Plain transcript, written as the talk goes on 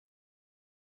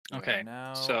We are Okay,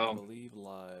 now, I so believe,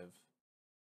 live.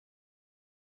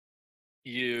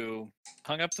 you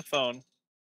hung up the phone.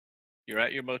 You're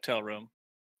at your motel room.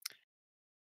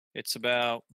 It's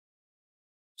about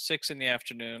 6 in the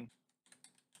afternoon,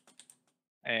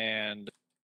 and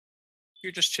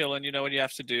you're just chilling. You know what you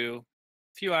have to do.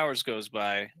 A few hours goes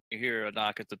by. You hear a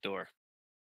knock at the door.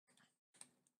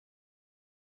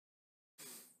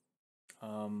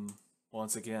 Um,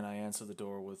 Once again, I answer the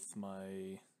door with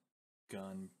my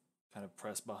gun kind of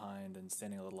pressed behind and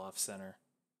standing a little off center.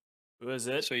 Who is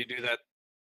it? So you do that.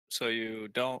 So you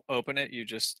don't open it. You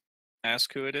just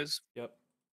ask who it is. Yep.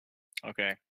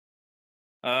 Okay.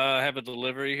 I have a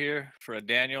delivery here for a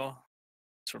Daniel.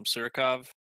 It's from Surkov.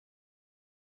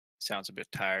 Sounds a bit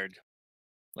tired,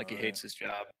 like All he right. hates his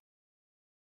job.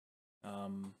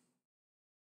 Um,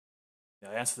 yeah,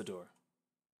 I answer the door.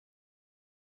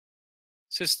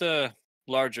 It's just a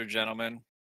larger gentleman.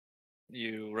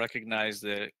 You recognize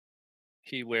that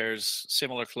he wears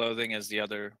similar clothing as the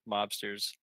other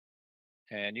mobsters,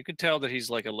 and you can tell that he's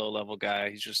like a low level guy.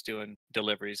 He's just doing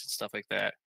deliveries and stuff like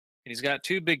that. And he's got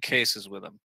two big cases with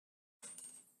him.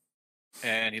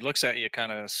 And he looks at you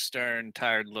kind of stern,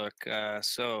 tired look.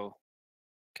 So,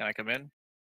 can I come in?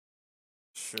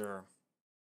 Sure.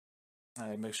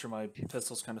 I make sure my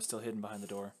pistol's kind of still hidden behind the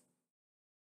door.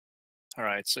 All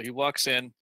right. So he walks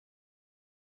in.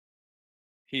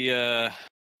 He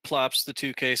plops the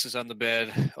two cases on the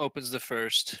bed, opens the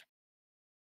first,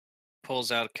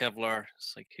 pulls out a Kevlar.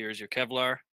 It's like, here's your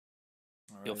Kevlar.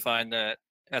 All You'll right. find that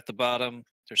at the bottom,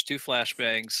 there's two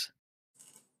flashbangs.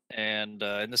 And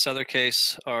in this other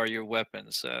case are your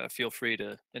weapons. Feel free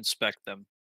to inspect them.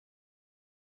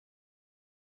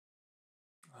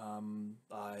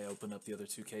 I open up the other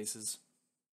two cases.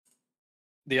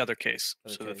 The other case.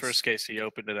 Other So the case. first case, he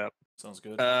opened it up. Sounds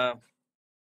good. Uh,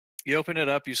 you open it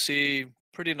up, you see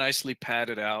pretty nicely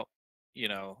padded out. You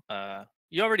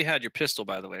already had your pistol,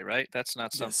 by the way, right? That's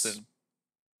not Yes. something.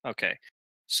 Okay.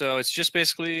 So it's just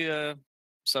basically a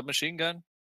submachine gun.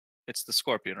 It's the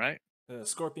Scorpion, right?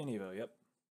 Scorpion Evo. Yep.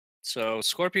 So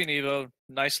Scorpion Evo,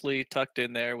 nicely tucked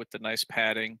in there with the nice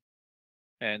padding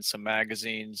and some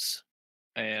magazines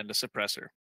and a suppressor.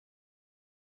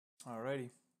 Alrighty.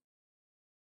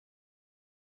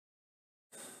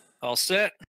 All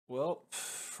set. Well,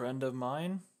 friend of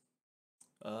mine,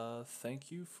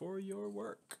 thank you for your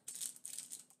work.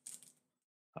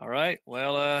 All right.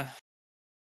 Well,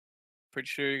 pretty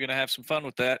sure you're gonna have some fun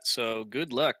with that. So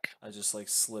good luck. I just like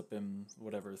slip him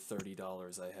whatever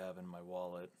 $30 I have in my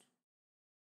wallet.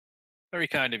 Very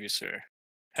kind of you, sir.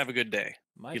 Have a good day.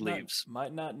 He Might not leaves.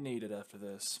 might not need it after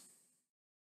this.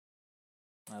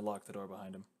 I lock the door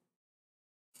behind him.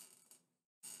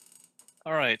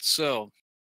 All right. So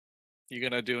you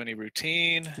gonna do any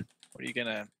routine? What are you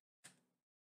gonna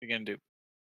do?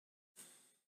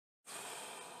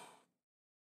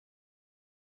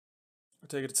 I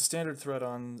take it it's a standard thread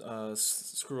on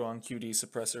screw on QD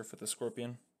suppressor for the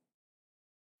Scorpion.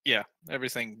 Yeah,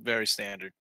 everything very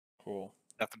standard. Cool.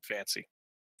 Nothing fancy.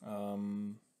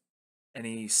 Um,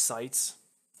 any sights?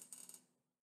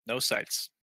 No sights.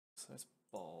 Sights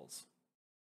balls.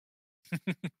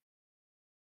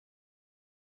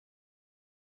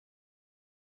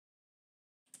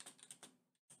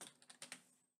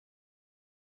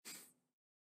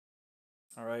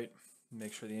 All right.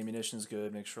 Make sure the ammunition is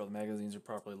good. Make sure all the magazines are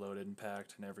properly loaded and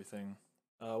packed and everything.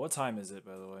 What time is it,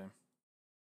 by the way?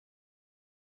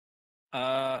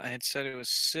 I had said it was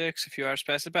 6. A few hours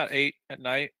past. About 8 at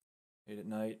night. 8 at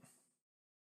night.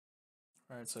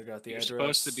 All right, so I got the You're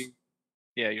supposed to address. be.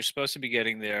 Yeah, you're supposed to be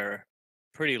getting there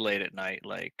pretty late at night,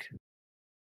 like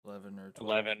 11 or 12.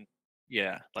 11.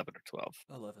 Yeah, 11 or 12.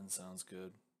 11 sounds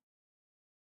good.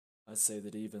 I'd say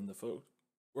that even the folk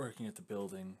working at the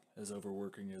building, as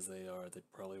overworking as they are, they'd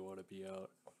probably want to be out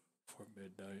before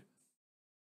midnight.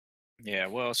 Yeah,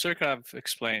 well, Surkov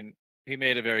explained. He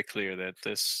made it very clear that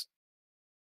this.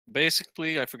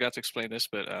 Basically, I forgot to explain this,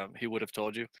 but he would have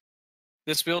told you.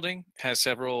 This building has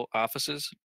several offices.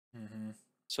 Mm-hmm.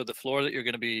 So the floor that you're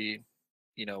going to be,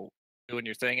 you know, doing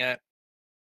your thing at,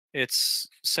 it's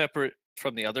separate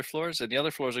from the other floors, and the other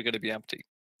floors are going to be empty.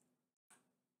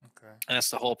 Okay. And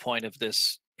that's the whole point of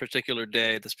this particular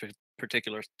day, this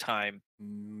particular time,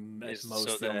 At is so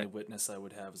most, the only that, witness I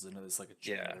would have is another, it's like a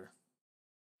yeah, janitor.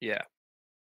 yeah,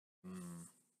 Hmm.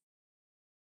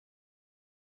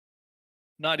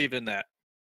 not even that.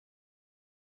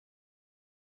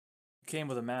 Came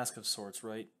with a mask of sorts,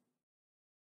 right?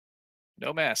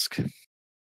 No mask.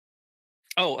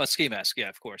 Oh, a ski mask. Yeah,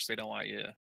 of course. They don't want you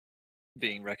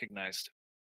being recognized.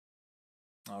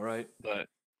 All right. But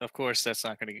of course, that's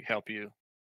not going to help you.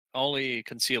 Only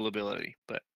concealability,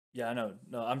 but Yeah, I know.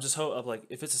 No, I'm just I'm like,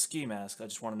 if it's a ski mask, I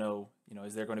just want to know,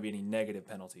 is there going to be any negative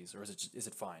penalties, or is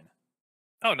it fine?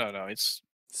 Oh no, no, it's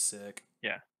Sick.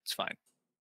 yeah, it's fine.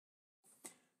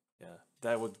 Yeah,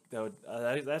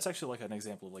 that's actually like an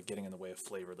example of like getting in the way of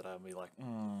flavor that I would be like,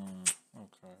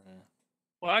 okay.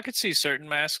 Well, I could see certain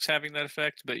masks having that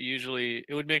effect, but usually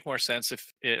it would make more sense if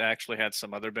it actually had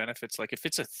some other benefits. Like if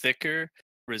it's a thicker,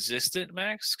 resistant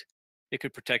mask, it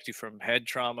could protect you from head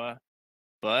trauma,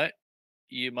 but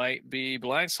you might be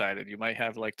blindsided. You might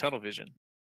have like tunnel vision.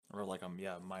 Or like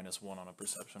yeah, -1 on a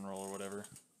perception roll or whatever.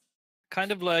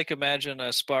 Kind of like imagine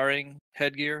a sparring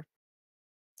headgear.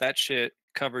 That shit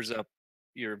covers up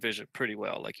your vision pretty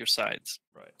well, like your sides,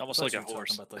 Right. I almost thought like you a were talking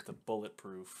horse. about like the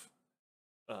bulletproof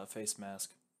face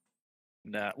mask.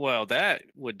 Nah, well, that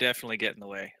would definitely get in the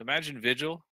way. Imagine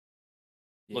Vigil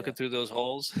Yeah. looking through those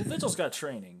holes. Well, Vigil's got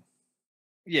training.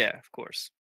 Yeah, of course.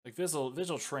 Like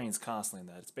Vigil trains constantly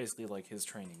in that. It's basically like his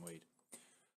training weight.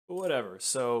 But whatever.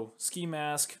 So ski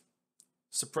mask,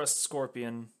 suppressed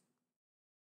scorpion.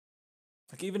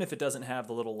 Like even if it doesn't have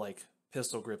the little like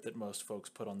pistol grip that most folks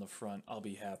put on the front, I'll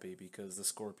be happy because the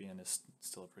scorpion is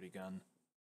still a pretty gun.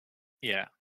 Yeah.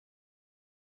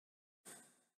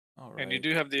 All And you right.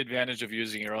 do have the advantage of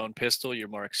using your own pistol. You're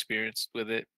more experienced with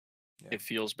it. Yeah. It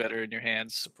feels better in your It's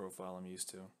hands. the profile I'm used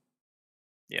to.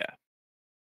 Yeah.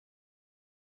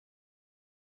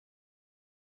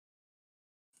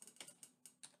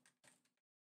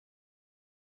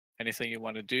 Anything you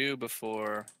want to do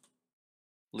before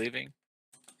leaving?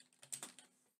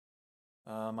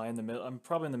 I'm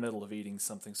probably in the middle of eating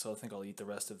something, so I think I'll eat the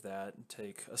rest of that and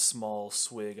take a small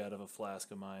swig out of a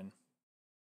flask of mine.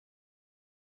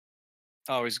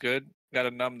 Always good. Got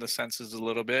to numb the senses a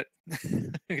little bit.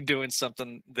 Doing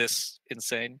something this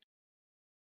insane.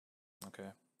 Okay.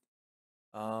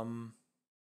 Um,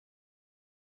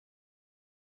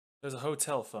 there's a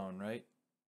hotel phone, right?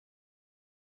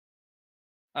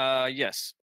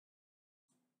 Yes.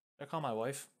 Should I call my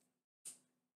wife?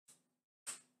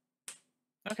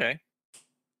 Okay.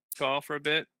 Call for a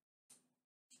bit.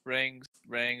 Rings,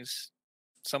 rings.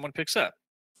 Someone picks up.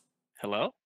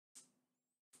 Hello?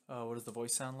 Oh, what does the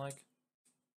voice sound like?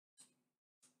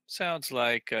 Sounds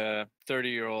like a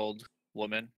 30-year-old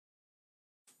woman.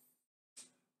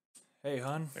 Hey,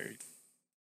 hun. Or,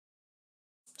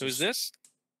 who's Just, this?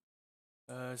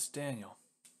 it's Daniel.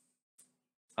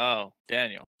 Oh,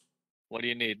 Daniel. What do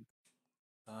you need?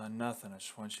 Nothing. I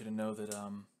just want you to know that,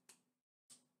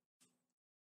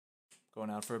 going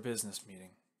out for a business meeting,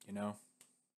 you know?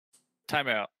 Time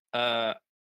out.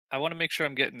 I want to make sure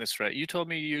I'm getting this right. You told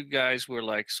me you guys were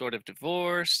like sort of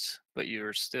divorced, but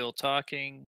you're still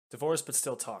talking. Divorced, but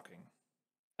still talking.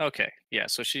 Okay. Yeah.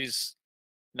 So she's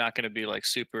not going to be like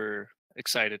super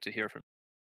excited to hear from.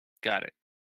 Got it.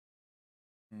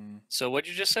 Hmm. So what'd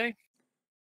you just say?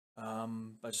 I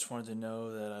just wanted to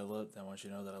know that I want you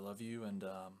to know that I love you, and,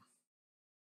 uh,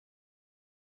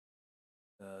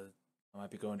 I'm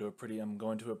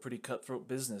going to a pretty cutthroat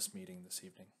business meeting this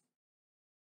evening.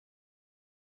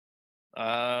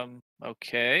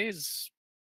 Okay.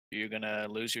 You gonna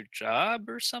lose your job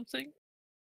or something?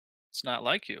 It's not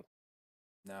like you.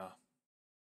 No.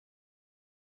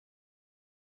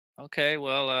 Okay.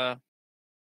 Well,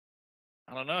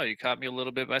 I don't know. You caught me a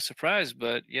little bit by surprise,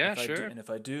 but yeah, sure. If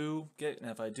I do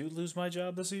lose my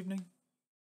job this evening,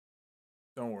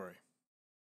 don't worry.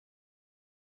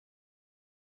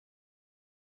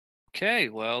 Okay.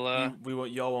 Well,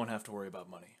 Y'all won't have to worry about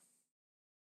money.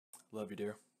 Love you,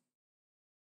 dear.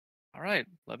 all right.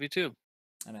 Love you too.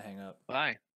 And I hang up.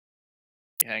 Bye.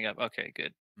 You hang up. Okay.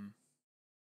 Good. Mm.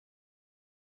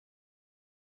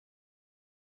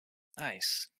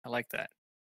 Nice. I like that.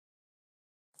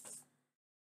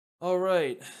 All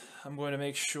right. I'm going to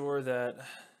make sure that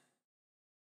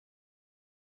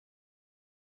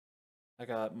I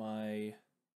got my.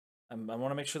 I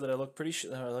want to make sure that I look pretty.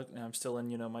 I'm still in,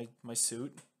 my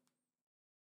suit.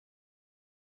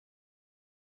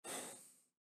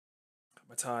 Got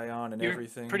my tie on and You're pretty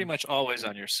everything. much always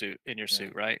on your suit in your Yeah,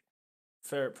 suit, right?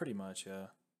 pretty much. Yeah,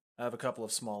 I have a couple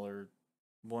of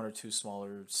one or two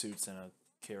smaller suits and a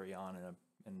carry on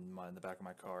in the back of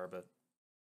my car, but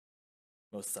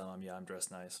most of the time, yeah, I'm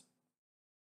dressed nice.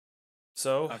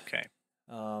 So, Okay.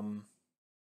 um,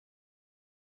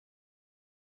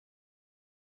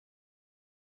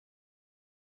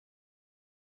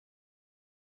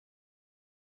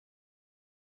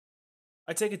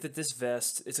 I take it that this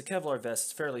vest, it's a Kevlar vest,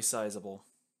 it's fairly sizable.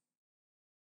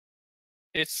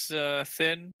 It's a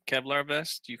thin Kevlar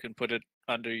vest. You can put it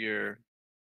under your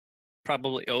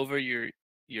probably over your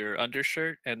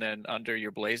undershirt and then under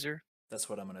your blazer. That's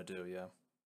what I'm gonna do, yeah.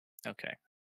 Okay.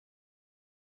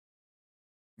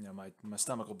 my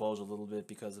stomach will bulge a little bit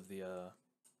because of the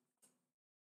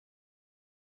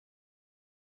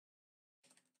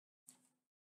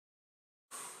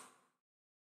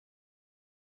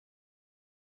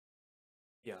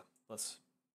yeah, let's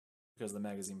because the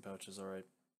magazine pouch is all right.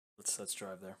 Let's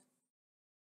drive there.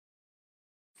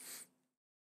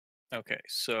 Okay,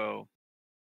 so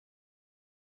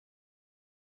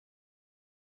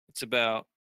it's about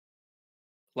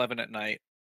 11 at night.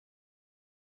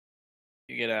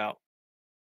 You get out,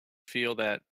 feel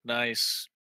that nice,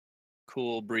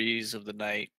 cool breeze of the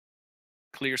night,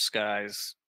 clear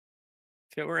skies.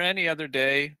 If it were any other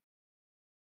day,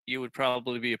 you would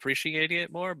probably be appreciating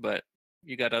it more, but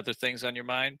you got other things on your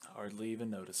mind. Hardly even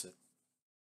notice it.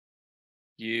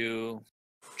 You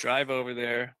drive over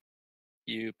there,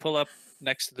 you pull up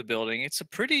next to the building. It's a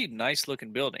pretty nice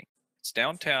looking building. It's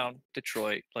downtown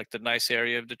Detroit, like the nice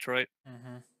area of Detroit.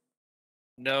 Mm-hmm.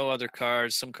 No other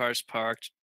cars, some cars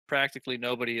parked, practically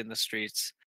nobody in the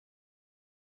streets.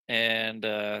 And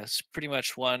it's pretty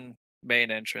much one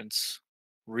main entrance,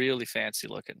 really fancy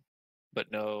looking,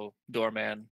 but no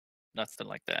doorman, nothing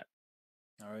like that.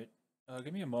 All right.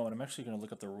 Give me a moment. I'm actually going to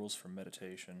look up the rules for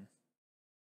meditation.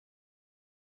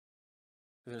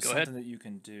 There's Go ahead. something that you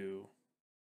can do.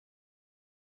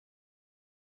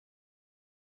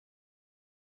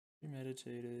 You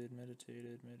meditated, blah, blah,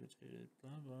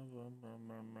 blah, blah, blah,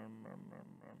 blah, blah, blah,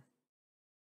 blah.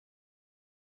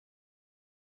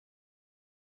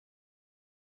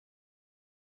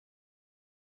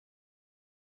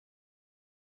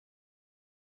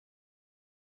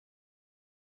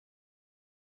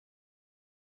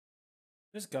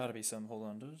 There's got to be some. Hold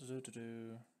on.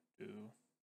 Do.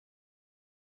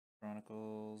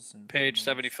 Chronicles and Page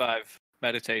 75,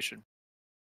 meditation.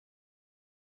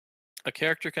 A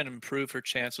character can improve her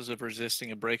chances of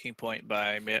resisting a breaking point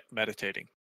by meditating.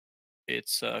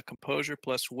 It's composure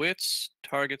plus wits,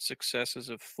 target successes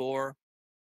of 4,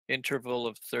 interval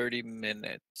of 30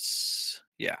 minutes.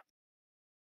 Yeah.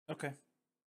 Okay.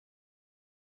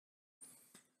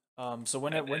 So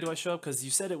when And when then, do I show up? Because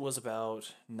you said it was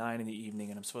about 9 in the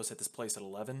evening, and I'm supposed to hit this place at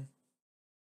 11.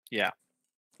 yeah,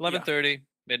 Yeah. 11:30,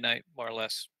 midnight, more or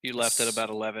less. You left at That's.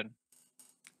 about 11.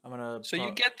 I'm gonna. So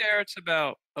you get there, it's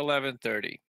about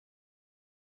 11:30.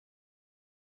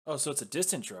 Oh, so it's a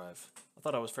distant drive. I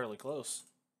thought I was fairly close.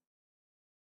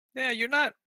 Yeah, you're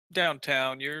not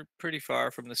downtown. You're pretty far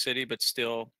from the city, but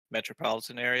still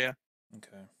metropolitan area.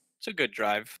 Okay. It's a good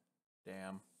drive.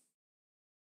 Damn.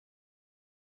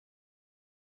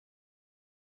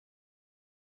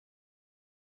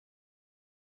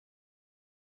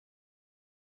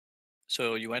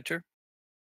 So you enter.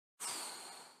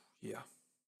 Yeah.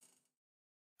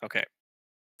 Okay.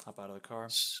 Hop out of the car.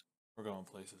 S- We're going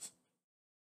places.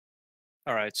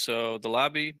 All right. So the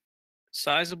lobby,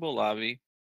 sizable lobby,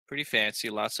 pretty fancy.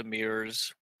 Lots of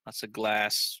mirrors, lots of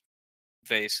glass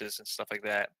vases and stuff like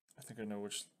that. I think I know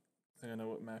which. I think I know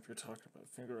what map you're talking about.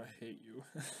 Finger, I hate you.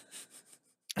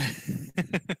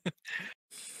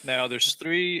 Now there's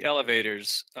 3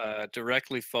 elevators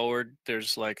directly forward.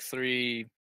 There's like 3.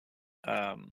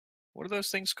 Um, what are those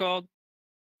things called?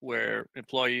 Where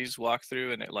employees walk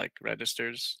through and it like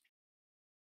registers.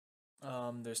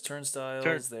 There's Turn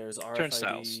turnstiles. There's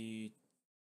turnstiles. RFID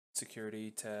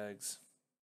security tags.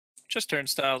 Just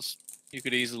turnstiles. You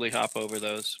could easily hop over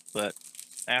those, but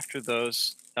after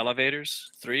those elevators,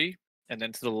 3, and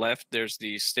then to the left there's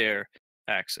the stair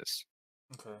axis.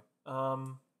 Okay.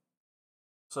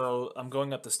 So I'm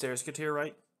going up the stairs. Get here,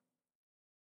 right?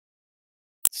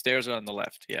 Stairs are on the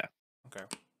left. Yeah. Okay.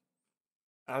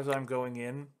 As I'm going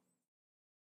in,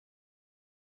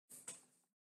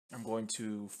 I'm going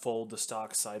to fold the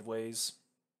stock sideways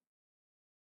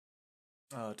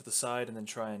to the side, and then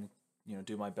try and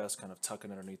do my best, kind of tuck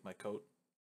it underneath my coat.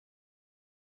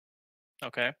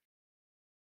 Okay.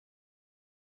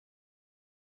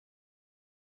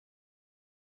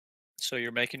 So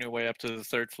you're making your way up to the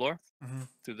 3rd floor Mm-hmm.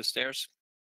 through the stairs.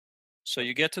 So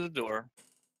you get to the door.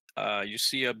 You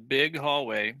see a big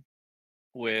hallway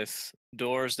with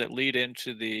doors that lead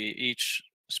into the each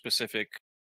specific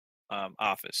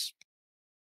office,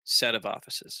 set of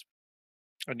offices.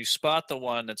 And you spot the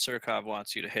one that Surkov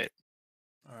wants you to hit.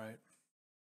 All right.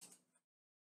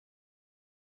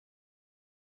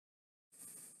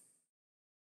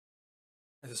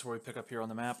 Is this where we pick up here on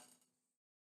the map?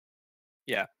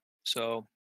 Yeah. So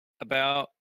about,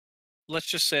 let's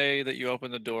just say that you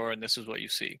open the door and this is what you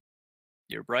see.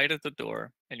 You're right at the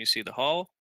door and you see the hall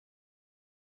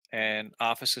and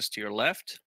offices to your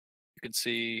left. You can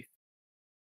see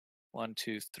 1,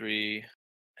 2, 3,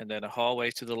 and then a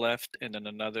hallway to the left, and then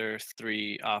another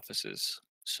 3 offices.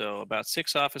 So about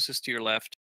 6 offices to your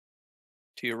left,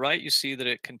 To your right, you see that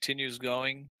it continues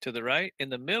going to the right. In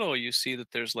the middle, you see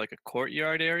that there's like a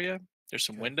courtyard area. There's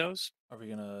some Okay. windows. Are we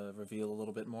gonna reveal a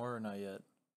little bit more or not yet?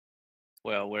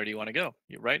 Well, where do you want to go?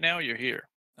 Right now, you're here.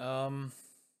 Um,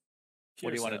 What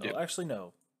here do you want to sound. do? Oh, actually,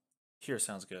 no. Here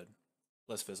sounds good.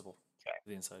 Less visible. Okay.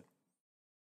 The inside.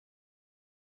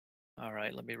 All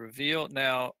right, let me reveal.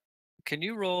 Now, can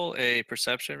you roll a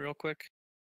perception real quick?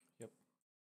 Yep.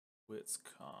 Wits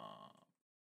calm.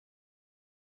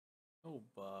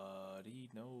 Nobody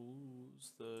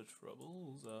knows the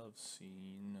troubles I've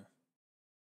seen.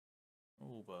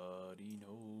 Nobody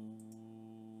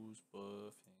knows but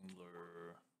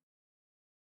Fingler.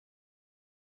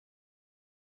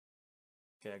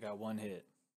 Okay, I got one hit.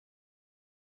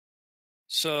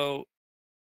 So,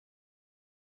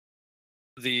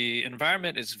 the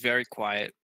environment is very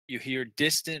quiet. You hear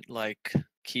distant, like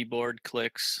keyboard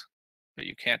clicks, but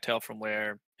you can't tell from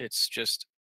where. It's just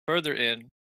further in.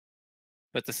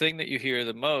 But the thing that you hear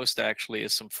the most actually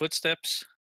is some footsteps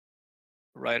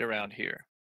right around here.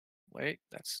 Wait,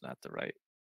 that's not the right.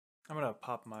 I'm gonna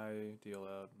pop my deal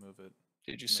out, move it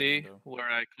Did you to another see window. where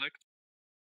I clicked?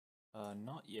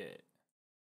 Not yet.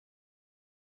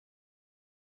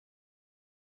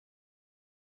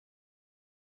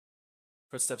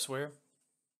 Footsteps where?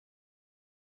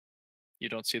 You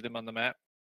don't see them on the map.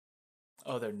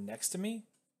 Oh, they're next to me?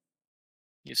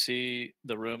 You see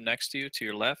the room next to you to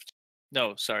your left?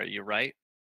 No, sorry, your right.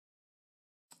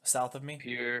 South of me?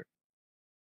 Here,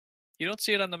 you don't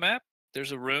see it on the map.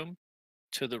 There's a room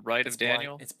to the right of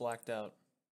Daniel. It's blacked out.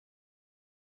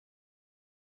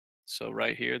 So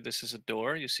right here, this is a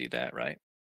door. You see that, right?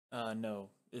 No.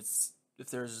 It's if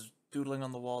there's doodling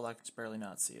on the wall, I can just barely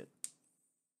not see it.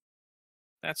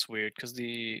 That's weird because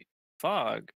the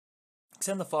fog,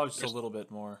 Extend the fog just a there's little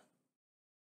bit more.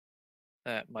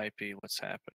 that might be what's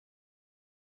happened.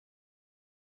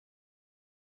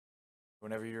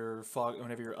 Whenever you're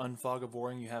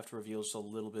unfogaboring, you have to reveal just a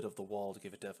little bit of the wall to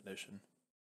give it definition.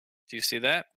 Do you see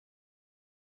that?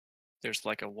 There's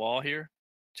like a wall here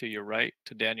to your right,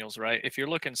 to Daniel's right. If you're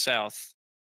looking south,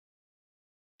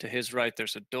 to his right,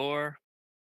 there's a door.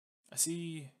 I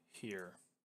see here.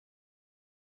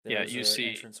 Yeah, There's an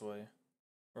entranceway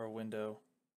or a window.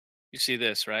 you see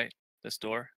this, right? This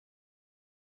door.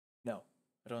 No,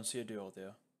 I don't see a dual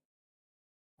there.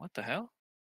 What the hell?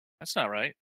 That's not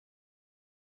right.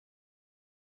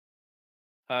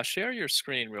 Share your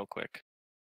screen real quick.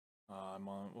 I'm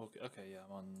on. Well, okay, yeah,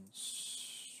 I'm on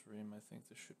stream. I think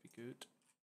this should be good.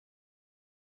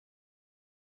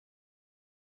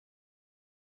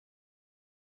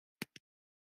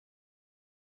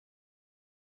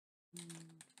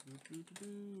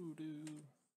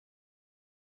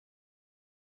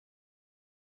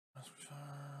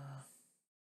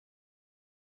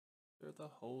 They're the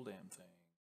whole damn thing.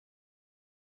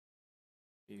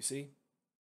 You see?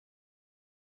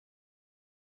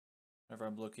 Whenever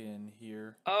I'm looking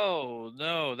here. Oh,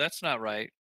 no, that's not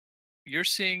right. You're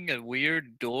seeing a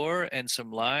weird door and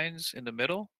some lines in the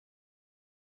middle?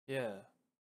 Yeah.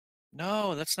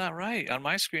 No, that's not right. On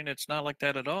my screen, it's not like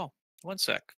that at all. One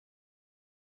sec.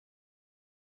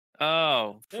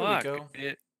 Oh, There we fuck. go.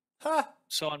 Ha!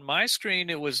 So on my screen,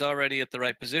 it was already at the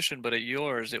right position, but at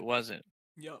yours, it wasn't.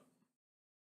 Yup.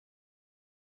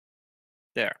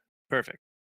 There. Perfect.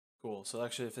 Cool. So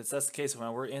actually, if that's the case,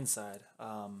 when we're inside,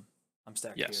 I'm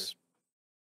stacked Yes.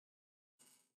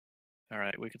 All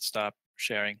right, we could stop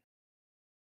sharing.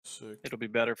 here. Sick. It'll be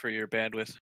better for your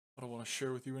bandwidth. I don't want to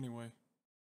share with you anyway.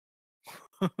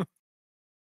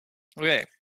 Okay.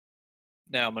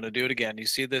 Now I'm going to do it again. You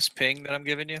see this ping that I'm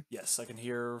giving you? Yes, I can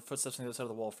hear footsteps on the other side of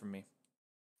the wall from me.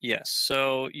 Yes.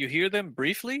 So you hear them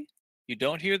briefly, you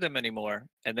don't hear them anymore,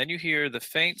 and then you hear the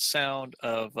faint sound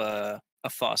of a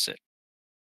faucet.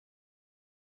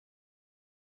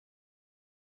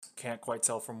 Can't quite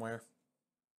tell from where.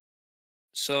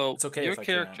 So It's okay your if I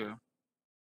character,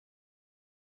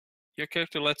 your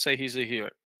character, let's say he's a hero.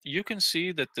 You can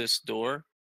see that this door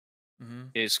Mm-hmm.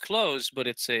 is closed, but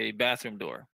it's a bathroom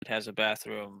door. It has a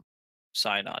bathroom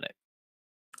sign on it.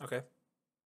 Okay.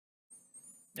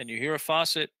 And you hear a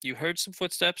faucet. You heard some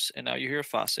footsteps, and now you hear a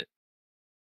faucet.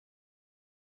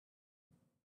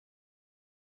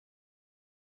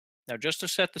 Now, just to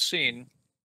set the scene,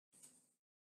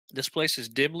 this place is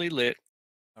dimly lit.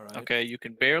 All right. Okay, you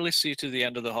can barely see to the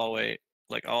end of the hallway,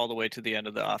 like all the way to the end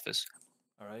of the office.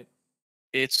 All right.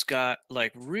 It's got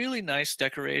like really nice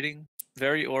decorating,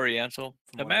 very oriental.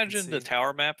 From what I can Imagine the see.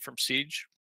 tower map from Siege.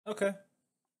 Okay.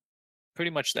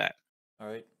 Pretty much that. All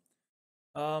right.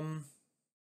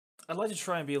 I'd like to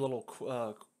try and be a little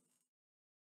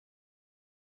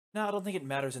No, I don't think it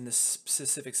matters in this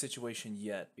specific situation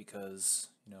yet because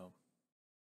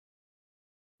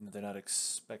they're not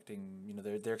expecting.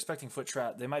 They're expecting foot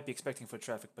traffic. They might be expecting foot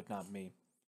traffic, but not me.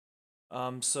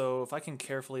 So if I can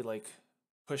carefully like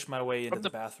push my way into From the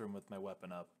the bathroom with my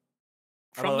weapon up,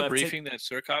 I don't from know. the I've take. briefing that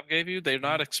Surkov gave you, they're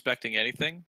not expecting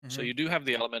anything. So Mm-hmm. you do have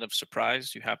the element of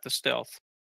surprise. You have the stealth.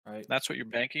 All right. That's what you're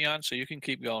banking on. So you can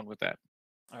keep going with that.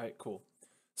 All right. Cool.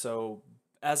 So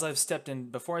as I've stepped in,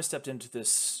 before I stepped into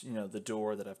this, the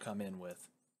door that I've come in with,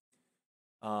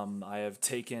 I have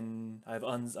taken,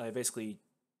 I've basically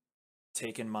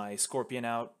taken my scorpion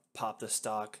out, popped the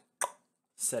stock,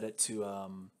 set it to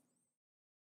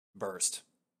burst,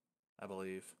 I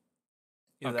believe.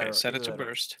 Okay, set it Either to that or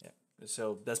burst. yeah.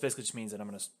 So that's basically just means that I'm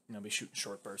gonna be shooting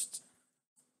short bursts.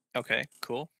 Okay,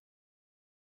 cool.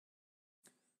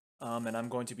 And I'm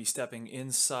going to be stepping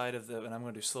inside of and I'm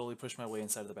going to slowly push my way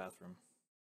inside of the bathroom.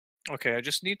 Okay, I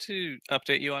just need to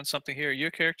update you on something here. Your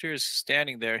character is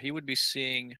standing there. He would be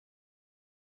seeing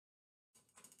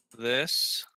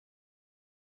this.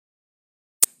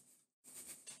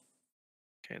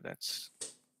 Okay, that's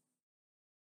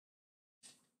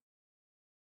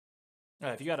All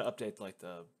right, if you got to update like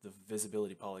the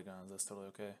visibility polygons, that's totally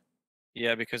okay.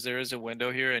 yeah, because there is a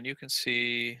window here and you can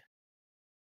see.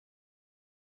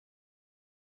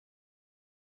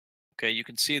 Okay, you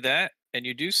can see that, and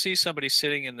you do see somebody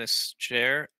sitting in this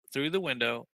chair through the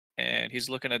window, and he's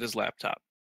looking at his laptop.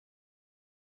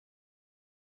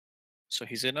 So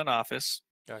he's in an office.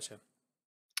 Gotcha.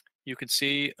 You can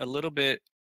see a little bit.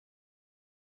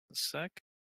 A sec.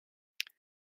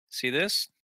 See this?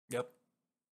 Yep.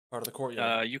 Part of the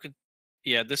courtyard. You can,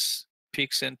 yeah, this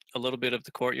peeks in a little bit of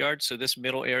the courtyard. So this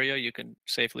middle area you can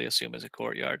safely assume is a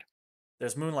courtyard.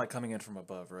 There's moonlight coming in from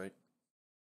above, right?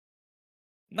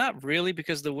 Not really,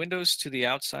 because the windows to the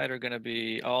outside are going to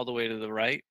be all the way to the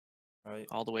right, Right.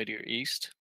 all the way to your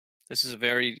east. This is a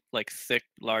very like thick,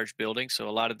 large building, so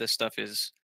a lot of this stuff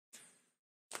is.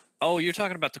 Oh, you're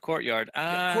talking about the courtyard.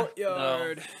 Yeah, No,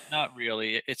 courtyard. not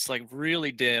really. It's like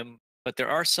really dim, but there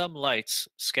are some lights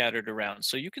scattered around,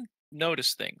 so you can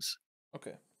notice things.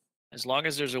 Okay. As long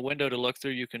as there's a window to look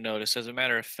through, you can notice. As a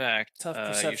matter of fact, you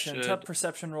Tough should.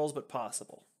 perception rolls, but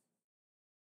possible.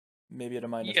 Maybe at a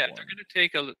Yeah, -1. they're going to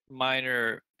take a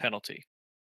minor penalty.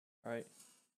 All right.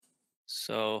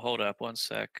 So hold up one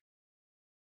sec.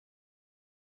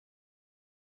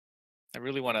 I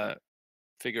really want to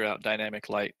figure out dynamic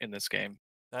light in this game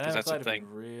because Dynamic that's a light would be thing.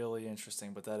 really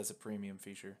interesting, but that is a premium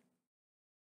feature.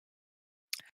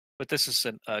 But this is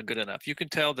good enough. You can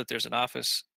tell that there's an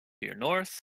office to your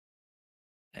north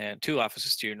and two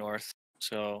offices to your north.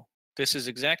 So this is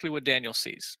exactly what Daniel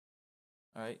sees.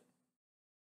 All right.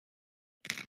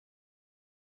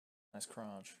 Nice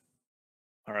crunch.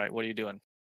 All right, what are you doing?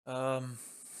 Um.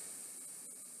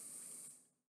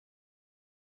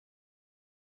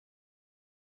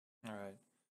 All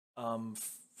right.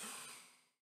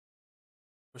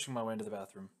 Pushing my way into the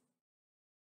bathroom.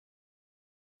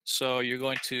 So you're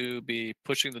going to be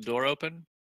pushing the door open,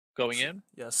 going in?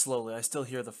 Yeah, slowly. I still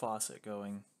hear the faucet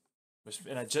going,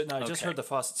 and I just Okay. heard the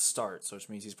faucet start, so which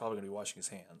means he's probably going to be washing his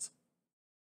hands.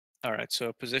 All right,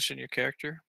 so position your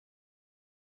character.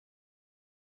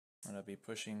 I'm going to be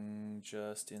pushing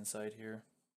just inside here.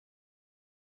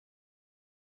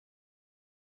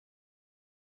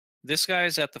 This guy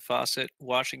is at the faucet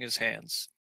washing his hands.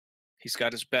 He's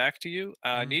got his back to you.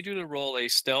 I need you to roll a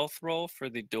stealth roll for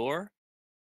the door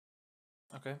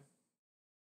Okay.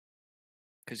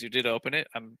 because you did open it.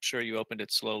 I'm sure you opened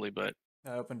it slowly, but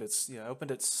I opened it. Yeah, I opened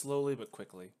it slowly but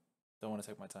quickly. Don't want to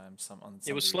take my time. On it some of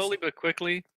was these. slowly but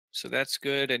quickly. So that's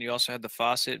good. And you also had the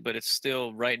faucet, but it's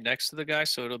still right next to the guy.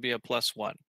 So it'll be a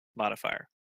 +1 modifier.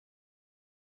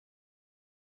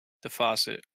 The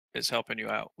faucet is helping you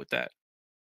out with that.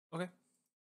 Okay.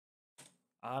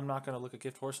 I'm not going to look a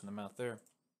gift horse in the mouth there.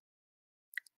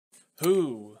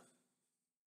 Who?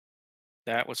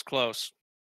 That was close.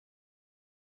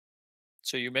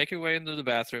 So you make your way into the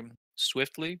bathroom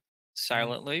swiftly,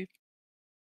 silently,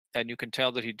 and you can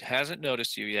tell that he hasn't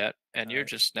noticed you yet, and you're Alright.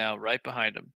 just now right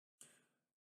behind him.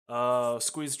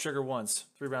 Squeeze the trigger once.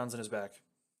 3 rounds in his back.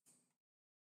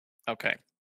 Okay.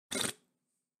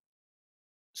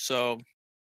 So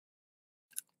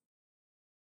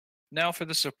now for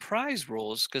the surprise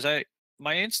rules, because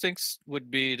my instincts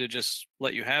would be to just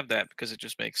let you have that because it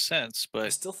just makes sense, I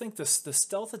but still think the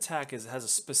stealth attack has a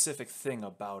specific thing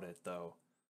about it though.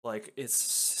 Like it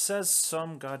says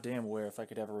some goddamn where if I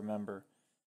could ever remember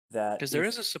that because there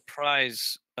is a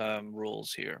surprise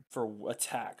rules here. for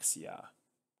attacks, yeah.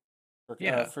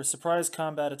 Yeah. For surprise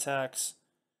combat attacks,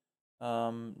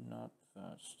 not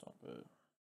that. Stop it.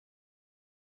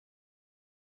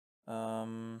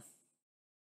 Um,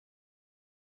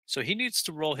 So he needs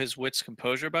to roll his wits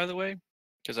composure, by the way,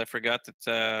 because I forgot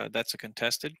that that's a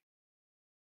contested.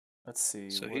 let's see.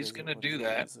 So What he's is it? gonna What is do it? What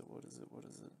that. is it? What is it? What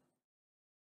is it?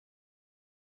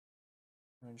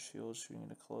 Windshield shooting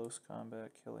into close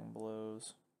combat, killing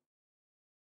blows.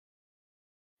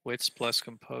 Wits plus A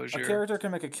composure. character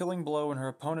can make a killing blow when her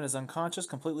opponent is unconscious,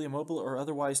 completely immobile, or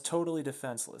otherwise totally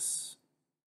defenseless.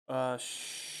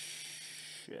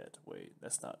 Shit. Wait,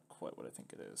 that's not quite what I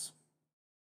think it is.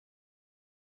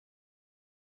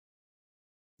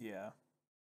 Yeah.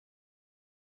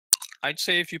 I'd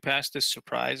say if you pass this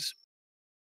surprise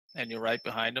and you're right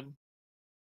behind him,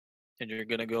 and you're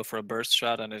gonna go for a burst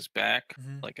shot on his back,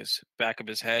 Mm-hmm. like his back of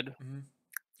his head. Mm-hmm.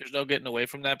 There's no getting away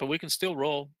from that, but we can still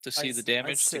roll to see the I'd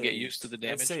damage to get say used to the I'd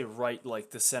damage. say right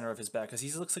like the center of his back because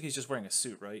he looks like he's just wearing a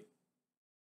suit, right?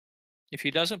 If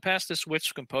he doesn't pass this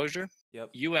wits composure,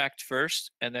 Yep. you act first,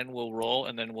 and then we'll roll,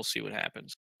 and then we'll see what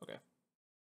happens. Okay.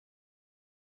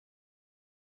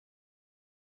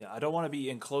 Yeah, I don't want to be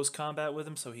in close combat with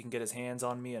him so he can get his hands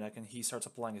on me and he starts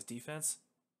applying his defense.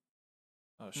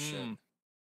 Oh shit. Hmm.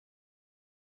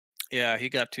 Yeah, he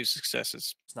got 2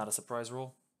 successes. It's not a surprise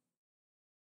roll.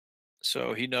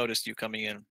 So he noticed you coming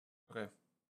in. Okay.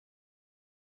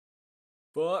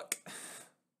 Fuck.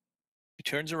 He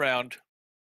turns around.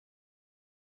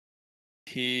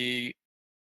 He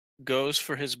goes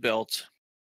for his belt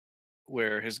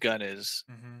where his gun is,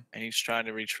 Mm-hmm. and he's trying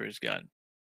to reach for his gun.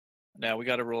 Now we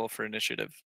got to roll for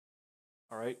initiative.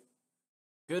 All right.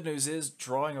 Good news is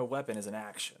drawing a weapon is an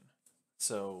action.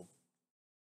 So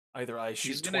either I shoot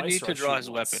He's going to twice need or to I draw shoot his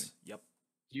once. weapon. Yep.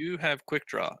 You have quick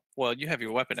draw. Well, you have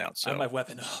your weapon out, I have my so.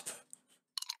 weapon up.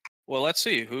 Well, let's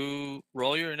see. Who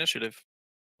roll your initiative?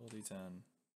 Roll D10.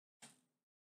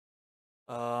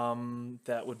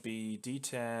 That would be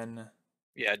D10.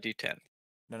 Yeah, D10.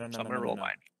 No, no, no, So I'm no, going no, to no, roll no.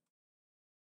 mine.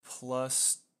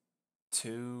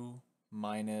 +2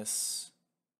 minus.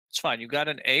 It's fine. You got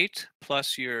an 8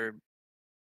 plus your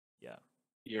Yeah.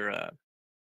 your uh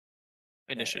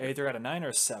I initiative. either got a 9 or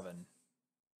a 7.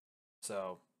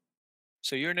 So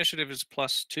So your initiative is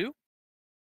 +2.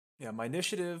 yeah, my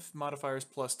initiative modifier is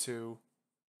 +2.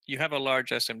 You have a large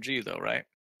SMG though, right?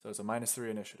 So it's a -3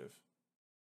 initiative.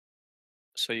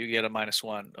 So you get a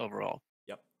 -1 overall.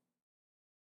 Yep.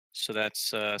 So that's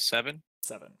 7.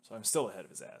 7. So I'm still ahead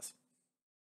of his ass.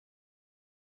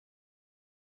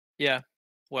 Yeah.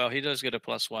 Well, he does get a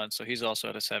 +1, so he's also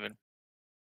at a 7.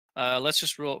 Let's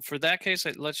just roll for that case.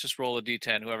 Let's just roll a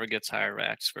D10. Whoever gets higher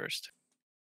acts first.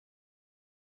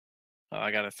 Oh,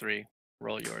 I got a 3.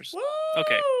 Roll yours.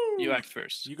 Okay, you Woo! act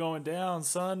first. You going down,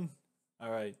 son?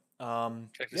 All right.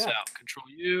 Check this Yeah. out. Control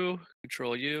you.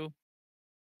 Control you.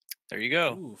 There you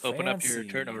go. Ooh, Open up your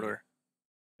turn fancy. order.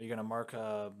 Are you gonna mark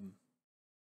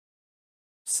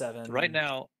 7? So right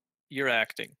now, you're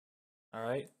acting. All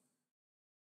right.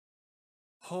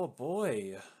 Oh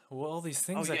boy. Well, all these Oh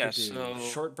things I yeah. could do. So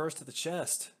Short burst to the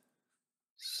chest.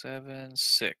 7,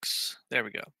 6. There we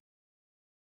go.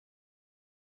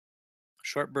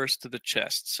 Short burst to the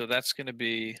chest. So that's going to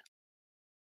be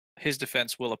his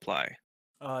defense will apply.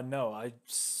 No, I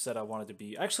said I wanted to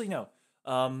be. Actually, no.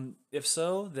 If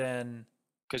so, then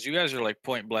Because you guys are like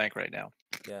point blank right now.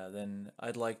 yeah, then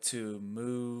I'd like to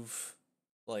move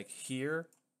like here.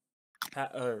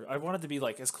 Or I wanted to be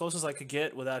like as close as I could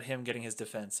get without him getting his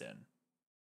defense in.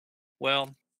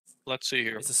 Well, let's see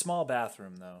here. It's a small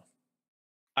bathroom though.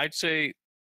 I'd say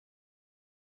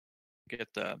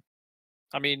get the.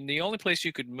 I mean, the only place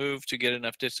you could move to get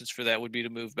enough distance for that would be to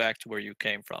move back to where you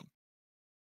came from.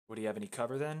 Would he have any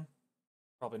cover then?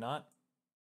 Probably not.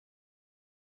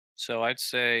 So I'd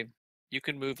say you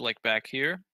can move like back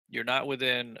here. You're not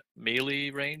within melee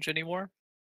range anymore.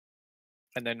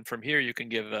 And then from here, you can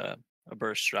give a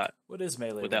burst shot What is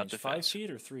melee without range? 5 defense.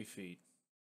 feet or 3 feet?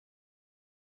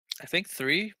 I think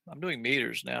 3. I'm doing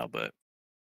meters now, but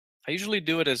I usually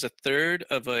do it as a third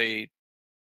of a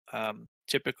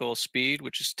typical speed,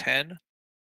 which is 10.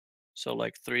 So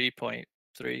like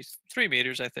 3.3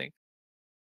 meters, I think.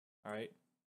 All right.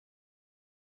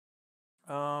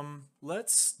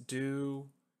 Let's do.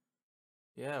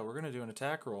 Yeah, we're gonna do an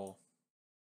attack roll.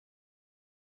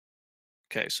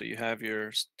 Okay, so you have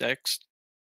your dex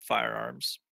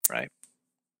firearms, right?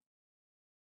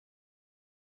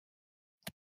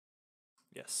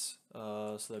 Yes.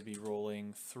 So that'd be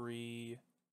rolling 3.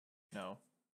 No.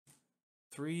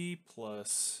 3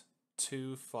 plus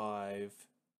 2, 5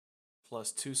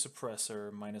 plus 2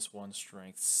 suppressor minus 1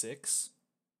 strength, 6.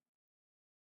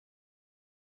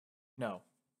 No.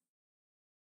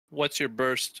 What's your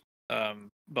burst Plus 1.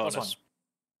 bonus?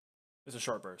 It's a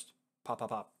short burst. Pop, pop,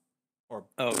 pop. Or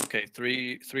Oh, okay.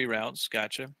 Three rounds.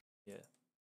 Gotcha. yeah.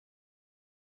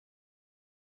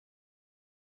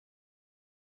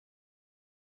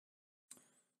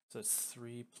 So it's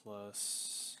 3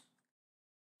 plus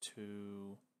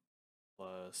 2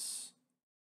 plus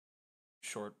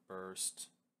short burst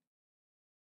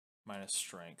minus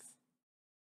strength.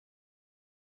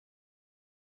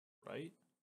 Right?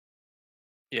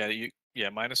 Yeah,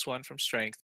 -1 from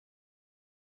strength,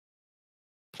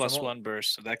 So I'm +1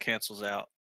 burst, so that cancels out.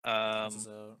 cancels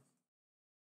out.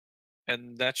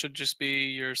 And that should just be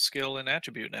your skill and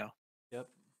attribute now. Yep.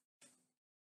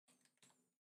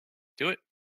 Do it.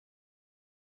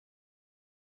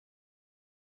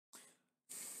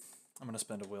 I'm gonna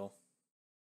spend a will.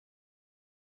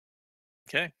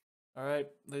 Okay. All right,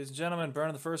 ladies and gentlemen,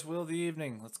 burning the first will of the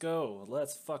evening. Let's go.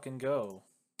 Let's fucking go.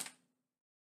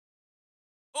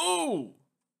 Oh!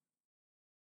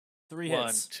 3 One,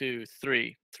 hits. two,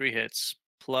 three. 3 hits.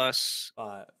 Plus.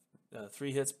 5.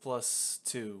 3 hits plus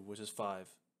 2, which is 5.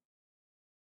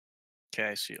 Okay,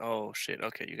 I see. Oh, shit.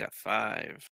 Okay, you got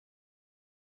 5.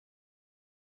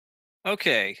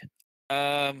 Okay.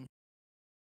 Um,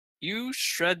 you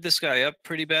shred this guy up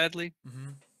pretty badly.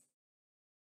 Mm-hmm.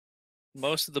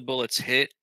 Most of the bullets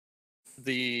hit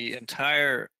the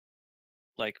entire,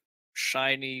 like,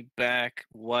 shiny back,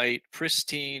 white,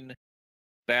 pristine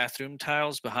bathroom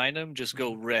tiles behind him just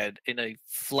go Mm-hmm. red in a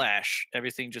flash.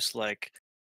 Everything just like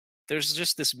there's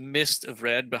just this mist of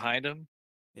red behind him,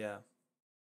 Yeah.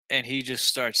 and he just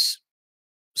starts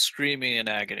screaming in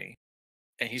agony,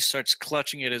 and he starts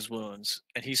clutching at his wounds,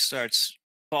 and he starts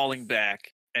falling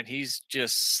back, and he's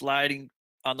just sliding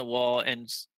on the wall,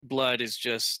 and blood is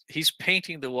just he's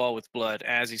painting the wall with blood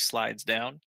as he slides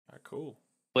down. All right, cool.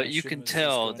 But I you shoot him can as he's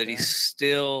tell going that he's down.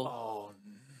 still Oh.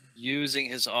 using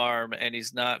his arm and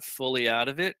he's not fully out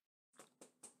of it.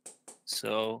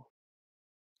 So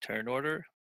turn order.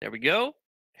 There we go.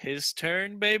 His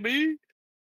turn, baby.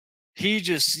 He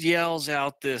just yells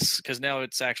out this because now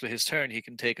it's actually his turn. He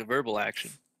can take a verbal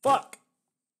action. Fuck!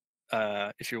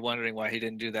 If you're wondering why he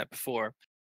didn't do that before,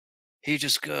 he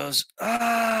just goes,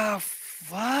 "Ah,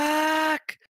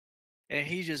 fuck!" And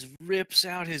he just rips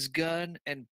out his gun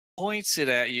and points it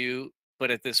at you. But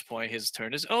at this point, his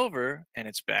turn is over, and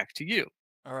it's back to you.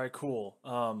 All right, cool.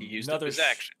 He used up his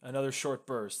action. Another short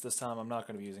burst. This time I'm not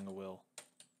going to be using a will.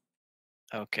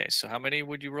 Okay, so how many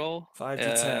would you roll?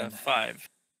 5d10. 5. All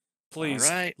Please,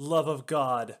 right. love of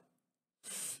God.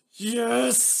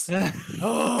 Yes!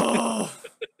 Oh!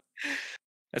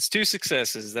 That's 2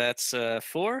 successes. That's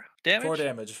 4 damage? 4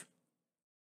 damage.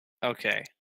 Okay.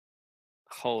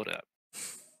 Hold up.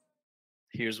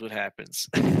 Here's what happens.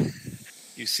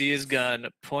 You see his gun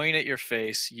point at your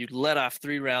face. You let off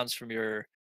 3 rounds from your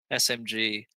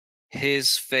SMG.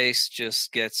 His face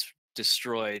just gets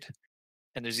destroyed.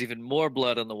 And there's even more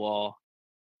blood on the wall.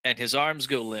 And his arms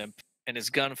go limp. And his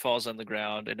gun falls on the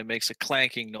ground. And it makes a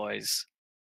clanking noise.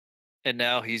 And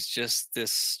now he's just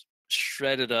this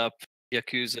shredded up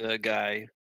Yakuza guy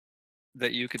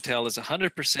that you could tell is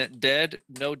 100% dead,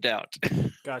 no doubt.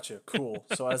 Gotcha. Cool.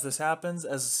 So as this happens,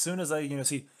 as soon as I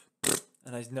see,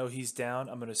 and I know he's down,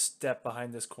 I'm gonna step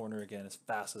behind this corner again as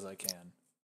fast as I can.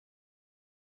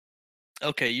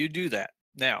 Okay, you do that.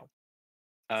 Now,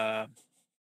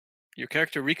 your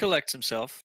character recollects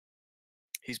himself.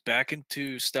 He's back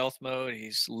into stealth mode.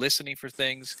 He's listening for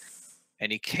things,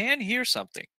 and he can hear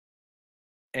something.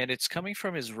 And it's coming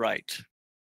from his right,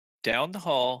 down the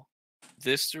hall,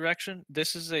 this direction.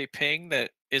 This is a ping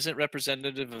that isn't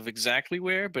representative of exactly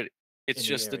where, but it's In the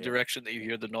just the area. direction that you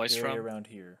hear the noise The area from. around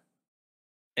here.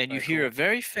 And you Alright, hear cool. a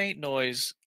very faint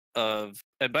noise of,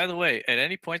 and by the way, at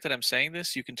any point that I'm saying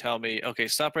this, you can tell me, okay,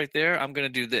 stop right there. I'm going to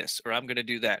do this or I'm going to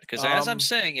do that. Because as I'm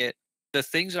saying it, the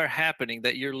things are happening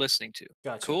that you're listening to.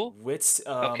 Gotcha. Cool? Wits.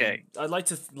 Okay. I'd like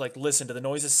to listen to the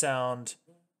noises sound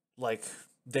like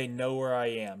they know where I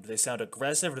am. Do they sound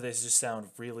aggressive or do they just sound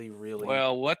really, really?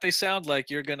 Well, what they sound like,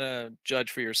 you're going to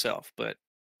judge for yourself. But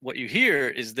what you hear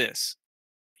is this.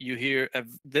 You hear,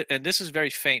 and this is very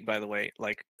faint, by the way,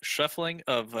 like shuffling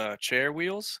of chair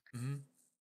wheels, Mm-hmm.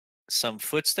 some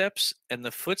footsteps, and the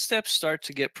footsteps start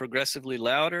to get progressively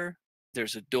louder.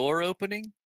 There's a door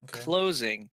opening, Okay.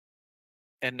 closing,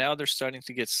 and now they're starting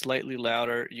to get slightly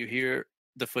louder. You hear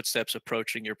the footsteps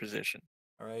approaching your position.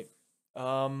 All right.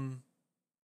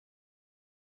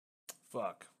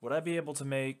 Fuck. Would I be able to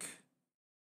make?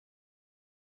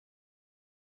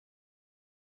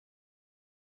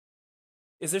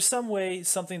 Is there some way,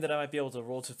 something that I might be able to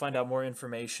roll to find out more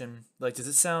information? Like, does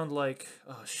it sound like?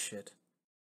 Oh shit.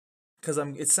 Because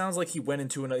It sounds like he went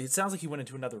into another. It sounds like he went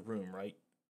into another room, right?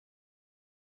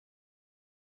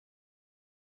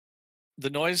 the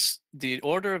noise, the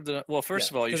order of the well, Yeah, first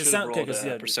of all, you because it should have sound okay. rolled Because a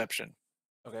yeah, perception.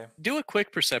 okay. Do a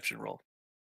quick perception roll.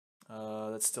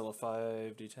 That's still a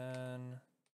 5d10.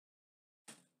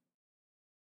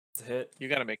 It's a hit. You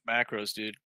got to make macros,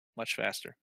 dude, much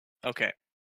faster. Okay.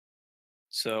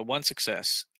 So one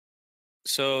success.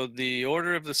 So the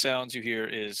order of the sounds you hear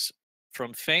is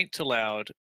from faint to loud,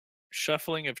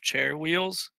 shuffling of chair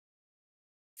wheels,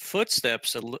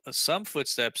 footsteps, some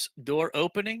footsteps, door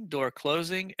opening, door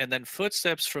closing, and then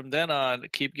footsteps from then on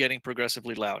keep getting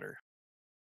progressively louder.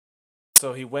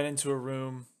 So he went into a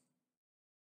room,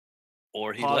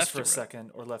 Or he paused left for the a room.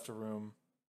 second, or left a room.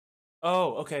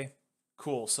 Oh, okay,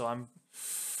 cool. So I'm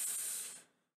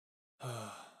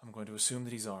I'm going to assume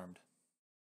that he's armed.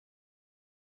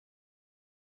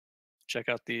 Check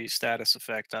out the status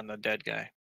effect on the dead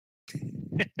guy.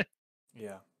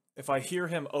 Yeah. If I hear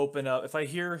him open up, if I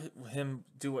hear him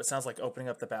do what sounds like opening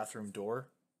up the bathroom door,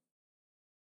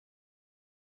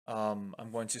 I'm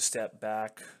going to step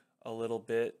back a little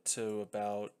bit to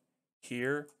about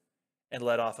here and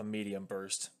let off a medium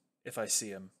burst if I see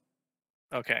him.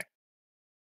 Okay.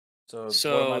 So what am I So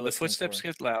the listening footsteps for?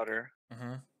 get louder,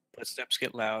 Mm-hmm. footsteps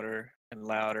get louder and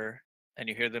louder, and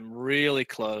you hear them really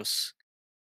close.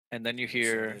 And then you Outside the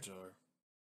hear, door.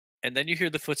 and then you hear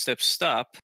the footsteps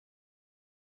stop,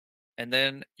 and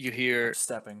then you I'm hear,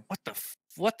 stepping.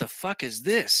 what the fuck is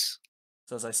this?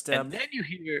 So as I And step, then you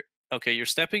hear, okay, you're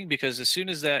stepping because as soon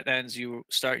as that ends, you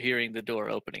start hearing the door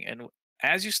opening. And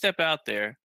as you step out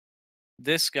there,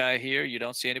 this guy here, you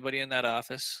don't see anybody in that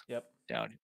office yep.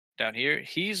 down here.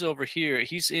 He's over here.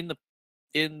 He's in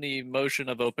the motion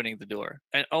of opening the door.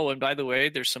 And oh, and by the way,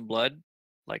 there's some blood,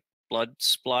 like blood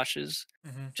splashes,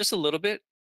 Mm-hmm. just a little bit.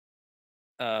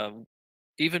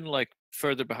 Even like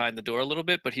further behind the door a little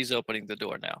bit, but he's opening the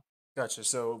door now. Gotcha.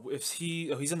 So if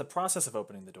he's in the process of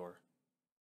opening the door.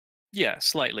 Yeah,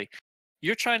 slightly.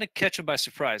 You're trying to catch him by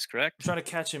surprise, I'm correct? trying to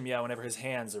catch him, yeah, whenever his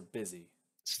hands are busy.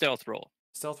 Stealth roll.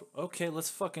 Stealth. Okay, let's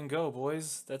fucking go,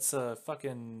 boys. That's a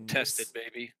fucking. Test it,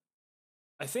 baby.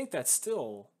 I think that's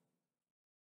still.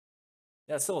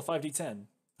 Yeah, it's still a 5d10.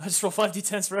 I just roll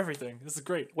 5d10s for everything. This is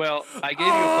great. Well, I gave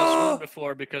you a +1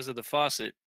 before because of the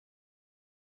faucet.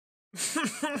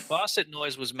 The faucet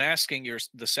noise was masking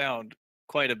the sound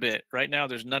quite a bit. Right now,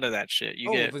 there's none of that shit. You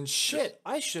Oh, get then just shit.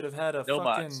 I should have had a no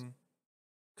mods. fucking.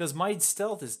 Because my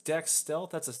stealth is Dex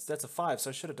stealth. That's a 5, so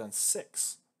I should have done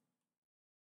 6.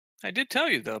 I did tell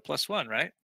you though, +1,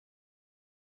 right?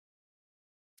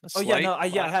 A Oh yeah, slight no, I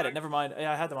had it. modifier. Never mind.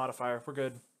 Yeah, I had the modifier. We're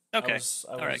good. Okay.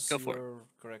 I All right, was. go You for it. were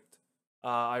correct.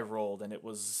 I rolled and it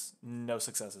was no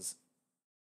successes.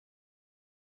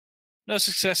 No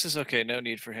successes. Okay, no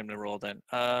need for him to roll then.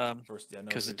 First, yeah, no.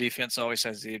 Because the defense always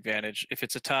has the advantage. If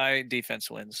it's a tie, defense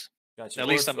wins. Gotcha. At Or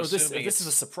least I'm or this assuming if this is a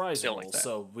it's surprise still like roll, that.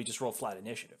 so we just roll flat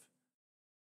initiative.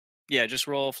 Yeah, just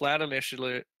roll flat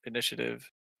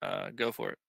initiative. Go for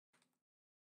it.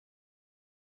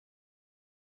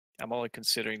 I'm only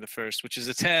considering the first, which is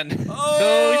a 10.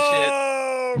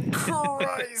 Oh Oh shit.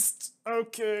 Christ!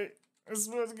 Okay, this is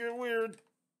about to get weird.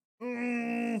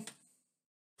 Mm.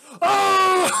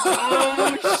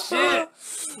 Oh shit!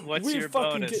 What's We your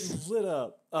fucking bonus? getting lit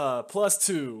up.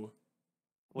 +2.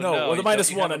 Well, No, no, with a don't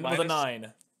you -1 have a and with a minus?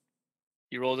 9.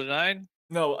 You rolled a 9.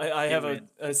 No, I You have win.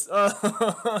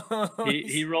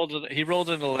 He rolled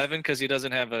an 11 because he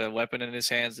doesn't have a weapon in his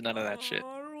hands. None of that shit.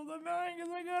 I rolled a 9 because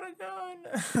I got a gun.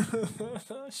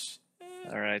 Oh, shit.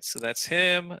 All right, so that's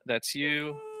him. That's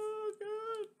you. Oh,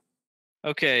 God.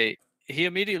 Okay, he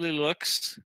immediately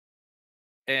looks,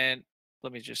 and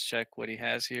let me just check what he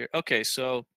has here. Okay,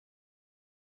 so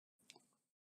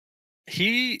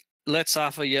he lets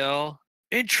off a yell,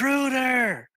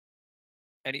 "Intruder!"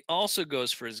 And he also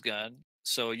goes for his gun.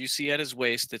 So you see at his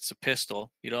waist, it's a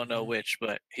pistol. You don't know Mhm. which,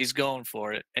 but he's going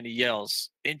for it, and he yells,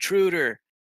 "Intruder!"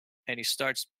 And he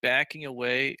starts backing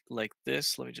away like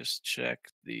this. Let me just check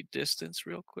the distance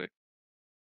real quick.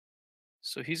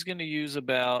 So he's going to use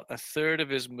about a third of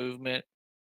his movement.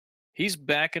 He's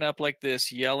backing up like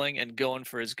this, yelling and going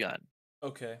for his gun.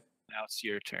 Okay. Now it's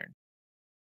your turn.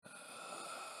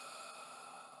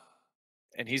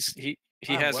 And he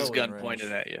I'm has well his within gun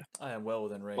pointed range. at you. I am well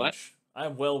within What? range. I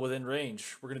am well within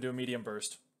range. We're gonna do a medium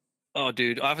burst. Oh,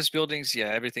 dude, office buildings, yeah,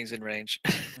 everything's in range.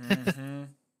 Mm-hmm.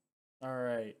 All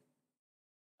right.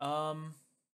 Um.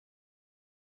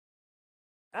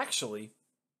 Actually,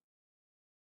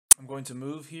 I'm going to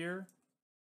move here.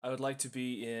 I would like to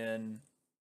be in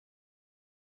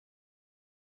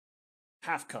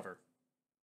half cover.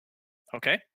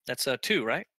 Okay, that's a 2,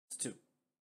 right? It's 2.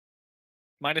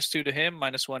 -2 to him,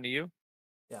 -1 to you.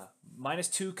 Yeah.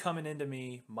 -2 coming into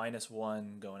me,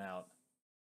 -1 going out.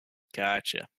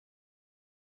 Gotcha.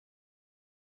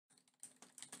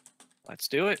 Let's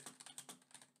do it.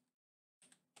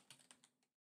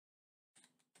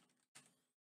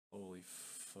 Holy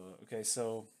fuck. Okay,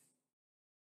 so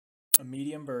a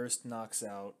medium burst knocks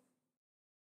out.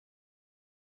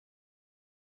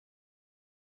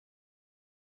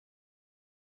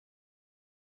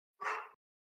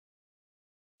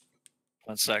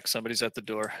 One sec. Somebody's at the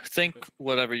door. Think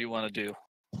whatever you want to do.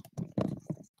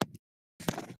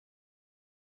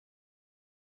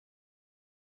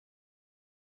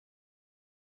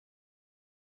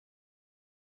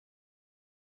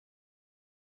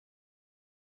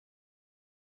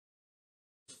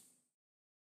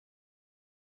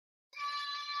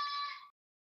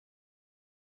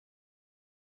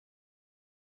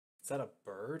 Is that a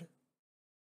bird?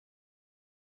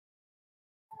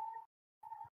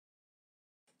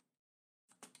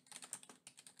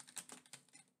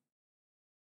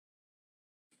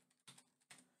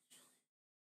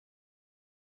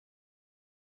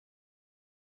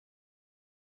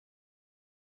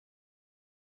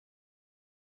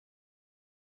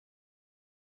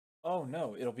 Oh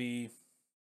no, it'll be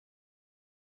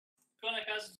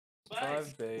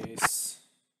 5 base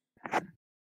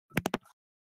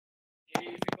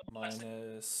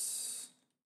minus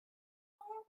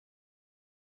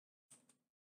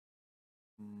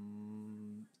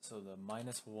so the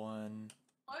 -1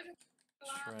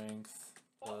 strength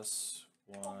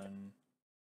 +1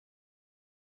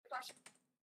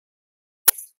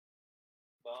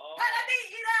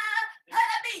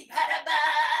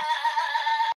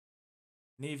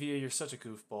 Nevia, you're such a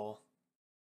goofball.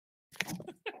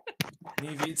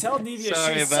 Nevia, tell Nevia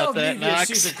Sorry about that, Nox.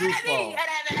 she's a goofball.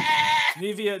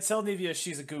 Nevia, tell Nevia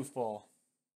she's a goofball.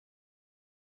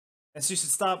 And she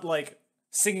should stop, like,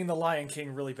 singing the Lion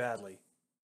King really badly.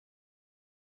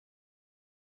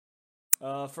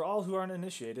 For all who aren't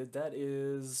initiated, that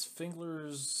is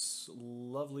Fingler's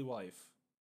lovely wife,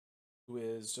 who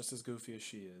is just as goofy as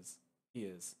she is. He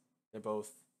is. They're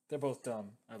both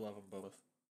dumb. I love them both.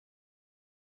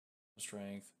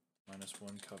 Strength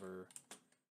 -1 cover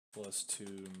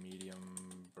 +2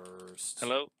 medium burst.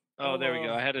 Hello? Oh, there we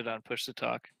go. I had it on push to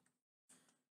talk.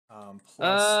 +2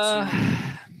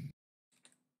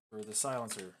 for the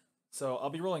silencer. So I'll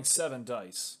be rolling 7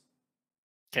 dice.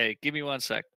 Okay, give me 1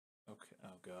 sec. Okay.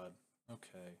 Oh god.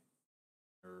 Okay.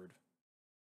 Nerd.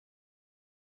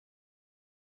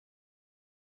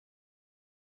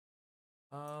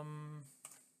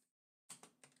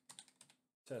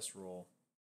 Test roll.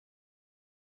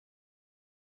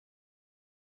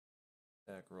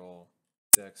 Attack roll.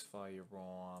 Dex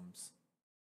firearms.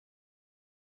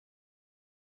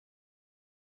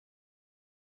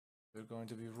 They're going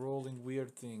to be rolling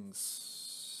weird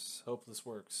things. Hope this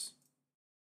works.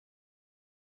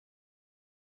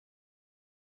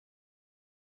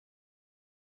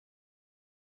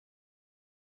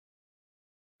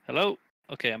 Hello?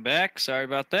 Okay, I'm back. Sorry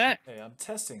about that. Hey, I'm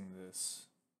testing this.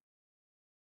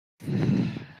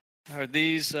 Are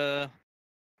these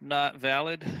not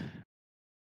valid?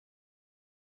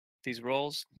 These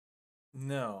rolls?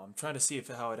 No, I'm trying to see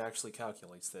how it actually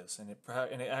calculates this, and it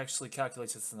actually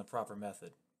calculates this in the proper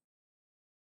method.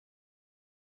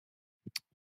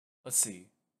 Let's see.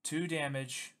 2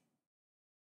 damage.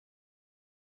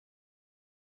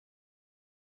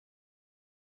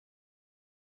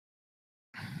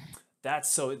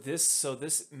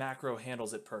 This macro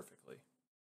handles it perfectly.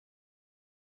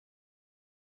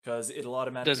 Because it'll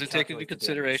automatically Does it take into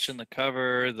consideration the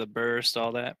cover, the burst,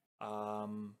 all that?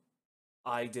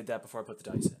 I did that before I put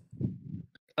the dice in.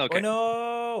 Okay. Oh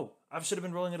no! I should have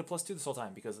been rolling it a +2 this whole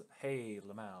time because, hey,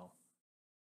 Lamau.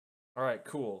 Alright,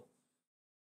 cool.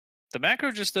 The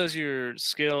macro just does your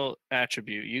skill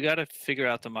attribute. You got to figure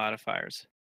out the modifiers.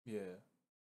 Yeah.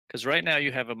 Because right now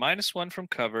you have a -1 from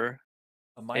cover,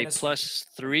 a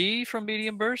 +3 from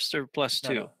medium burst, or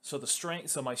 +2? No. So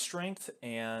my strength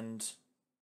and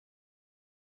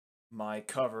my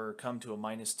cover come to a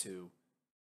 -2.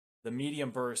 The medium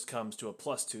burst comes to a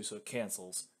 +2, so it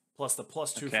cancels. Plus the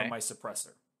 +2 from my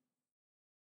suppressor.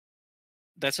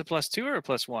 That's a +2 or a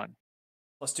 +1?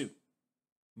 +2.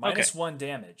 -1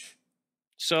 damage.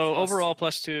 So overall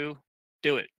 +2.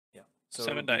 Do it. Yeah. So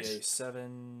 7 dice. A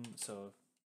 7. So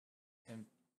and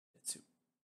 2.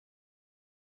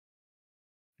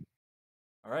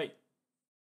 All right.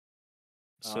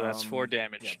 So that's 4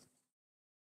 damage. Yeah.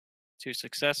 2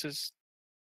 successes.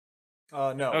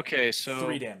 No. Okay, so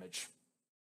 3 damage.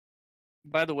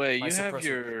 By the way, you have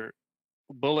your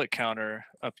bullet counter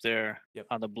up there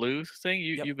on the blue thing.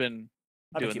 You've been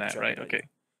doing that, right? Okay.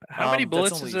 How many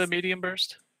bullets is a medium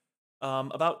burst?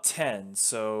 About 10.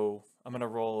 So I'm gonna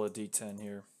roll a d10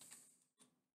 here.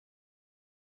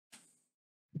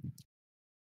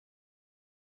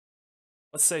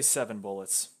 Let's say 7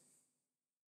 bullets.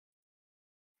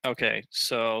 Okay,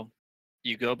 so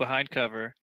you go behind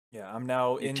cover. Yeah, I'm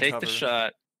now You in take the cover.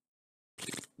 shot.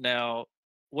 Now,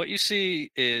 what you see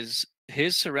is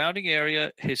his surrounding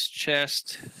area, his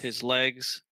chest, his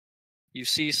legs. You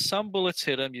see some bullets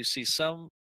hit him. You see some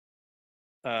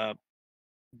uh,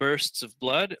 bursts of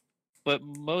blood, but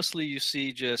mostly you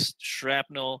see just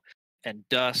shrapnel and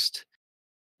dust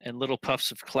and little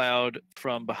puffs of cloud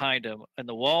from behind him. And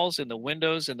the walls and the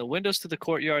windows to the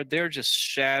courtyard, they're just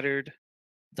shattered.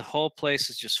 The whole place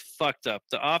is just fucked up.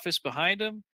 The office behind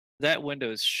him, that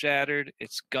window is shattered.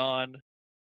 It's gone.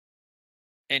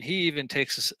 And he even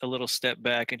takes a little step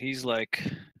back and he's like,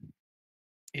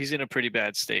 he's in a pretty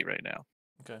bad state right now.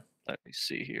 Okay. Let me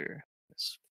see here.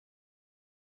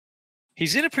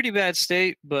 He's in a pretty bad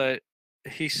state, but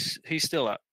he's still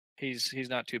up. He's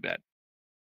not too bad.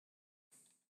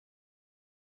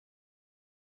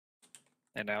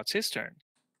 And now it's his turn.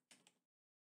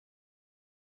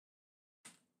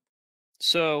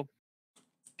 So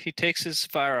he takes his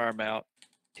firearm out.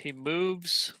 He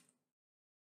moves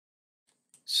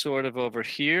sort of over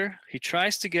here. He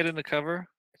tries to get in the cover.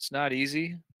 It's not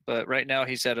easy, but right now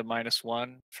he's at a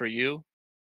 -1 for you.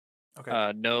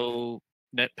 Okay. No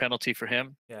net penalty for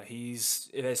him. Yeah, he's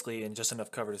basically in just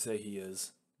enough cover to say he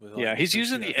is. With Yeah, his he's free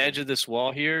using shoot the out edge there. of this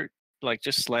wall here, like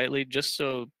just slightly, just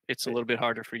so it's a Ba- little bit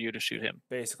harder for you to shoot him.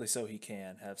 Basically, so he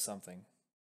can have something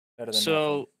better than nothing.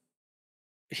 So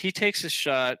he takes his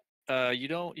shot.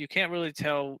 You can't really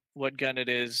tell what gun it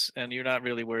is, and you're not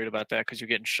really worried about that because you're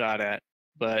getting shot at.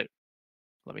 But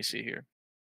let me see here.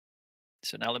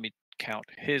 So now let me count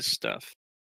his stuff.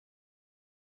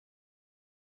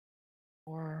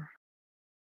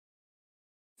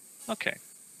 Okay.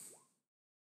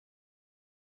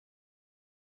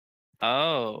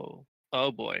 Oh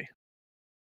boy.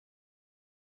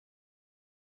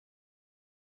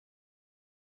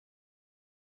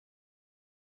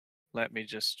 Let me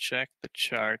just check the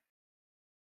chart.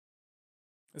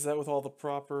 Is that with all the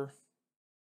proper?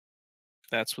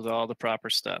 That's with all the proper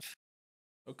stuff.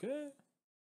 Okay.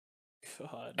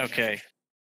 God. Okay.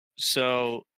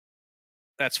 So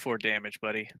that's 4 damage,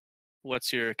 buddy.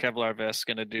 What's your Kevlar vest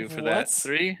gonna do for that? What?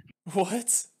 3?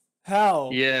 What? How?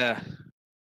 Yeah.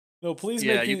 No, please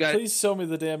Yeah, make you the got. please show me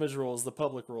the damage rolls, the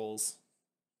public rolls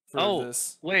for Oh,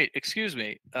 this. wait, excuse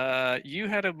me. You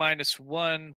had a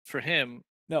 -1 for him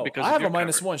No, because I of have your a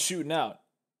cover. -1 shooting out.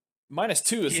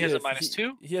 -2 is He has a if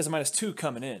 -2? he has a -2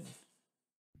 coming in.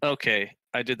 Okay,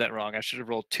 I did that wrong. I should have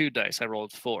rolled 2 dice. I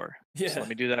rolled 4. So Yeah. let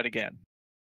me do that again.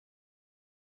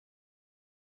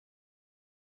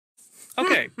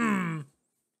 Okay,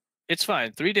 it's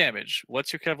fine. 3 damage.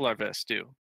 What's your Kevlar vest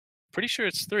do? Pretty sure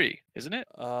it's 3, isn't it?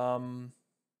 um,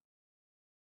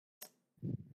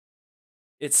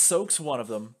 it soaks one of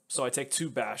them, so I take 2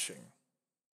 bashing.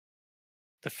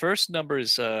 The first number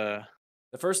is The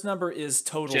first number is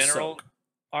total general soak.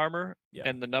 armor, Yeah.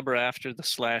 and the number after the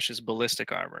slash is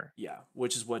ballistic armor. Yeah,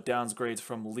 which is what downgrades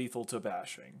from lethal to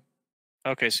bashing.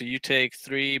 Okay, so you take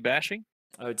 3 bashing?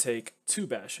 I would take 2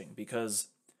 bashing because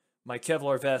my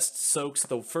Kevlar vest soaks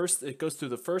the first. It goes through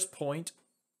the first point.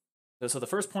 So the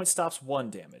first point stops 1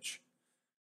 damage,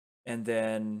 and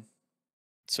then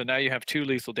So now you have 2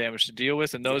 lethal damage to deal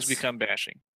with, and those yes, become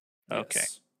bashing. Okay.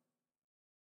 yes.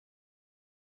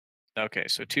 Okay,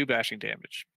 so 2 bashing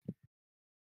damage.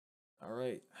 All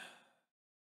right.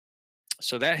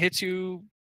 So that hits you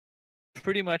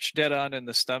pretty much dead on in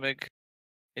the stomach.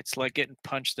 It's like getting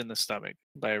punched in the stomach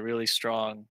by a really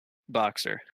strong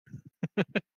boxer,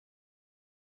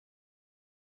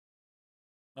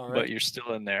 All but right. you're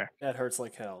still in there. That hurts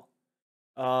like hell.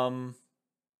 All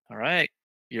right,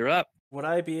 you're up. Would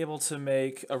I be able to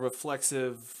make a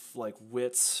reflexive like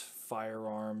wits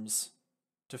firearms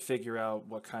to figure out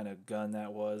what kind of gun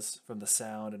that was from the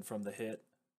sound and from the hit?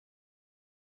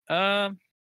 Um,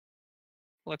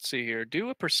 let's see here. Do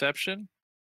a perception,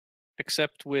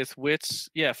 except with wits.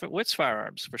 Yeah, wits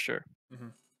firearms for sure. Mm-hmm.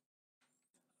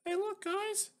 Hey, look,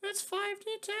 guys, it's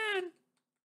 5d10.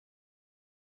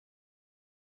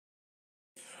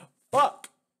 Fuck!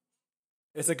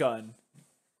 It's a gun.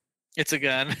 It's a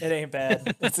gun. It ain't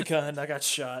bad. It's a gun. I got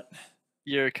shot.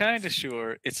 You're kind of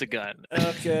sure it's a gun.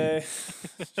 Okay.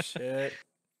 Shit.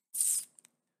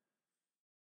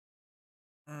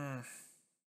 Mm.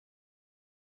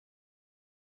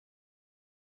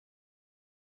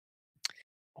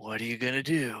 What are you gonna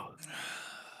do?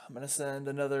 I'm gonna send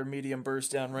another medium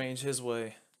burst down range his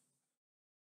way.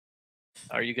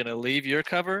 Are you gonna leave your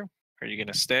cover? Are you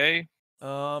gonna stay?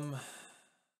 Um,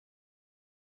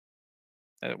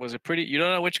 It was a pretty. You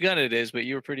don't know which gun it is, but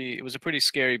you were pretty. It was a pretty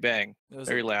scary bang.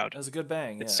 Very loud. It was a good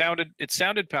bang. It Yeah. sounded. It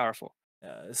sounded powerful.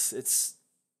 Yeah.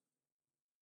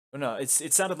 Oh, no, it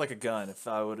sounded like a gun. If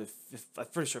I'm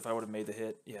pretty sure if I would have made the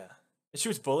hit, yeah, it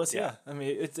shoots bullets. Yeah. Yeah, I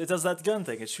mean it does that gun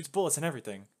thing. It shoots bullets and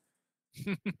everything.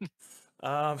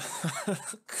 Um,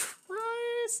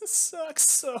 Christ, this sucks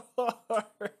so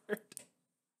hard.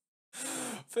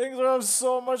 Things are I'm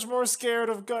so much more scared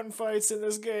of gunfights in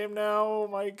this game now. Oh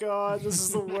my god, this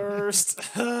is the worst.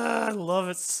 I love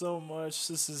it so much.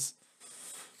 This is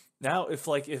now if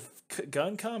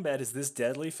gun combat is this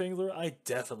deadly, Fingler, I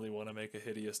definitely want to make a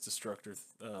hideous destructor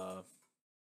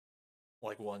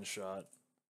like one shot.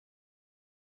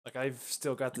 Like I've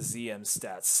still got the ZM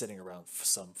stats sitting around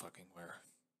some fucking where.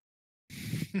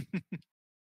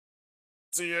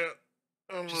 See ya.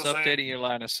 Just updating your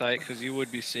line of sight because you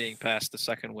would be seeing past the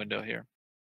second window here.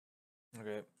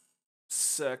 Okay.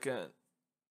 Second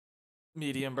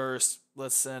medium burst.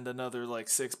 Let's send another like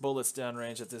 6 bullets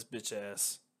downrange at this bitch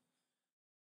ass.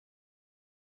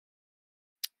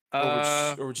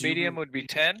 Medium would be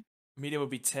 10. Medium would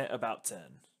be 10, about 10.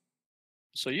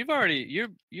 So you've already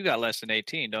you got less than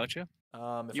 18, don't you? If You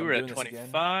I'm were doing at this 25.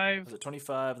 again, I was at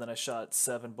 25, and then I shot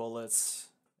 7 bullets,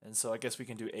 and so I guess we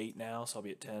can do 8 now. So I'll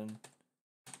be at 10.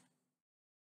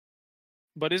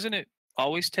 But isn't it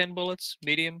always 10 bullets,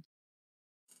 medium?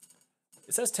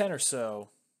 It says 10 or so.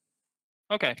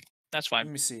 Okay, that's fine.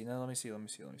 Let me see. No, let me see.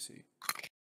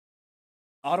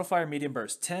 Auto fire medium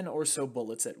burst, 10 or so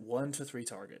bullets at 1 to 3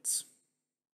 targets.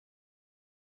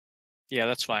 Yeah,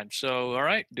 that's fine. So, all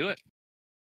right, do it.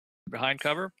 Behind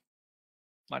cover,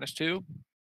 -2.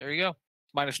 There you go.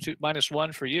 -2,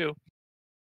 -1 for you.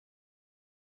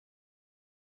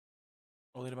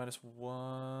 Only to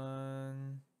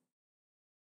 -1.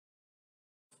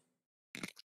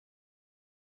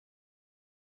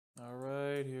 All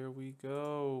right, here we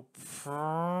go.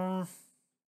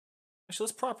 Actually,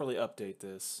 let's properly update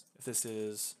this. If this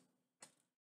is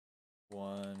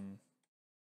 1.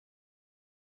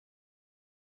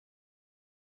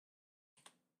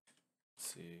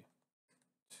 Let's see.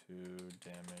 2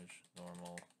 damage,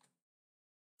 normal.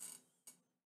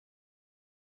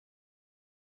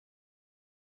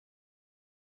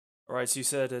 All right, so you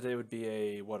said that it would be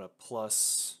a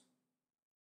plus.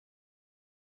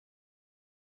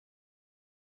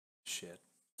 Shit.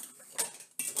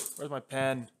 Where's my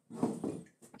pen? I'm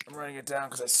writing it down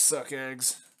because I suck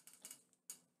eggs.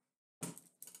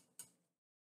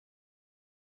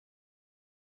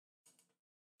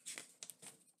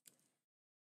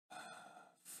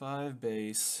 Five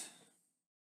base.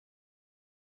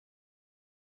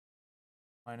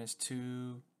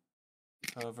 -2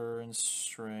 cover and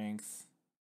strength.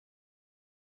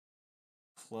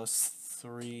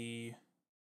 +3.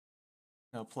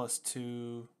 No,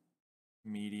 +2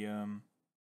 medium.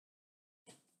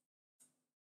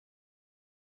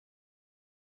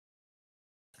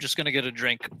 Just gonna get a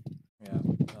drink. Yeah,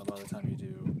 by the time you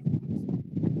do.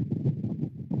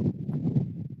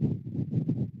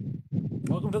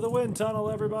 Welcome to the wind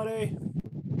tunnel, everybody!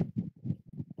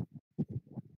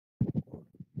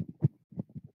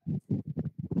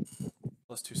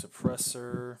 +2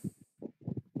 suppressor.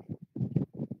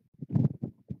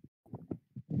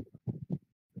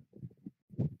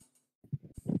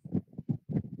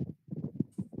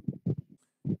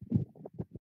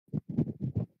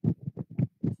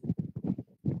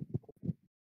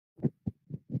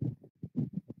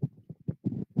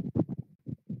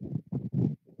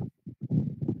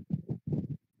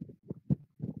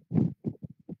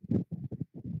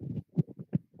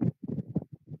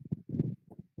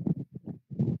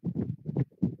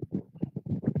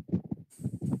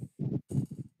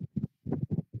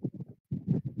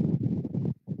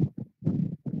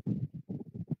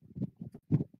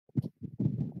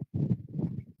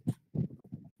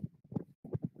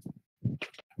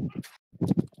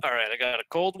 All right, I got a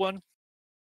cold one.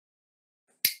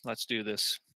 Let's do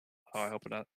this. Oh, I hope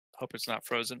not. Hope it's not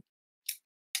frozen.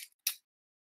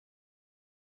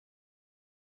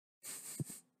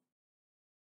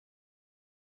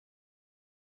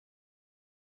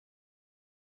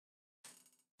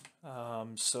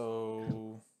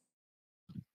 So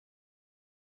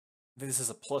I think this is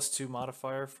a +2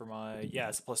 modifier for my. Yeah,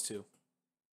 it's a +2.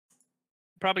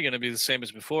 Probably going to be the same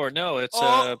as before. No, it's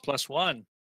 +1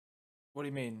 What do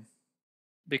you mean?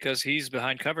 because he's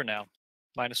behind cover now.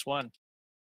 -1.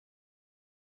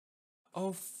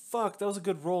 Oh fuck! That was a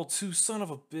good roll too. Son of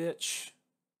a bitch.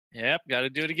 Yep, got to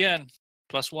do it again.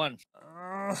 +1.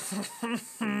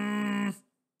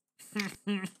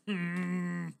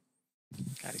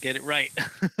 Got to get it right.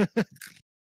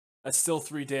 That's still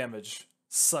 3 damage.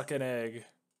 Suck an egg,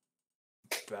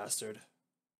 bastard.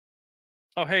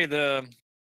 Oh, hey, the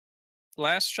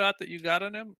last shot that you got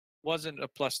on him wasn't a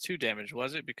 +2 damage,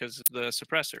 was it? Because of the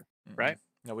suppressor, Mm-mm. right?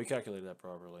 No, we calculated that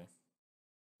properly.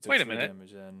 Took Wait a 3 minute.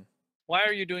 damage in. Why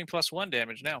are you doing +1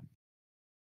 damage now?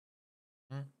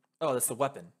 Hmm? Oh, that's the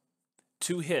weapon.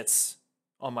 2 hits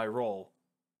on my roll.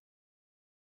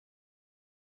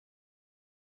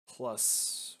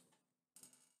 Plus.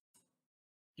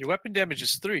 Your weapon damage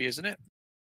is 3, isn't it?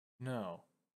 No.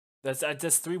 That's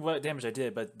 3 damage I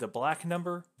did, but the black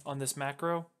number on this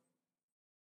macro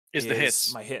Is the is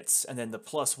hits. my hits, and then the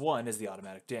 +1 is the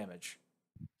automatic damage.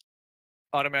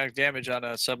 Automatic damage on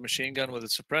a submachine gun with a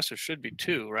suppressor should be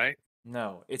 2, right?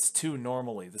 No, it's 2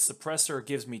 normally. The suppressor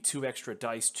gives me 2 extra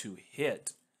dice to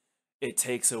hit. It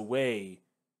takes away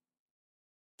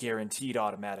guaranteed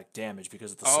automatic damage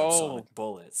because of the Oh, subsonic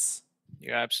bullets.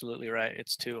 you're absolutely right.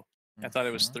 It's 2. I thought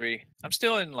it was Mm-hmm. 3. I'm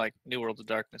still in like New World of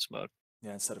Darkness mode.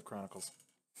 Yeah, instead of Chronicles.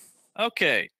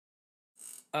 Okay.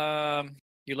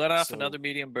 You let off So, another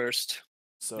medium burst.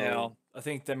 so Now, I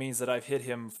think that means that I've hit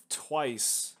him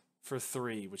twice for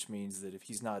 3, which means that if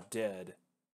he's not dead,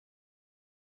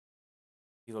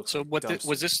 he looks so like what was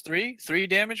dusted. this 3? 3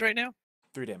 damage right now?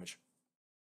 3 damage.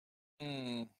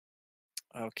 Hmm.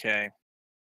 Okay.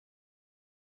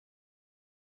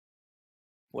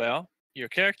 Well, your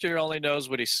character only knows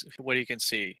what he can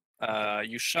see.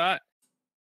 You shot.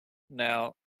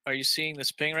 Now, are you seeing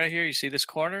this ping right here? You see this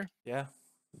corner? Yeah.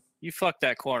 You fucked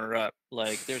that corner up.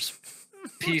 Like there's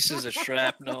pieces of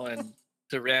shrapnel and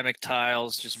ceramic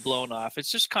tiles just blown off.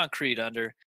 It's just concrete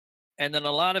under. And then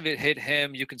a lot of it hit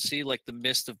him. You can see like the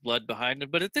mist of blood behind him.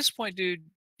 But at this point, dude,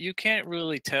 you can't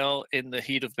really tell in the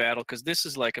heat of battle because this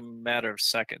is like a matter of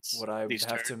seconds. Would I These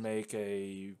have turns. to make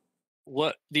a.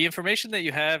 What the information that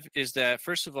you have is that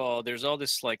first of all, there's all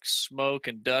this like smoke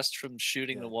and dust from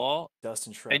shooting Yeah, the wall, dust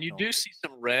and and you shrapnel? do see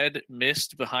some red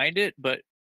mist behind it, but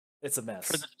It's a for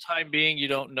the mess. time being, you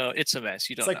don't know. It's a mess.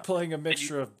 You It's don't like know. playing a And you,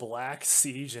 mixture of Black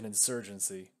Siege and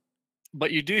Insurgency.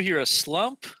 but you do hear a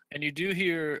slump, and you do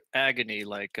hear agony,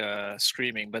 like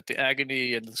screaming. But the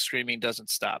agony and the screaming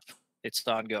doesn't stop. It's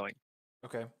ongoing.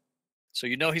 Okay. So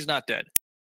you know he's not dead.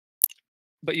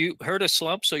 But you heard a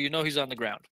slump, so you know he's on the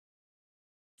ground.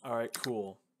 All right,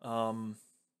 cool. So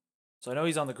I know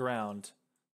he's on the ground.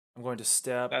 I'm going to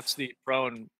step. That's the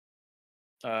prone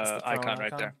That's the prone icon right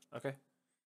icon. there. Okay.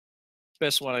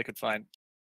 Best one I could find.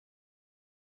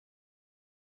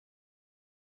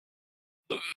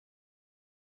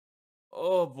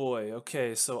 Oh boy.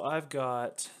 Okay, so I've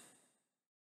got.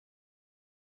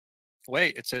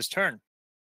 Wait, it says turn.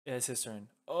 Yeah, it's his turn.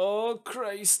 Oh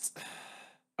Christ.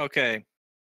 Okay.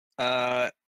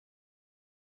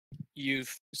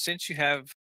 You've since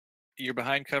you're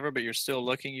behind cover, but you're still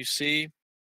looking. You see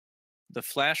the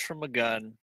flash from a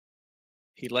gun.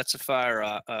 He lets a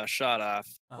shot off.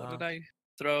 What Uh-huh. did I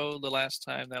throw the last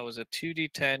time? That was a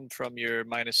 2d10 from your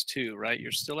 -2, right?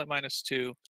 You're still at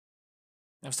 -2.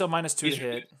 I'm still -2 to He's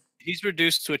hit. reduced, he's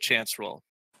reduced to a chance roll.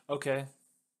 Okay.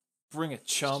 Bring it,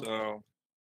 chump. So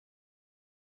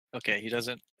okay, he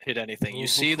doesn't hit anything. You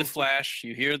see the Ooh. flash,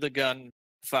 you hear the gun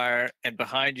fire, and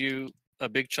behind you, a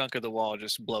big chunk of the wall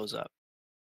just blows up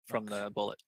from Okay. the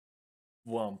bullet.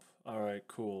 Wump. All right,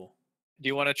 cool. Do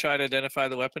you want to try to identify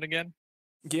the weapon again?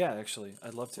 Yeah, actually,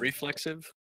 I'd love to.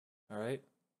 Reflexive? All right.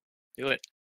 Do it.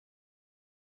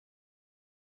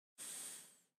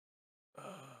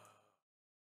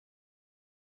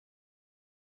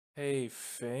 Hey,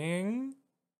 Fing.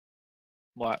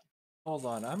 What? Hold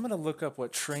on. I'm gonna look up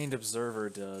what Trained Observer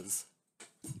does.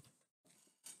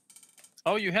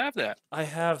 Oh, you have that. I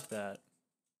have that.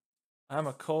 I'm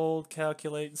a cold,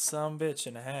 calculating bitch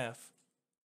and a half.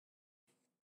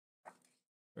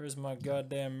 Where's my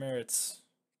goddamn merits?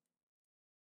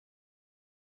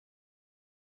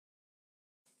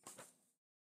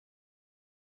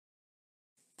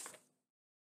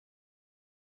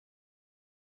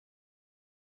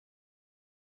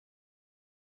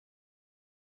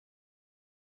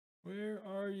 Where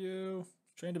are you?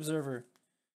 Trained Observer.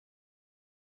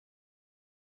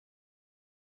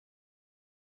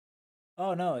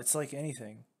 Oh no, it's like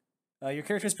anything. Your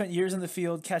character spent years in the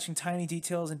field catching tiny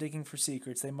details and digging for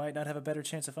secrets. They might not have a better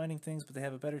chance of finding things, but they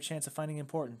have a better chance of finding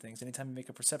important things. Anytime you make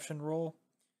a perception roll.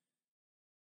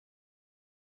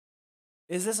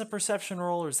 Is this a perception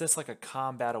roll or is this like a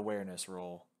combat awareness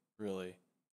roll? Really?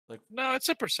 Like, No, it's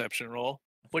a perception roll.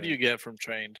 What do okay. you get from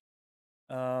trained?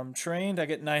 Trained, I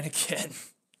get 9 again.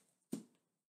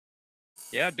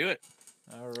 Yeah, do it.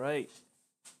 All right.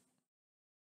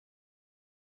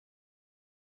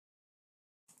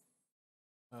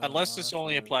 Unless this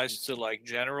only 5, applies to D10. like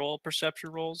general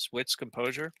perception rolls, wits,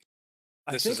 composure.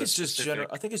 I This is think a it's just general.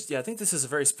 specific. I think it's yeah. I think this is a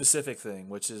very specific thing,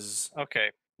 which is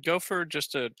Okay, go for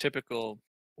just a typical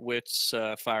wits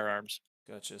firearms.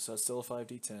 gotcha. So it's still a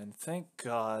 5d10. Thank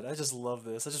God. I just love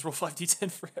this. I just roll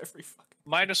 5d10 for every fucking.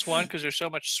 -1 because there's so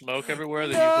much smoke everywhere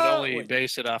that you could No, only wait.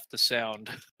 base it off the sound.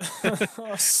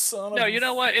 Oh, son No, of you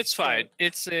know what? It's fuck. fine.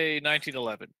 It's a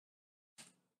 1911.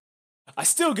 I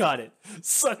still got it.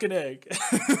 Suck an egg.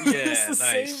 It's Yeah, the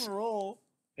same nice. roll.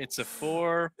 It's a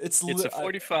 4. It's It's li- a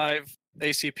 45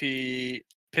 ACP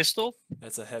pistol.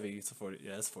 That's a heavy. It's a 40.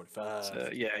 Yeah, it's 45. So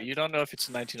yeah, you don't know if it's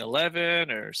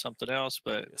 1911 or something else,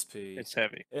 but ESP. it's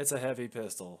heavy. It's a heavy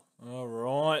pistol. All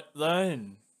right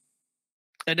then.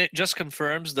 And it just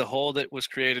confirms the hole that was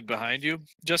created behind you.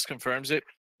 Just confirms it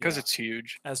because Yeah. it's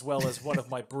huge. As well as one of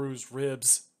my bruised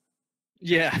ribs.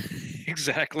 Yeah,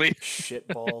 exactly.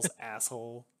 Shitballs,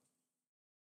 asshole.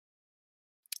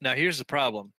 Now here's the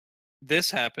problem.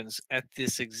 This happens at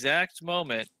this exact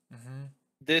moment. Mm-hmm.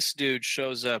 This dude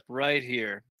shows up right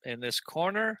here in this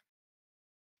corner.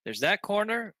 There's that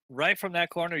corner. Right from that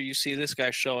corner, you see this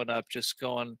guy showing up, just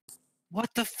going,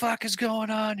 "What the fuck is going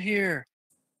on here?"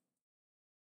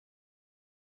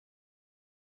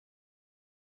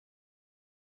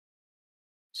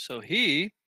 So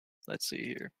let's see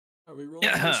here. Are we rolling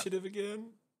initiative again?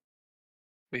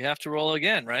 We have to roll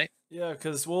again, right? Yeah,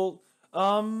 because if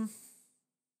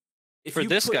For you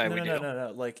this put, guy, no, we no, no, do. no,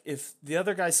 no. Like if the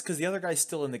other guy's, because the other guy's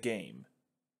still in the game,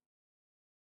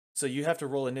 so you have to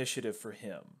roll initiative for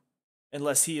him,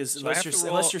 unless he is, So I have to roll.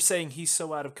 unless you're saying he's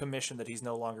so out of commission that he's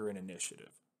no longer in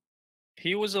initiative.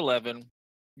 He was 11.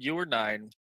 You were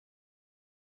 9.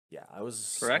 Yeah, I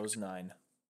was Correct? 9.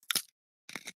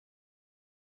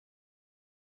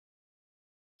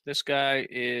 This guy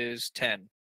is 10.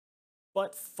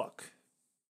 But fuck.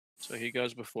 So he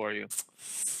goes before you.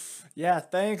 Yeah,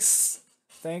 thanks,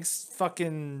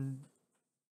 fucking.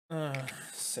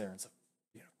 Saren's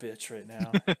a bitch right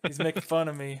now. He's making fun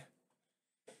of me.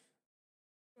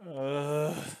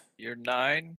 You're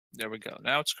 9. There we go.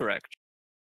 Now it's correct.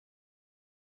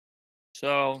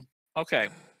 So, okay.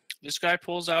 This guy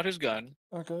pulls out his gun.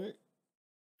 Okay.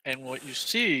 And what you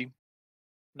see,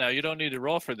 now you don't need to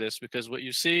roll for this because what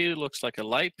you see looks like a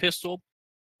light pistol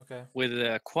Okay.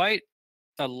 with quite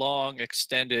a long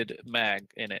extended mag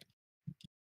in it.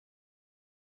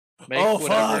 Make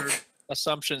whatever fuck!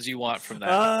 assumptions you want from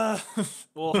that.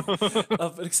 Well,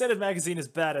 an extended magazine is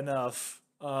bad enough.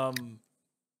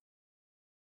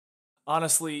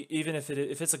 Honestly, even if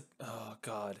it's a, oh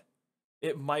god,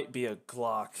 it might be a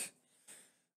Glock.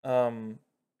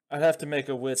 I'd have to make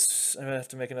a wits. I'd have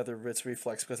to make another wits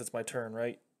reflex because it's my turn,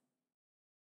 right?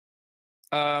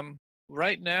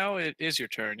 Right now it is your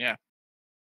turn, yeah.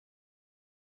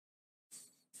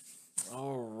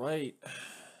 All right.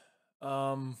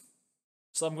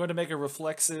 So I'm going to make a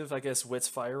reflexive, I guess, wits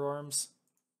firearms.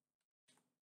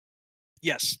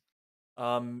 Yes.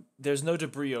 There's no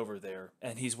debris over there,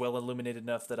 and he's well illuminated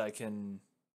enough that I can.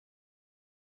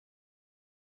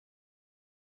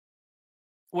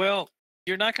 Well,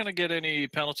 you're not going to get any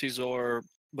penalties or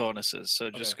bonuses, so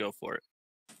just Okay. go for it.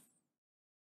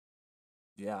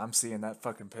 Yeah, I'm seeing that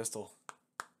fucking pistol.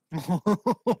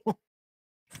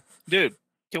 Dude,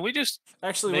 can we just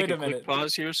Actually, make wait a a quick minute.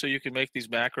 pause here so you can make these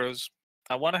macros?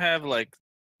 I want to have like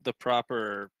the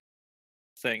proper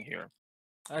thing here.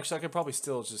 Actually, I could probably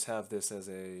still just have this as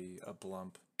a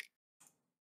blump.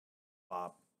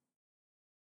 Bop.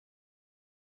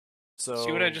 So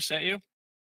See what I just sent you?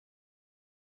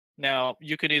 Now,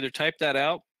 you can either type that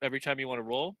out every time you want to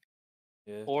roll,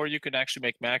 yeah. or you can actually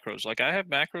make macros. Like I have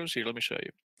macros here. Let me show you.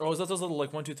 Oh, is that those little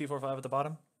like 1, 2, 3, 4, 5 at the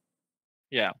bottom?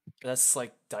 Yeah. That's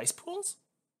like dice pools.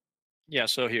 Yeah.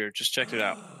 So here, just check it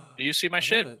out. Do you see my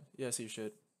shit? Yeah, I see your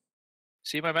shit.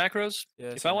 See my macros? Yeah.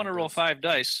 If I want to roll 5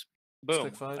 dice, boom,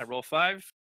 click 5. I roll 5.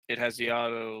 It has the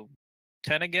auto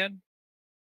 10 again.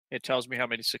 It tells me how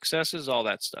many successes, all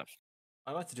that stuff.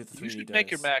 I like to do the 3D You should dice.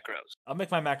 make your macros. I'll make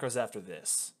my macros after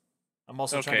this. I'm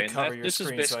also trying Okay, to cover and your this is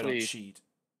screen so I don't basically- cheat.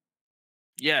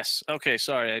 Yes. Okay.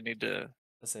 Sorry. I need to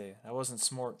Let's say I wasn't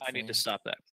smart. I need to thing. stop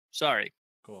that. Sorry.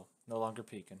 Cool. No longer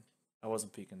peeking. I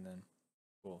wasn't peeking then.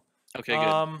 Cool. Okay.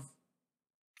 Good.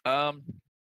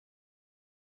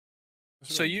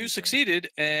 So you succeeded,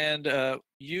 and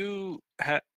you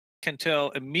can tell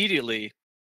immediately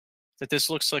that this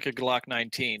looks like a Glock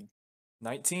 19.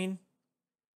 19?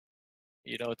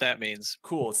 You know what that means?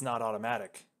 Cool. It's not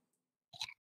automatic.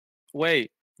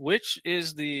 Wait, which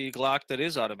is the Glock that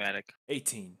is automatic?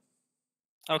 18.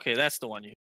 Okay, that's the one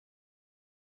you.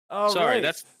 Oh, Sorry, right.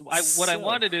 that's what I So-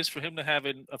 wanted is for him to have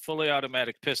a fully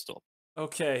automatic pistol.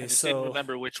 Okay, I just didn't so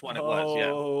remember which one it was.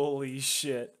 Yeah. holy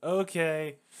shit.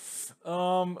 Okay.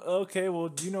 Okay, well,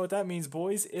 do you know what that means,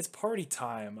 boys? It's party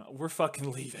time. We're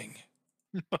fucking leaving.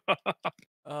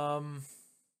 Um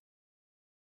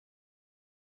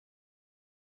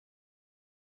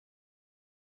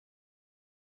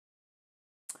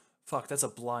Fuck, that's a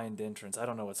blind entrance. I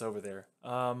don't know what's over there.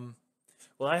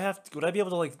 Would I be able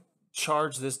to like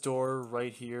charge this door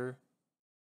right here?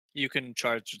 You can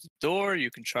charge the door.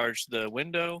 You can charge the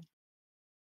window.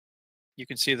 You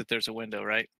can see that there's a window,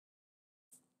 right?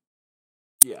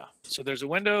 Yeah. So there's a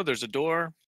window, there's a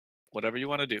door, whatever you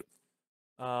want to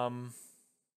do. Um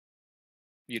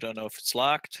You don't know if it's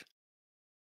locked.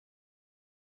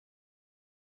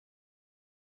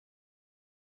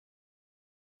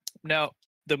 Now,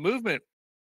 the movement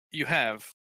you have,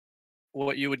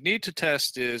 what you would need to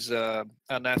test is an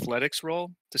athletics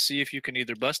roll to see if you can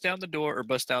either bust down the door or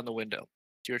bust down the window.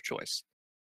 It's your choice.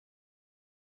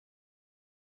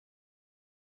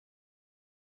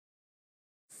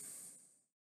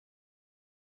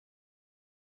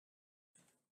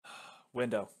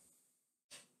 window.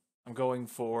 I'm going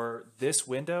for this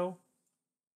window.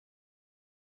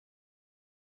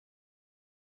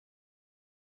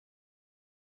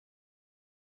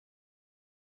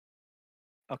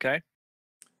 Okay.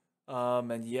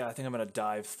 And yeah, I think I'm gonna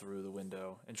dive through the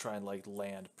window and try and like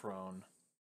land prone.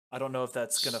 I don't know if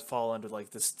that's gonna fall under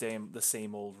like the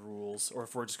same old rules, or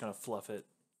if we're just gonna fluff it.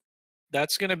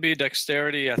 That's going to be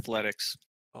dexterity athletics.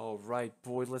 All right,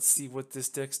 boy. Let's see what this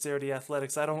dexterity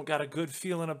athletics. I don't got a good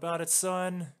feeling about it,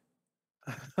 son.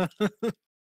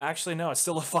 Actually, no. It's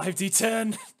still a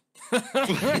 5d10.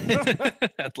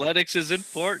 Athletics is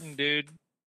important, dude. I'm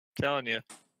telling you.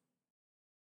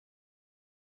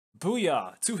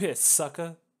 Booyah! 2 hits,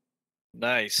 sucker.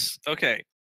 Nice. Okay.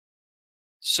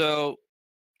 So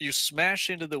you smash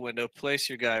into the window, place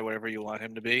your guy wherever you want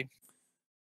him to be.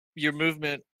 Your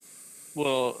movement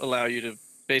will allow you to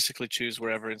basically choose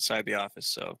wherever inside the office.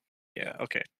 So, yeah,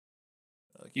 okay.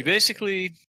 You Okay.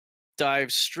 basically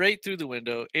dive straight through the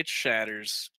window, it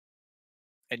shatters,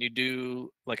 and you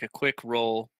do like a quick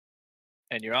roll,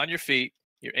 and you're on your feet,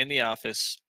 you're in the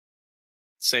office,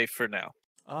 safe for now.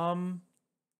 Um,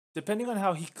 Depending on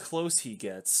how close he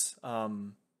gets,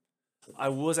 I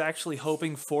was actually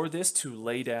hoping for this to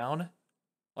lay down,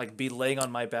 like be laying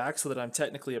on my back, so that I'm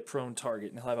technically a prone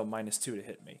target and he'll have a -2 to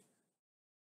hit me.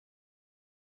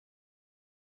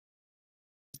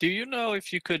 Do you know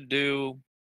if you could do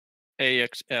a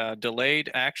delayed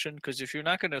action? Because if you're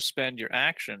not going to spend your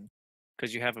action,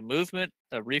 because you have a movement,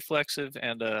 a reflexive,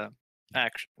 and a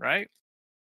action, right?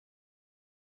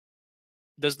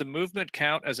 Does the movement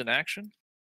count as an action?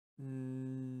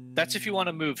 That's if you want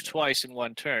to move No. twice in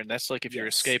one turn. That's like if you're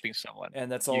Yes. escaping someone.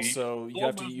 And that's You use also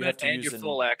your full movement and your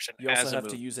full action you also as a have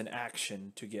to move. use an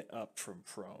action to get up from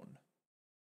prone.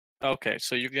 Okay,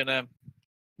 so you're gonna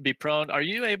be prone. Are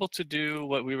you able to do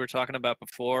what we were talking about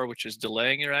before, which is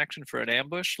delaying your action for an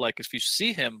ambush? Like if you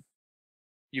see him,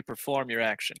 you perform your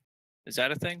action. Is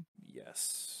that a thing?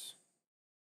 Yes.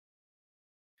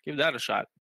 Give that a shot.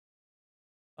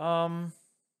 Um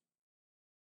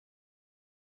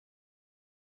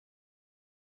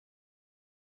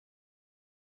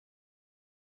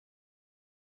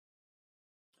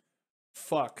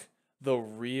Fuck. The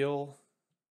real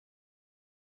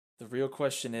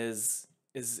question is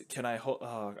can I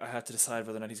have to decide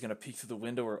whether or not he's going to peek through the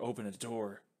window or open a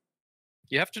door.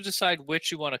 You have to decide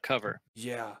which you want to cover.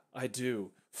 Yeah, I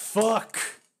do. Fuck.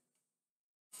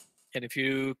 And if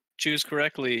you choose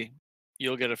correctly,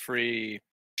 you'll get a free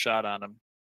shot on him.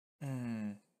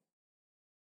 Hmm.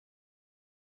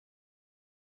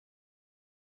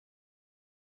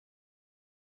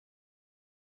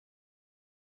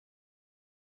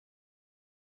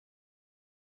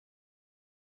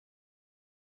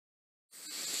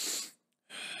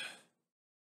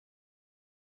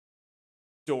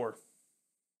 Door.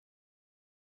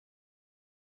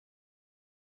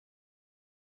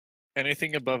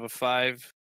 Anything above a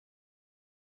 5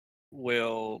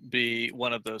 will be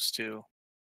one of those two.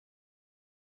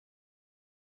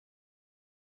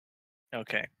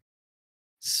 Okay.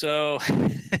 So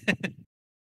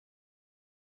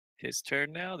his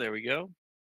turn now. There we go.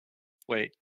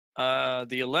 Wait. The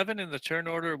 11 in the turn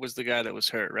order was the guy that was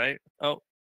hurt, right? Oh,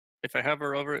 if I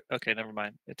hover over it, okay, never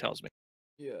mind. It tells me.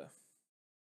 Yeah.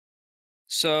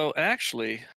 So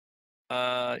actually,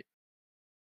 uh,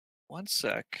 one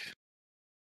sec.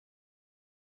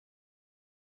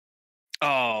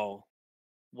 Oh,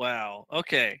 wow.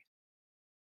 Okay.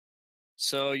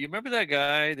 So you remember that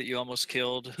guy that you almost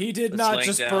killed? He did That's not laying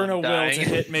just burn down, a will to dying.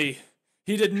 hit me.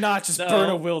 He did not just burn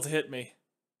a No. will to hit me.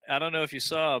 I don't know if you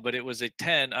saw, but it was a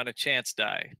 10 on a chance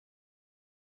die.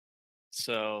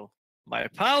 So my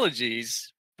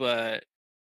apologies, but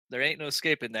there ain't no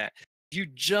escaping that. You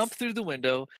jump through the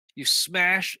window, you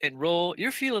smash and roll.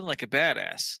 You're feeling like a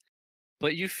badass,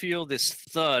 but you feel this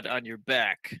thud on your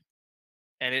back,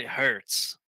 and it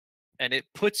hurts, and it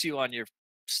puts you on your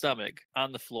stomach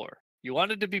on the floor. You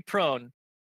wanted to be prone.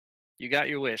 You got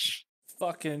your wish.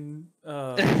 Fucking.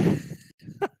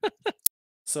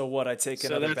 So what? I take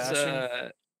So another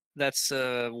bashing. that's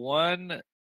one.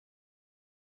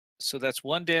 So that's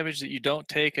one damage that you don't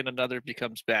take, and another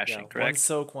becomes Yeah, bashing. one Correct?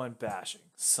 soak, one bashing.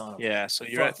 Son of a Yeah. So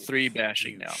you're at fuck it, 3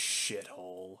 bashing you now.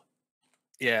 shithole.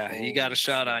 Yeah, he got a Holy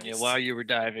shot on you Christ. while you were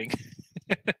diving.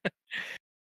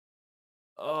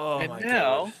 Oh And my god.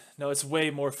 now, No, it's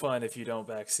way more fun if you don't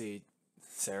backseat,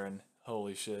 Saren.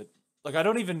 Holy shit. Like I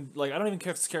don't even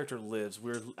care if this character lives.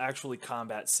 We're actually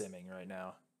combat simming right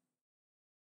now.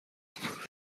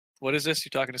 what is this? You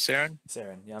talking to Saren?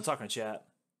 Saren, yeah, I'm talking to chat.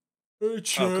 Hey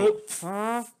Oh, cool.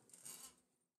 chat.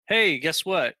 Hey, guess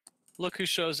what? Look who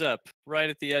shows up right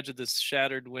at the edge of this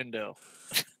shattered window.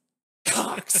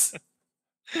 Cox.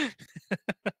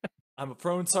 I'm a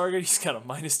prone target. He's got a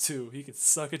 -2. He can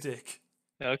suck a dick.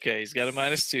 Okay, he's got a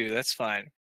 -2. That's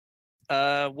fine.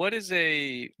 What is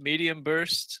a medium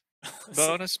burst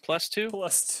bonus? +2?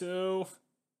 +2.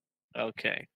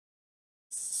 Okay.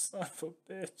 Son of a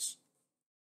bitch.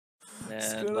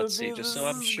 And let's see, just so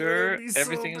I'm This is gonna sure be so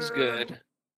everything is bad. good.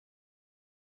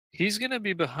 He's gonna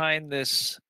be behind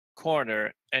this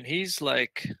corner, and he's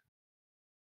like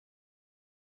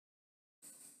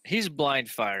he's blind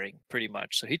firing pretty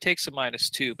much. So he takes a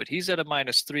 -2, but he's at a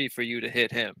 -3 for you to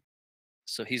hit him.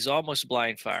 So he's almost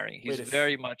blind firing. He's Wait, if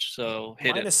very much so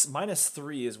hidden.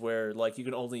 -3 is where like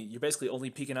you're basically only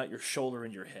peeking out your shoulder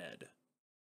and your head.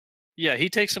 Yeah, he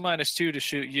takes a -2 to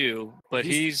shoot you, If but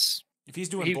he's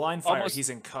doing he blind fire, almost he's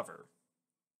in cover.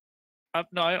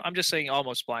 no, I'm just saying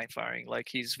almost blind firing. Like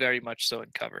he's very much so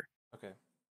in cover. Okay.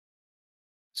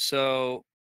 So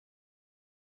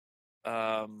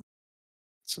um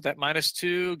so that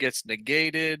 -2 gets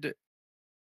negated.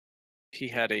 He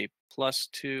had a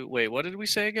 +2. Wait, what did we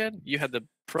say again? You had the So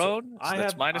prone, so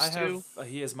that's I have -2.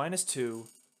 he has -2,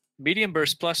 Medium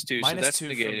burst +2, so that's -2 from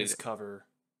his negated. cover.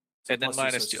 So And then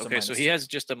 +2, so it's -2. just a Okay, so he -2. has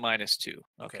just a -2.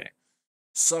 Okay. Okay.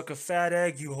 Suck a fat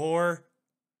egg, you whore.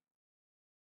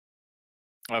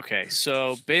 Okay,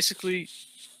 so basically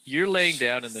you're laying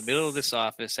down in the middle of this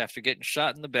office after getting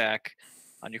shot in the back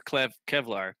on your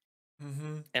Kevlar,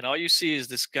 Mm-hmm. and all you see is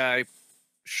this guy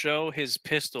show his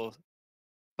pistol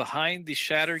behind the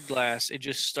shattered glass and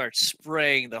just start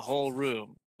spraying the whole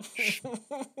room.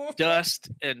 Dust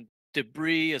and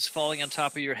debris is falling on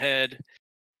top of your head,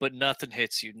 but nothing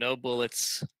hits you. No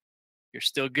bullets. You're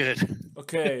still good.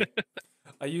 Okay.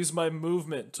 I use my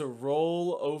movement to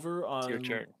roll over It's your on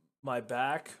turn. my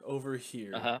back over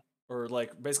here. Uh-huh. Or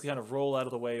like basically kind of roll out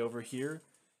of the way over here.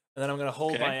 And then I'm gonna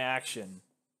hold Okay. my action.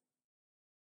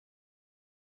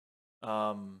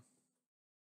 Because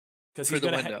For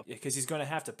the window. he's gonna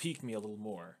have to peek me a little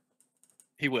more.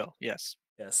 He will, yes.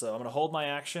 Yeah, so I'm gonna hold my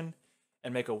action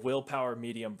and make a willpower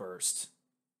medium burst.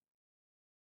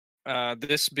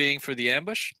 This being for the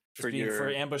ambush? Just being for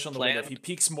ambush on the window. If he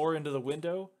peeks more into the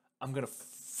window, I'm gonna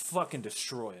fucking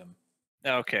destroy him.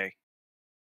 Okay.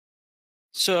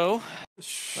 So,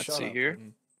 Shut let's see up, here.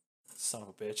 Putin. Son of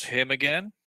a bitch. Him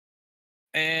again.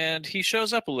 And he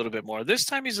shows up a little bit more. This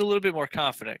time he's a little bit more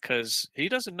confident because he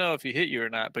doesn't know if he hit you or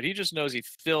not, but he just knows he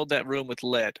filled that room with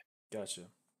lead.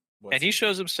 Gotcha. And he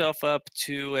shows himself up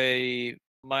to a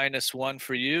 -1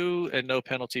 for you and no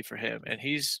penalty for him. And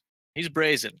he's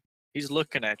brazen. He's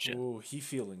looking at you. Ooh, he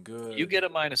feeling good. You get a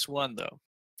 -1 though.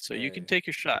 So you can take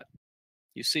your shot.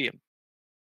 You see him.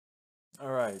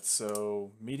 Alright,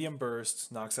 so medium burst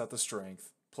knocks out the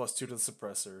strength, +2 to the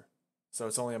suppressor. So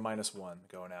it's only a -1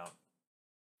 going out.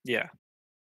 Yeah.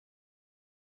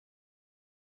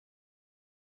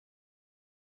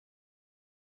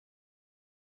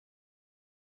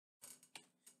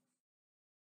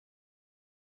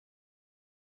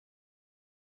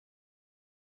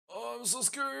 Oh, I'm so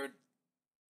scared.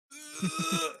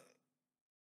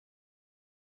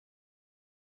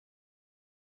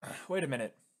 Wait a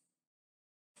minute.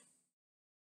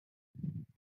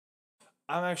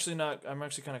 I'm actually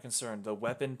kind of concerned. The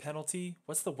weapon penalty?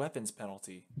 What's the weapons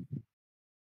penalty?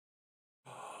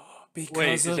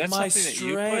 Because is of that my something that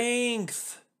you put?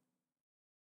 strength.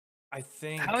 I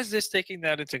think. How is this taking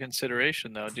that into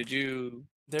consideration though? Did you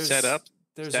set up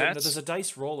there's stats? a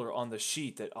dice roller on the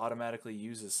sheet that automatically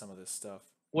uses some of this stuff.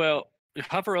 Well,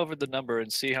 hover over the number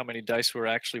and see how many dice were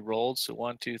actually rolled. So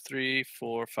 1, 2, 3,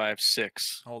 4, 5,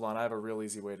 6. Hold on, I have a real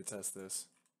easy way to test this.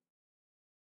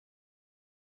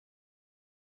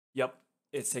 Yep,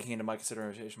 it's taking into my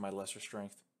consideration my lesser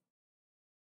strength.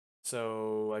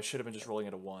 So I should have been just rolling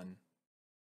at a 1.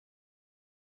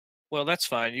 Well, that's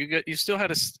fine. You still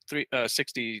had a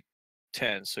 60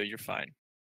 10, so you're fine.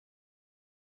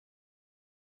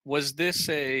 Was this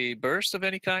a burst of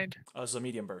any kind? It's a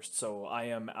medium burst, so I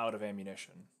am out of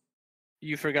ammunition.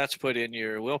 You forgot to put in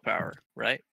your willpower,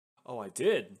 right? Oh, I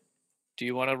did. Do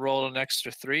you want to roll an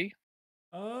extra 3?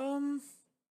 Um,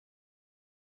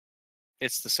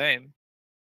 It's the same.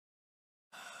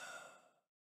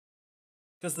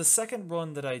 because the second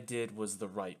run that I did was the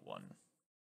right one.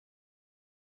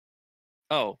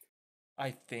 Oh,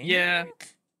 I think. yeah.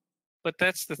 But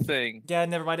that's the thing. Yeah,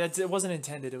 never mind. It wasn't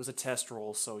intended. It was a test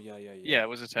roll. So yeah. Yeah, it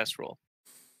was a test roll.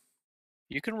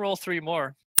 You can roll 3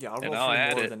 more. Yeah, I'll and roll I'll 3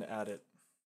 add more it. than add it.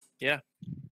 Yeah.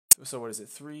 So what is it?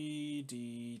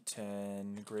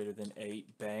 3d10 greater than 8.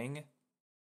 Bang.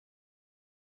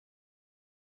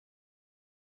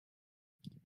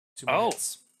 2 more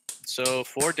hits. So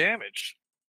 4 damage.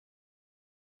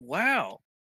 Wow.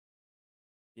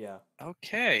 Yeah.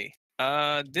 Okay.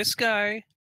 This guy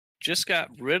just got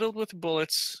riddled with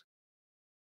bullets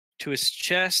to his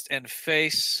chest and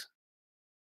face,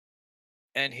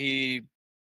 and he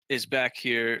is back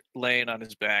here laying on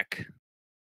his back.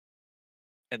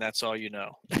 And that's all you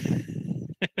know.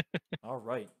 All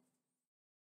right.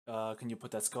 Can you put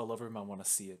that skull over him? I want to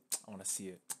see it. I want to see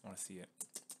it.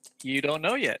 You don't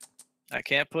know yet. I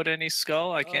can't put any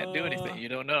skull. I can't do anything. You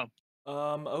don't know.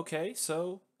 Okay,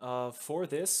 so for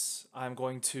this, I'm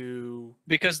going to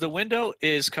Because the window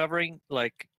is covering,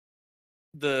 like,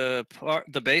 the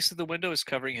base of the window is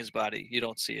covering his body. You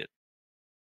don't see it.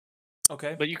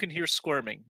 Okay. But you can hear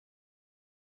squirming.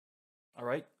 All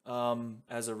right.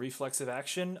 As a reflexive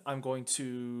action, I'm going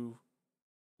to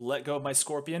let go of my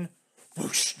scorpion,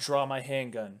 whoosh, draw my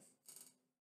handgun.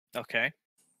 Okay.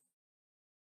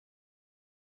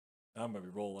 I'm gonna be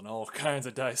rolling all kinds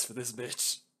of dice for this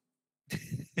bitch.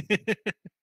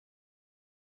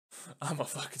 I'm a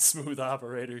fucking smooth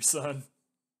operator, son.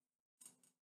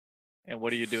 And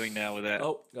what are you doing now with that?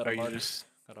 Oh, gotta Are you just...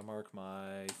 mark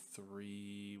my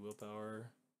 3 willpower.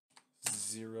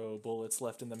 0 bullets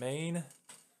left in the main.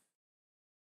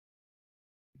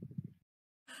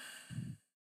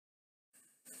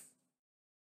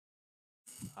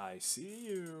 I see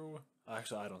you.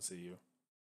 Actually, I don't see you.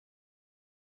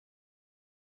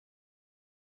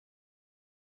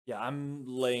 Yeah, I'm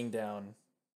laying down.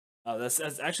 That's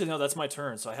actually no, that's my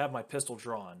turn. So I have my pistol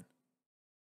drawn.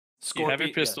 You have your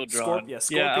pistol drawn.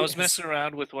 Scorpion I was messing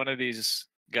around with one of these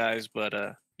guys, but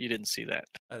you didn't see that.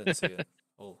 I didn't see it.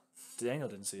 Oh, Daniel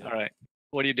didn't see it. All right.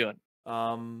 What are you doing?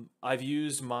 I've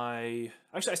used my.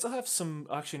 Actually, I still have some.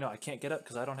 Actually, no, I can't get up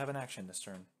because I don't have an action this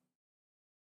turn.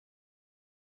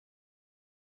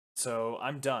 So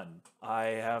I'm done. I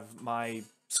have my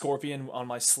scorpion on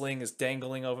my sling is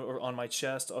dangling over on my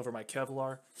chest over my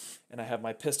Kevlar, and I have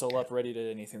my pistol up ready to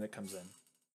anything that comes in.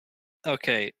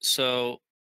 Okay, so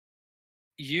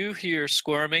you hear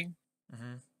squirming.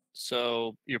 Mm-hmm.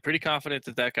 So you're pretty confident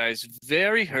that that guy's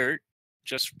very hurt,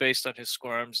 just based on his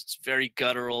squirms. It's very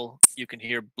guttural. You can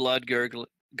hear blood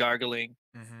gargling.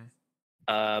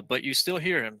 Mm-hmm. But you still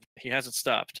hear him. He hasn't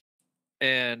stopped.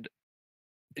 And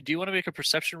do you want to make a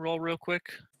perception roll real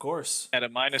quick? Of course. At a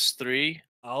 -3?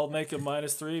 I'll make a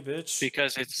 -3, bitch.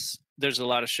 Because there's a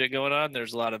lot of shit going on.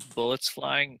 There's a lot of bullets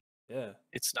flying. Yeah.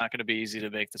 It's not going to be easy to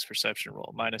make this perception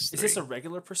roll. -3. Is this a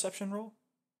regular perception roll?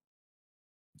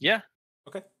 Yeah.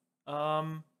 Okay.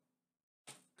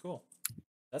 Cool.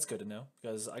 That's good to know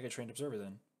because I get trained observer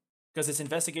then. Because it's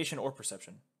investigation or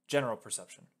perception, general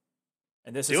perception,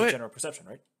 and this is a general perception,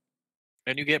 right?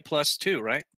 And you get +2,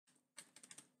 right?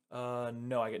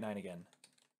 No, I get 9 again.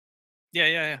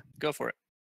 Yeah. Go for it.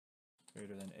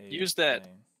 Greater than 8. Use that.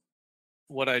 9.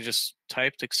 What I just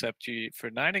typed, except for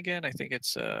 9 again. I think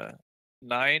it's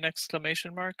 9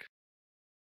 exclamation mark.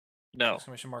 No.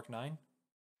 Exclamation mark 9.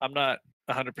 I'm not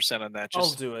 100% on that. I'll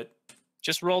do it.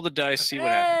 Just roll the dice, see what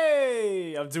happens.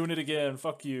 Hey, I'm doing it again.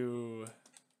 Fuck you.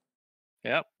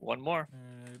 Yep, one more.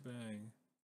 Alright, bang.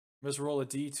 Must roll a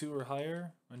D2 or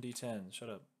higher. 1D10. Shut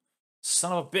up.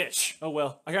 Son of a bitch. Oh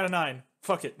well, I got a 9.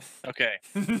 Fuck it. Okay.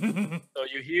 So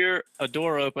you hear a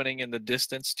door opening in the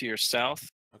distance to your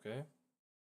south. Okay.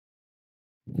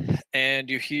 And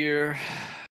you hear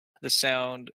the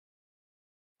sound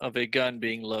of a gun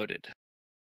being loaded.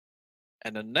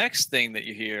 And the next thing that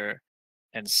you hear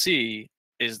and see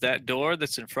is that door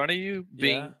that's in front of you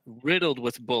being riddled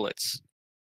with bullets.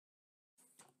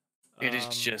 It is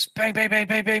just bang, bang, bang,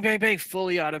 bang, bang, bang, bang,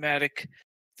 fully automatic.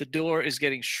 The door is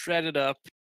getting shredded up.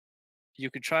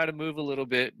 You can try to move a little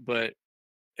bit, but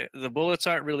the bullets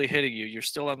aren't really hitting you. You're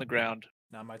still on the ground.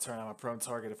 Not my turn. I'm a prone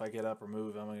target. If I get up or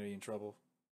move, I'm gonna be in trouble.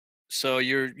 So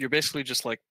you're basically just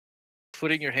like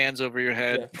putting your hands over your Yeah,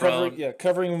 head, covering. prone. Yeah,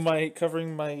 covering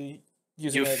my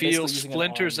You feel basically using an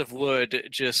splinters arm. of wood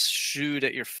just shoot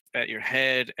at your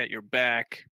head, at your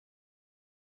back,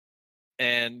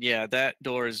 and yeah, that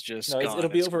door is No, just it'll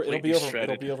gone. be It's over. It'll completely be over. It'll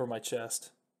shredded. be over my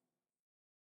chest.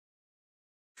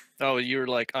 Oh, you're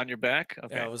like on your back? Yeah,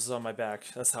 Okay. it was on my back.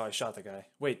 That's how I shot the guy.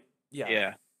 Wait. Yeah.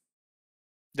 Yeah.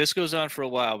 This goes on for a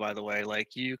while, by the way.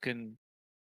 Like you can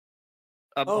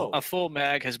a Oh, full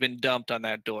mag has been dumped on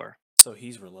that door. so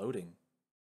he's reloading.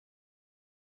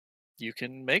 You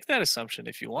can make that assumption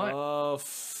if you want. Oh,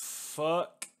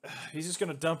 fuck. He's just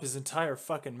gonna dump his entire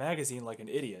fucking magazine like an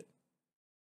idiot.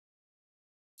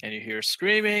 And you hear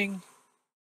screaming.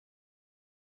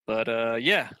 But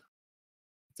yeah.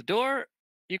 The door,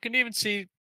 you can even see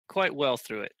quite well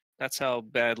through it. That's how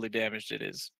badly damaged it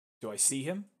is. Do I see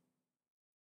him?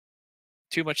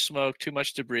 Too much smoke, too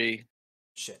much debris.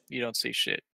 Shit. You don't see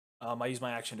shit. I use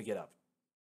my action to get up.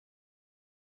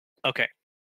 Okay,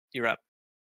 you're up.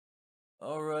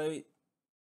 All right.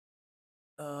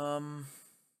 Um.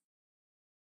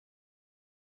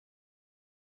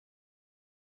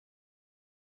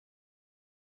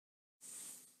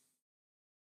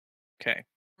 Okay.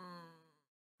 I'm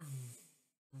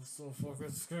so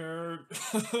fucking scared.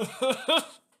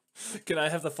 Can I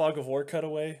have the fog of war cut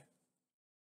away?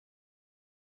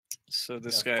 So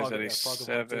this Yeah, guy's at a fog of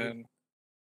war, take it. 7.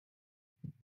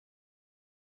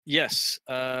 Yes.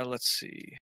 Let's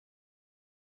see.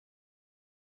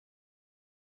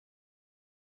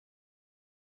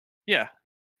 Yeah,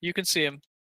 you can see him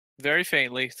very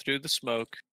faintly through the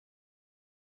smoke.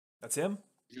 That's him?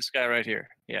 This guy right here.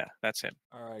 Yeah, that's him.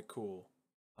 All right, cool.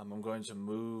 I'm going to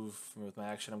move with my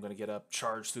action. I'm going to get up,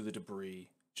 charge through the debris,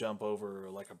 jump over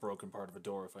like a broken part of a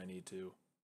door if I need to,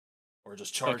 or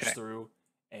just charge Okay. through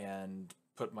and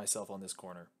put myself on this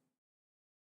corner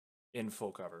in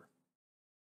full cover.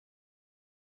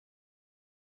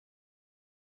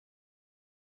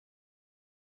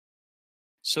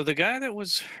 So the guy that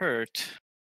was hurt,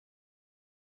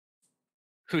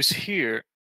 who's here,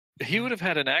 he would have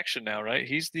had an action now, right?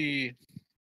 He's the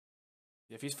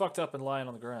If he's fucked up and lying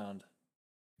on the ground,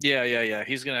 yeah.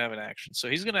 He's gonna have an action, so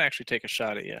he's gonna actually take a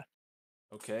shot at you.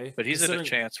 okay. But he's at a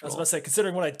chance I was about roll. to say,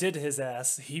 considering what I did to his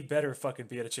ass, he better fucking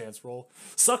be at a chance roll.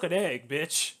 Suck an egg,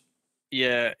 bitch.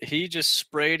 Yeah, he just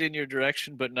sprayed in your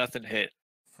direction, but nothing hit.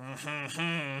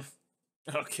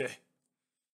 Okay.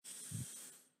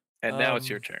 And now it's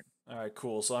your turn. All right,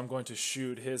 cool. So I'm going to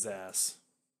shoot his ass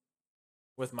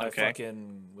with my Okay.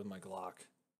 with my Glock.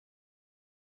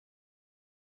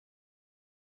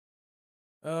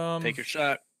 Take your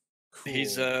shot. Cool.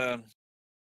 He's I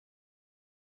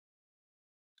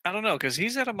don't know, because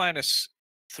he's at a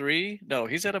 -3. No,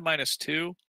 he's at a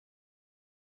 -2.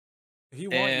 If you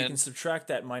want, you can And subtract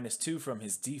that -2 from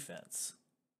his defense.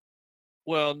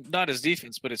 well, not his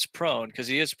defense, but it's prone because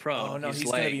he is Oh prone. no, He's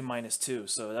he's gonna be laying, -2,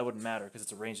 so that wouldn't matter because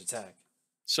it's a ranged attack.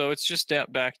 so it's just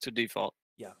back to default.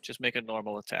 Yeah. Just make a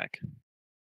normal attack.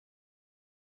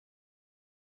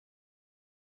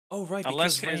 Oh right,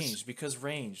 Unless because his ranged. Because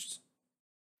ranged.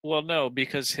 well, no,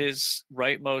 because his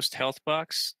rightmost health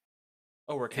box,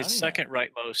 Oh, we're his counting that. second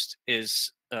rightmost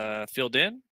is filled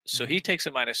in, so he takes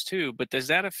a -2. But does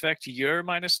that affect your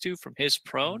 -2 from his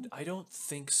prone? I don't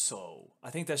think so.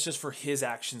 I think that's just for his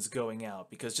actions going out.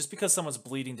 Because just because someone's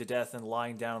bleeding to death and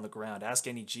lying down on the ground, ask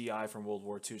any GI from World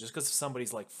War II. Just because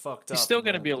somebody's like fucked up, He's still and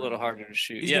going to be a they're- little harder to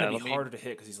shoot. he's Yeah, gonna let be me harder to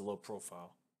hit because he's a low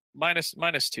profile.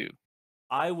 -2.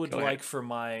 I would Go like ahead. for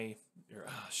my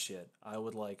shit. I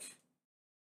would like.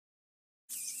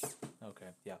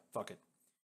 Okay, yeah, fuck it.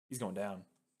 He's going down.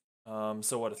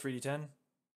 So what? A 3d10.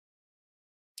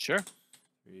 Sure.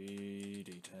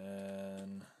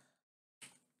 3d10.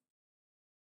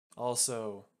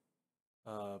 Also,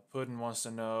 Puddin wants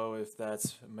to know if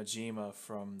that's Majima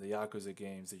from the Yakuza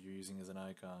games that you're using as an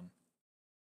icon.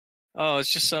 Oh, it's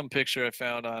just some picture I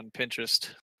found on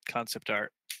Pinterest, concept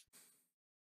art.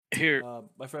 Here,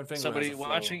 My friend Finger somebody has a flow.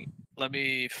 watching. Let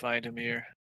me find him here.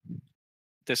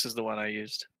 This is the one I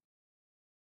used.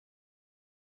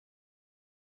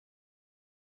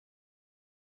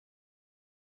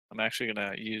 I'm actually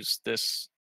gonna use this,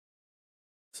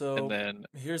 So and then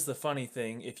here's the funny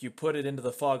thing: if you put it into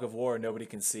the fog of war, nobody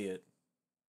can see it.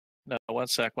 no, one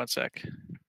sec.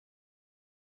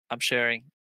 I'm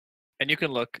sharing, and you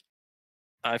can look.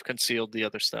 I've concealed the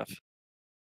other stuff.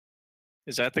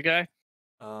 Is that the guy?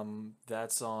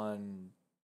 That's on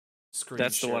screen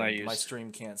That's the one I sharing. My used.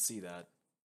 stream can't see that.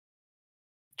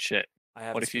 Shit. I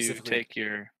have What it if you specifically. take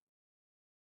your?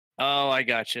 Oh, I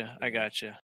gotcha. I Yeah,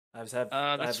 gotcha. I have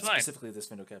That's it fine. specifically this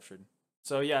window captured.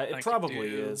 So yeah, it I could probably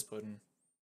do. is, Puddin'.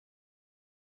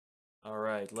 All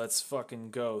right, let's fucking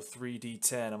go.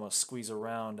 3d10. I'm gonna squeeze a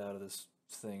round out of this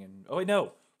thing, and oh wait,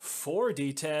 no,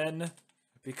 4d10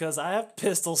 because I have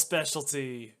pistol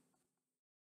specialty.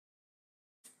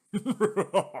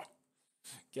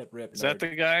 Get ripped, Is that nerd.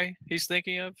 the guy he's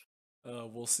thinking of?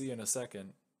 We'll see in a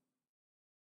second.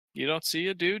 You don't see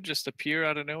a dude just appear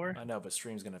out of nowhere? I know, but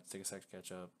stream's gonna take a sec to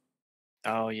catch up.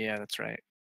 Oh yeah, that's right.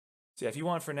 So yeah, if you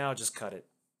want for now, just cut it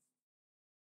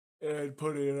and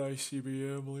put it in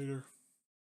ICBM later.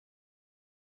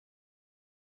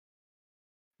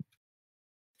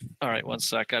 All right, one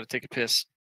sec. Gotta take a piss.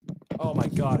 Oh my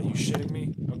god, are you shitting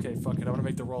me? Okay, fuck it. I'm gonna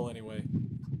make the roll anyway.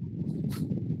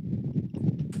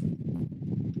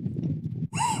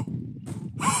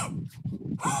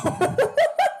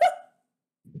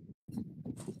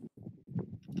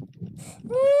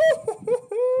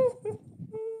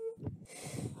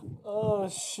 Oh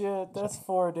shit, that's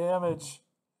 4 damage.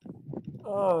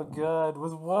 Oh god,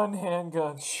 with one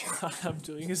handgun shot, I'm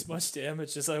doing as much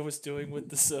damage as I was doing with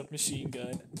the submachine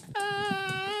gun.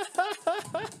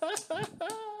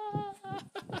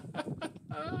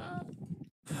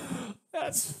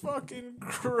 That's fucking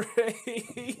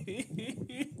crazy.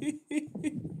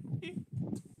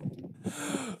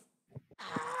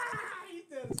 You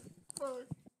dead as fuck.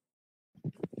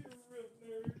 You rip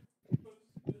nerd. Oh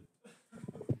shit.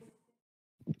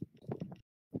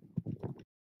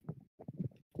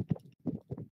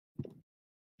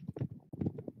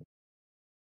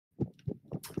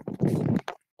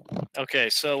 Okay,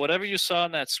 so whatever you saw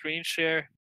in that screen share,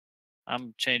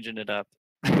 I'm changing it up.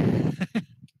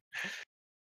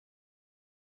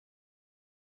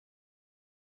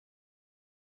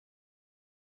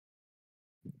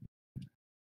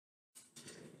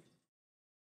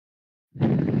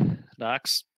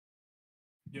 Knox,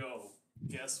 Yo,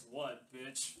 guess what,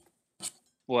 bitch?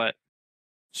 what?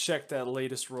 Check that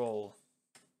latest roll.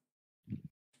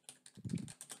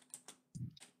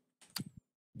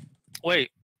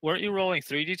 Wait, weren't you rolling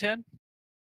 3d10?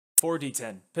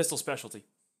 4d10, pistol specialty.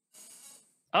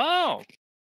 Oh,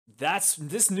 That's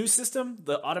this new system,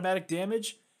 the automatic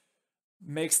damage,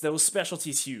 makes those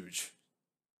specialties huge.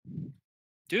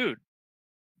 dude,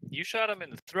 you shot him in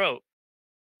the throat,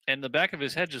 and the back of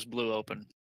his head just blew open.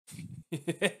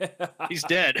 He's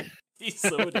dead. He's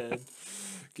so dead.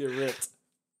 Get ripped.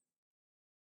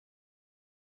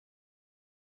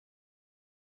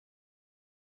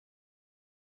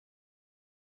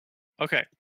 Okay.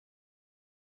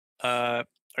 Are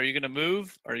you gonna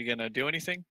move? Are you gonna do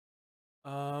anything?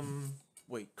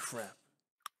 Wait, crap.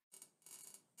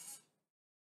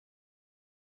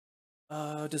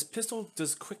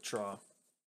 Does quick draw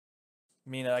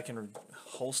mean that I can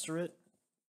holster it?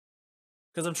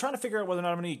 Because I'm trying to figure out whether or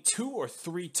not I'm gonna need 2 or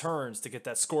 3 turns to get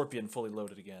that scorpion fully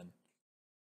loaded again.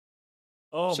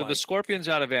 Oh So my! the scorpion's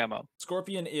out of ammo.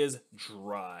 Scorpion is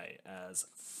dry as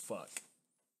fuck.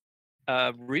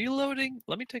 Reloading?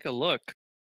 Let me take a look.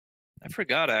 I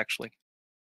forgot actually.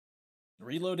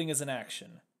 Reloading is an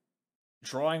action.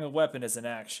 Drawing a weapon is an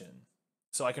action.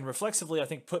 So I can reflexively, I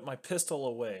think, put my pistol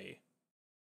away.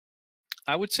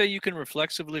 I would say you can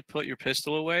reflexively put your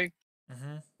pistol away,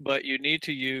 Mm-hmm. but you need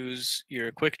to use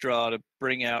your quick draw to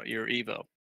bring out your Evo.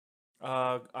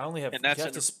 I only have. And that's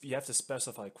You have to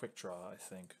specify quick draw, I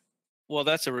think. well,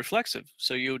 that's a reflexive.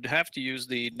 So you'd have to use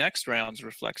the next round's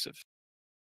reflexive.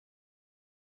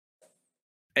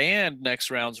 And next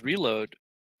round's reload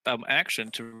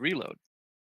action to reload.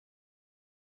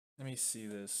 Let me see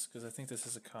this, because I think this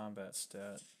is a combat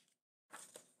stat.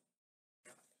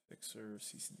 Fixer,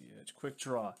 CC the edge. Quick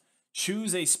draw.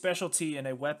 Choose a specialty in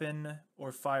a weapon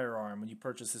or firearm when you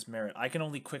purchase this merit. I can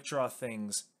only quick draw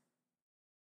things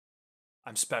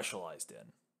I'm specialized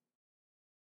in.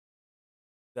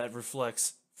 That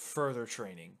reflects further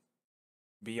training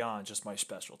beyond just my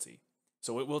specialty.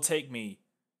 So it will take me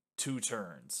 2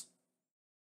 turns.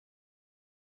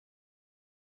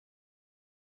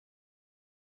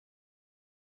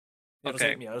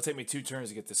 Okay. It'll take me 2 turns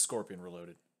to get this scorpion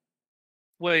reloaded.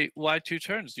 Wait, why 2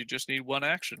 turns? You just need 1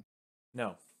 action.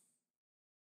 No.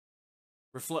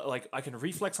 Like I can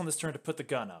reflex on this turn to put the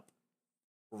gun up.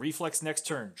 Reflex next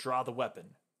turn, draw the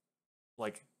weapon.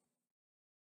 Like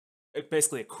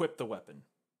basically equip the weapon.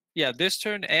 Yeah, this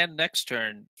turn and next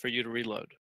turn for you to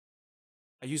reload.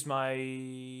 I used my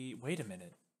wait a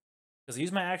minute. Because I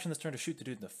used my action this turn to shoot the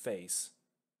dude in the face.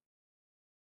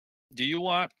 Do you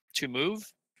want to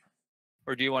move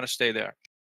or do you want to stay there?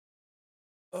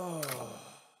 Oh.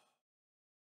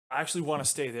 I actually want to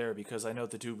stay there because I know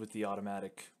the dude with the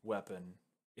automatic weapon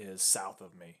is south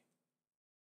of me.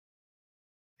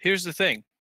 Here's the thing.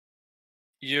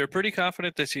 You're pretty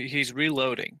confident that he's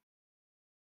reloading.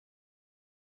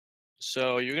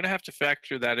 So you're going to have to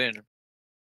factor that in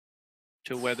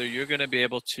to whether you're going to be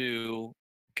able to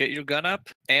get your gun up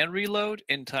and reload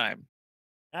in time.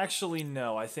 Actually,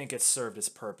 no. I think it served its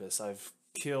purpose. I've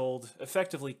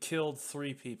effectively killed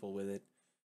 3 people with it.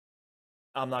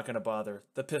 I'm not gonna bother.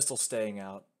 The pistol's staying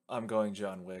out. I'm going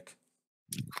John Wick.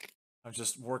 I'm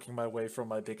just working my way from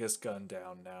my biggest gun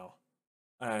down now.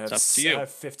 It's up to I you. have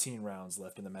 15 rounds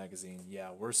left in the magazine.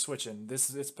 Yeah, we're switching.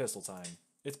 It's pistol time.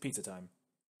 It's pizza time.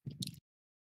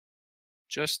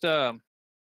 Just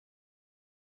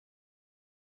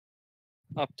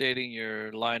updating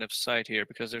your line of sight here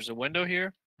because there's a window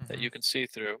here that Mm-hmm. you can see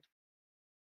through.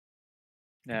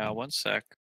 Now, one sec.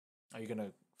 Are you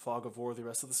gonna fog of war the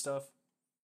rest of the stuff?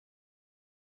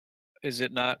 Is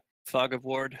it not fog of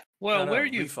ward? No, Well, where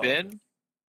no, you've refog. been,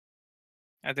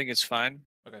 I think it's fine.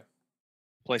 Okay.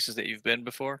 Places that you've been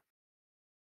before.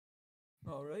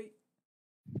 All right.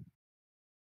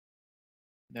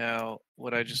 Now,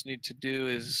 what I just need to do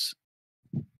is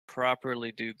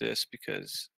properly do this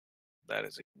because that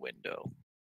is a window.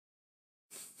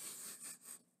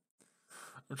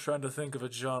 I'm trying to think of a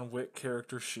John Wick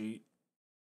character sheet.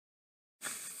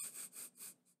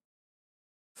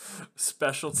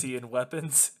 Specialty in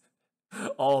weapons.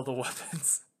 All the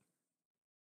weapons.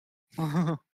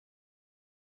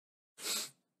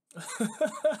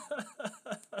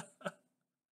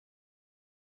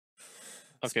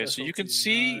 Okay, so you can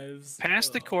Specialty see knives.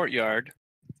 past the Oh. courtyard,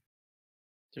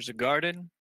 there's a garden,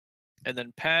 and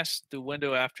then past the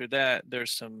window after that,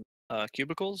 there's some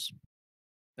cubicles.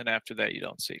 Then after that, you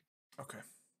don't see. Okay.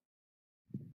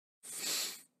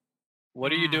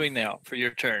 What are you doing now for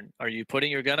your turn? Are you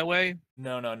putting your gun away?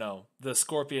 No, no, no. The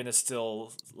scorpion is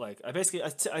still like I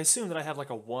assume that I have like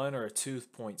a 1 or a 2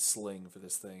 point sling for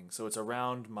this thing, so it's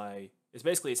around my. It's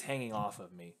basically it's hanging off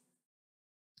of me,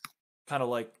 kind of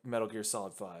like Metal Gear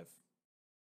Solid 5.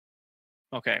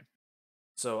 Okay.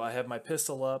 So I have my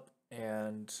pistol up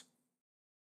and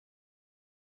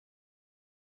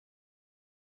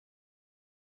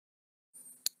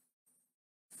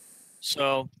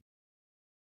So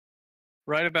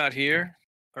right about here,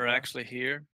 or yeah, actually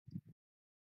here,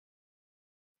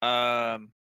 um,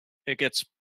 it gets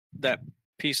that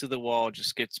piece of the wall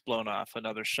just gets blown off.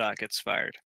 Another shot gets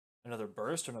fired. another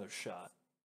burst or another shot.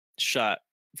 Shot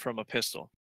from a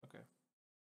pistol. Okay.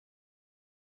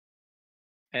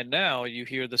 And now you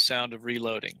hear the sound of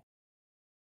reloading.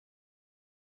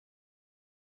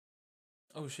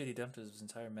 Oh shit! He dumped his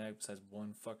entire mag besides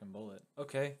one fucking bullet.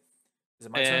 Okay. Is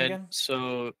it my turn And again?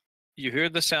 so you hear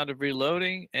the sound of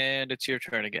reloading, and it's your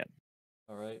turn again.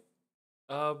 All right.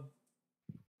 Um.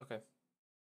 Okay.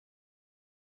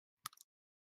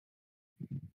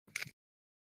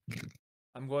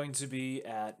 I'm going to be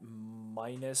at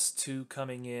 -2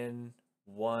 coming in,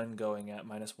 1 going out,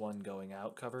 -1 going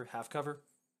out cover, half cover.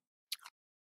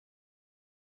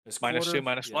 This Minus two, quarter,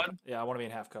 minus yeah, one. yeah, I want to be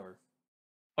in half cover.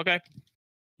 Okay.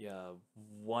 Yeah,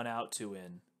 1 out, 2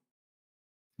 in.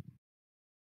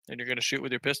 And you're going to shoot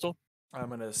with your pistol. I'm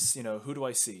gonna, who do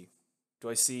I see? Do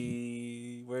I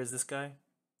see, where is this guy?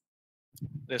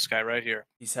 This guy right here.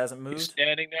 He hasn't He's moved?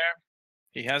 standing there.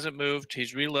 He hasn't moved.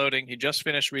 He's reloading. He just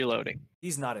finished reloading.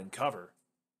 He's not in cover.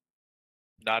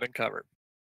 Not in cover.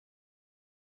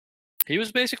 He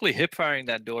was basically hip firing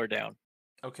that door down.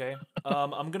 Okay.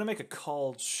 I'm gonna make a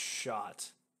called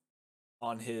shot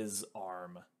on his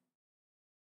arm.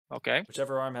 Okay.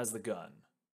 Whichever arm has the gun.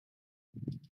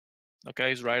 Okay.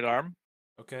 His right arm.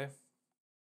 Okay.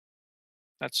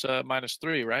 That's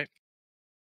 -3, right?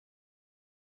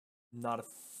 Not a.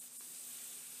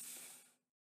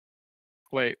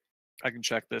 Wait. I can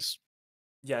check this.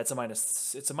 Yeah, it's a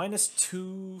minus. It's a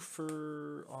 -2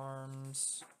 for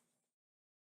arms.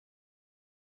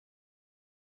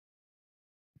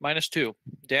 -2.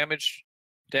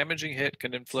 Damaging hit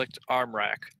can inflict arm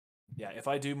rack. Yeah, if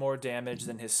I do more damage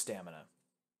than his stamina,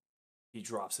 he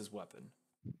drops his weapon.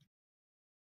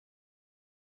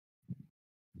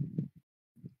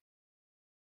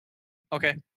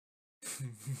 Okay.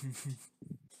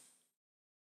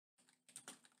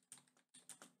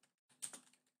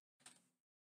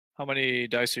 How many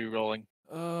dice are you rolling?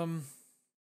 um,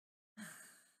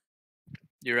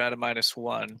 You're at a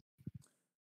 -1.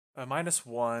 a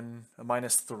 -1, a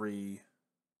 -3.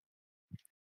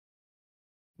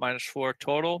 -4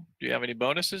 total. Do you have any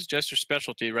bonuses? Just your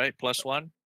specialty, right?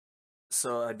 +1.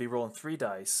 So I'd be rolling 3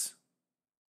 dice.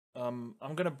 I'm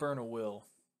gonna burn a will.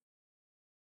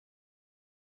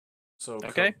 So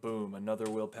Okay. kaboom, another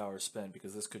willpower spent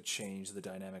because this could change the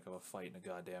dynamic of a fight in a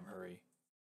goddamn hurry.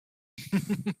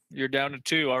 You're down to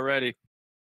 2 already.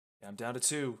 Yeah, I'm down to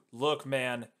 2. Look,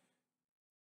 man,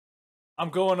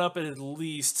 I'm going up at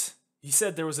least. He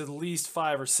said there was at least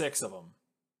 5 or 6 of them.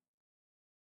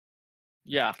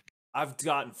 Yeah. I've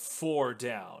gotten 4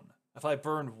 down. If I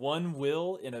burn one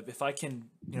will if I can,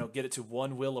 get it to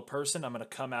one will a person, I'm gonna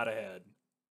come out ahead.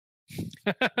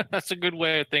 That's a good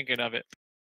way of thinking of it.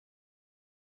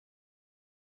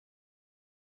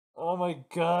 Oh my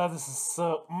god, this is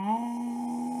so.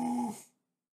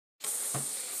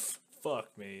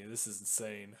 Fuck me, this is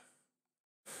insane.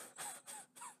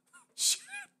 Shit.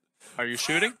 Are you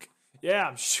shooting? Yeah,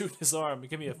 I'm shooting his arm.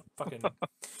 Give me a fucking.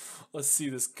 Let's see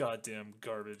this goddamn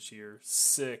garbage here.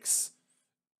 6.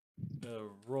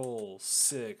 Roll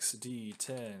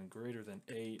 6d10 greater than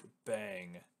 8.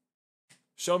 Bang.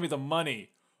 Show me the money.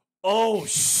 Oh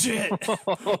shit.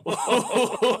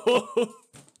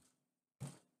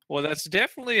 Well, that's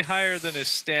definitely higher than his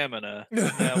stamina.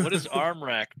 Now, what does arm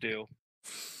rack do?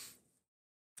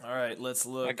 All right, let's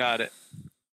look. I got it.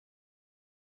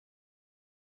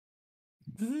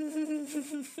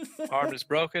 Arm is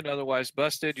broken, otherwise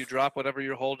busted. You drop whatever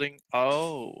you're holding.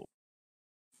 Oh.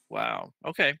 Wow.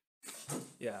 Okay.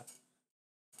 Yeah.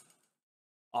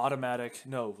 Automatic.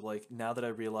 No, like now that I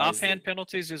realize. Offhand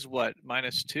penalties is what?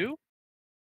 -2?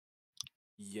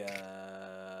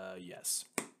 Yeah. Yes.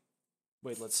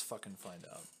 Wait, let's fucking find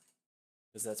out.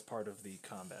 Because that's part of the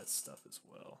combat stuff as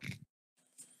well.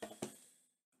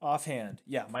 Offhand.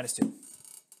 Yeah, -2.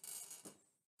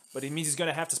 But he means he's going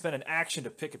to have to spend an action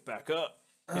to pick it back up.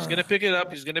 He's going to pick it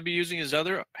up. He's going to be using his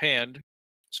other hand.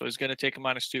 So he's going to take a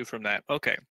 -2 from that.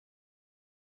 Okay.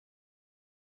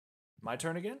 My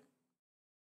turn again?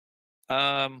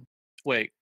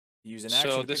 Wait. Use an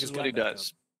action. So this is what he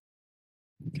does.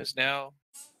 Because now,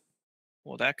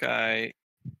 well, that guy,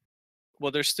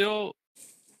 well, there's still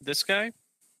this guy.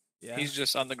 Yeah. He's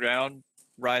just on the ground,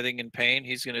 writhing in pain.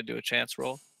 He's going to do a chance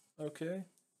roll. Okay.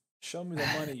 Show me the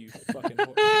money, you fucking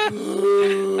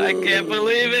whore. I can't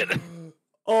believe it.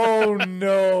 Oh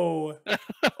no.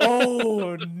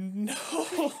 Oh no.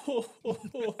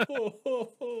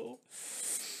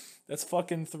 That's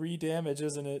fucking 3 damage,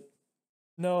 isn't it?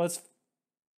 No, it's.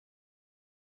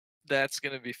 That's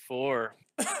going to be 4.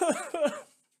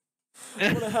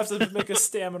 I'm gonna have to make a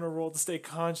stamina roll to stay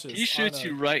conscious. He shoots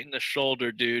you right in the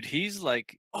shoulder, dude. He's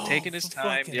like taking his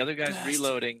time. The other guy's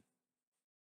reloading.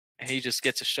 And he just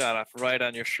gets a shot off right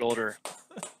on your shoulder.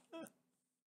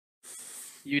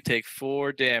 You take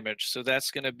 4 damage. So that's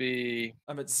going to be.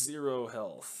 I'm at 0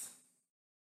 health.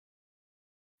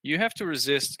 You have to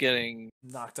resist getting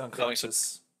knocked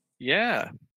unconscious.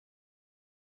 Yeah.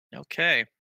 Okay.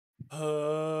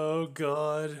 Oh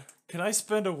god. Can I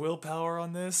spend a willpower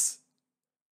on this?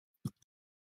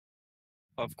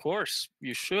 Of course,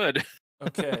 you should.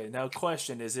 Okay, now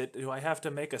question, do I have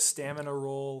to make a stamina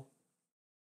roll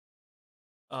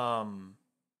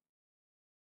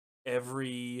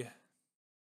every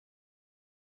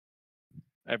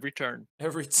turn.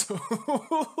 Every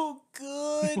oh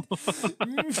good.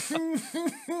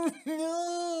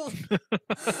 No.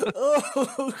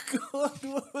 Oh god,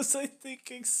 what was I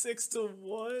thinking? 6 to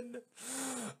 1?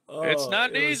 Oh, it's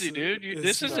not easy, dude.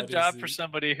 This is a job for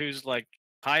somebody who's like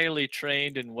highly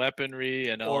trained in weaponry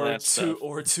and all that stuff.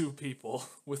 Or 2 people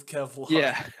with Kevlar.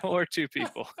 Yeah, or 2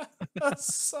 people.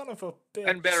 Son of a bitch.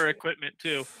 And better equipment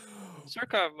too.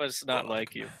 Surkov must not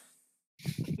like you.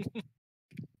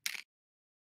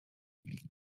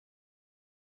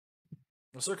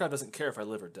 Well, Surkov doesn't care if I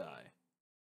live or die.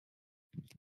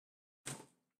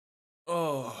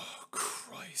 Oh,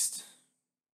 Christ.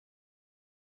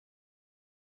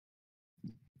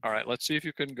 All right, let's see if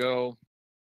you can go.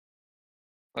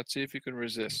 Let's see if you can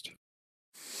resist.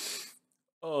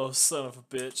 Oh, son of a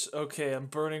bitch. Okay, I'm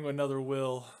burning another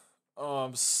will. Oh,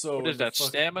 I'm so. What is that?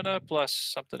 Stamina plus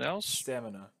something else?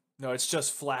 Stamina. No, it's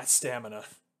just flat stamina.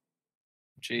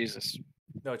 Jesus.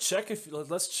 No, check if.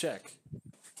 Let's check.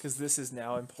 Because this is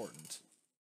now important.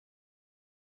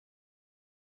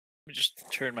 Let me just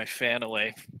turn my fan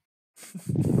away.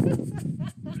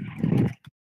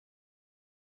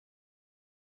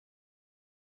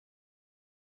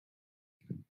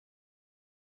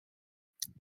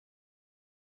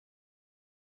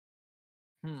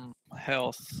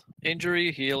 Health.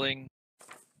 Injury, healing.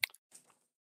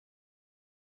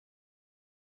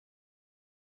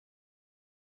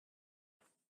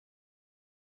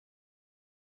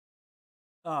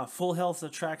 Full health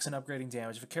attracts and upgrading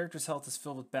damage. If a character's health is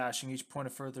filled with bashing, each point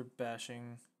of further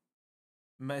bashing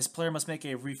This player must make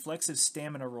a reflexive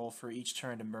stamina roll for each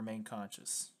turn to remain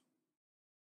conscious.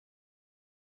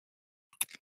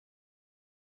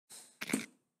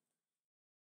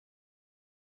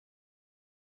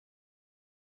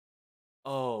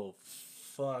 Oh,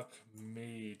 fuck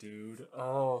me, dude.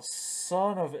 Oh,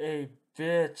 son of a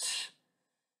bitch.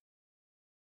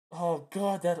 Oh,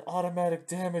 God, that automatic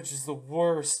damage is the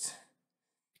worst.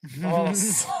 Oh,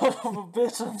 son of a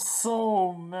bitch, I'm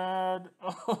so mad.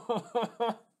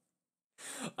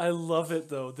 I love it,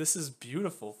 though. This is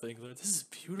beautiful, Thingler. This is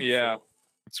beautiful. Yeah,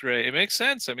 it's great. It makes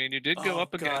sense. I mean, you did go Oh,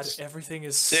 up God, against everything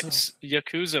is so... 6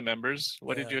 Yakuza members.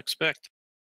 What did Yeah. you expect?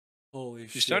 Holy You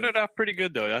shit. started off pretty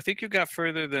good, though. I think you got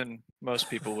further than most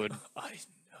people would. I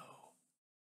know.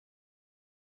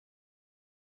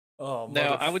 Oh,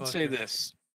 Now, I would say motherfucker.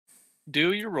 this.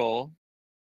 Do your roll,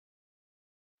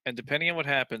 and depending on what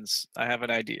happens, I have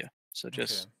an idea. So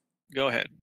just go ahead.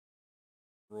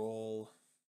 Roll.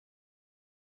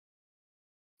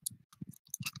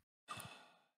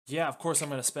 Yeah, of course I'm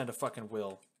gonna spend a fucking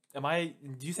will. Do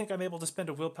you think I'm able to spend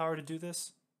a willpower to do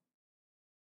this?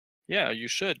 Yeah, you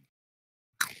should.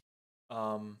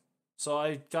 So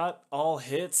I got all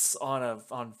hits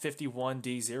on 51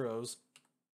 D0s.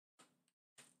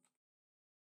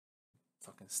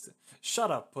 Fucking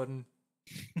shut up, Puddin'.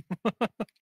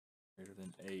 Greater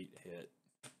than 8 hit.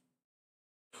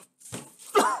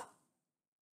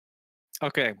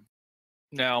 Okay.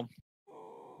 Now,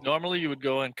 normally you would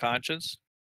go unconscious,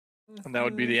 and that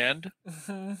would be the end.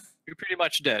 You're pretty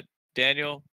much dead.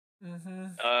 Daniel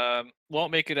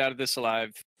won't make it out of this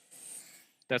alive.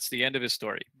 That's the end of his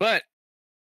story. But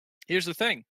here's the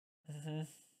thing.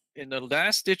 In the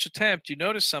last ditch attempt, you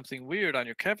notice something weird on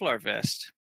your Kevlar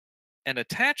vest, and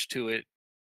attached to it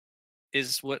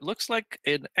is what looks like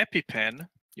an EpiPen.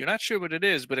 You're not sure what it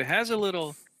is, but it has a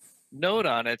little note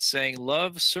on it saying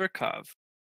 "Love Surkov."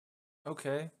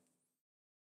 Okay.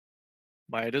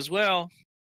 Might as well.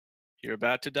 You're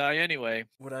about to die anyway.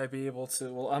 Would I be able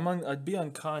to? Well, I'd be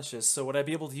unconscious, so would I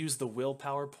be able to use the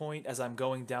willpower point as I'm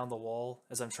going down the wall,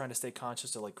 as I'm trying to stay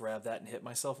conscious to like grab that and hit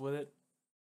myself with it?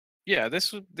 Yeah,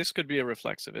 this could be a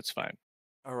reflexive. It's fine.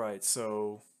 All right,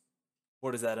 so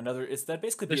what is that? Another? Is that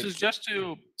basically be This is just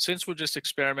to, since we're just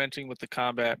experimenting with the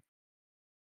combat.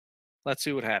 Let's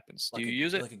see what happens. Do you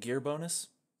use it? like a gear bonus?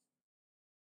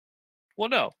 Well,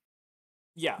 no.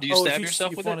 Yeah. Do you stab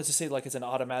yourself if with you it? wanted to say like it's an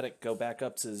automatic go back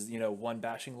up to one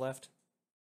bashing left.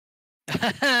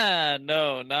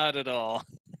 No, not at all.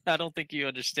 I don't think you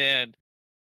understand.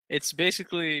 It's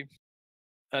basically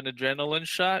an adrenaline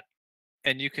shot,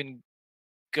 and you can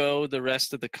go the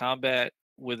rest of the combat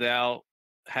without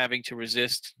having to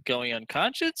resist going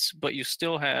unconscious, but you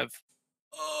still have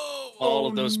all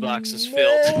of those boxes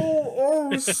filled.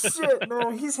 Oh shit! No,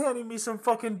 he's handing me some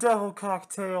fucking devil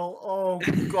cocktail. Oh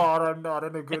god, I'm not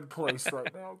in a good place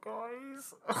right now,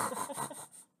 guys.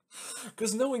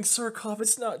 Because knowing Surkov,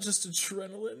 it's not just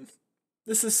adrenaline.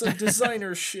 This is some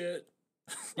designer shit.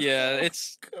 Yeah,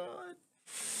 it's God.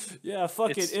 Yeah,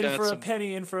 fuck it's it. In got for a some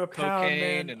penny, in for a pound,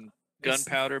 cocaine man. and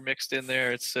gunpowder mixed in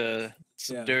there. It's some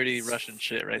Yeah, dirty Russian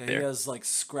shit right He there. has like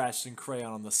scratched in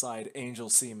crayon on the side, Angel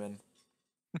Semen.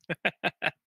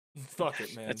 Fuck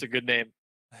it, man. That's a good name.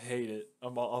 I hate it.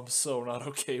 I'm so not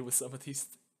okay with some of these.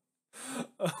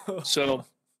 So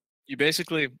you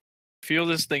basically feel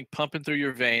this thing pumping through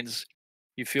your veins.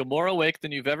 You feel more awake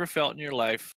than you've ever felt in your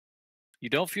life. You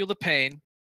don't feel the pain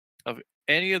of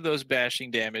any of those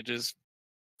bashing damages.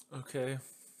 Okay.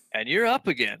 And you're up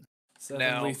again. 7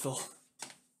 now, lethal.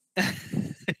 I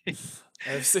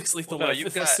have 6 lethal well, no,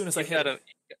 left. As soon as I hit.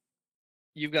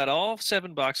 You've got all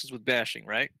 7 boxes with bashing,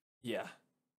 right? Yeah.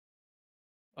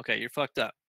 Okay, you're fucked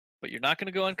up. But you're not going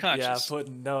to go unconscious. Yeah,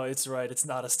 no, it's right. It's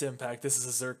not a stim pack. This is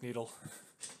a Zerk needle.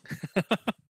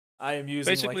 I am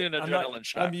using basically an adrenaline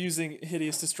shot. I'm using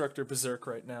Hideous Destructor Berserk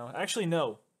right now. Actually,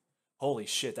 no. Holy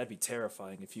shit, that'd be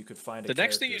terrifying if you could find The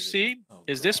next thing you see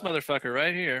is this motherfucker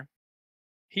right here.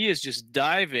 He is just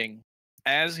diving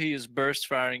as he is burst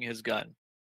firing his gun.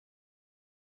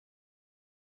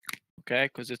 Okay,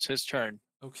 because it's his turn.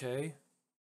 Okay.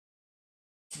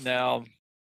 Now,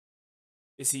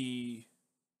 is he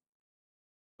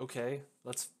okay?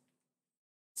 Let's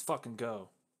fucking go.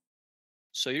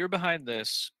 So you're behind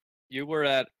this. You were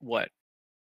at what?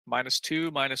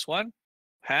 -2, -1?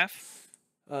 Half?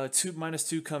 2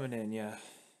 -2 coming in, yeah.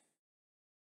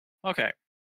 Okay.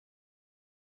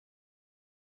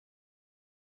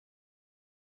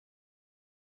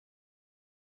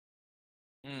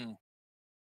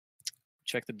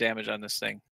 Check the damage on this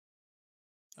thing.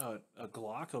 A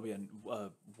Glock will be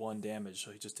 1 damage,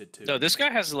 so he just did 2. No, this guy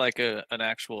has like an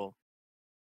actual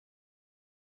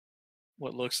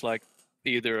what looks like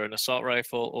either an assault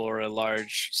rifle or a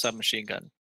large submachine gun.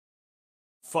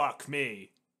 Fuck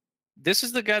me. This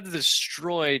is the guy that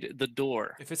destroyed the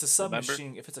door. If it's a Remember?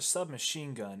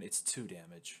 submachine gun, it's 2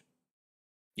 damage.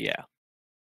 Yeah.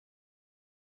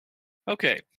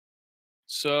 Okay.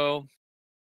 So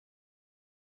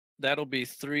that'll be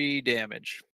 3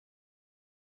 damage.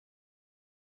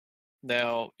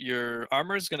 Now, your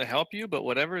armor is going to help you, but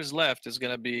whatever is left is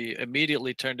going to be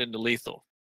immediately turned into lethal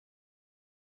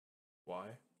Why?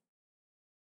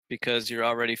 because you're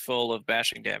already full of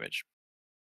bashing damage.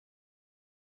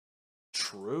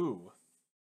 True.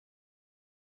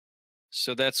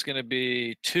 So that's going to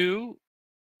be 2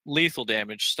 lethal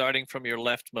damage starting from your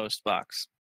leftmost box.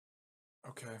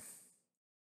 Okay.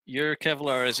 Your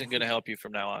Kevlar isn't going to help you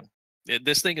from now on.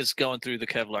 This thing is going through the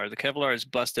Kevlar. The Kevlar is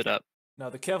busted up. Now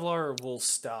the Kevlar will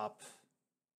stop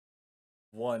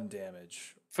 1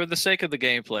 damage. For the sake of the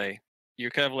gameplay,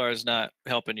 your Kevlar is not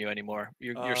helping you anymore.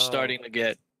 You're starting to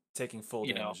get, taking full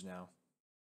you know, damage now.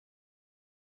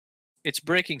 it's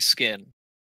breaking skin.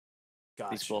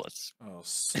 Gotcha. These bullets. Oh,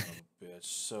 son of a bitch.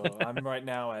 So I'm right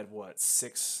now at what,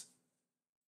 6?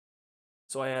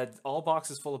 So I had all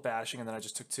boxes full of bashing, and then I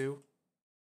just took 2?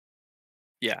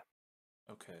 Yeah.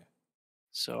 Okay.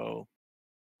 So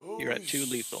you're at 2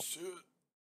 lethal.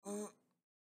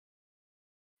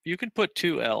 You can put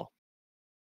 2L.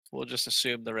 We'll just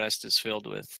assume the rest is filled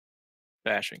with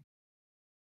bashing.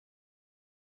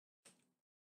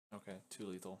 Okay, 2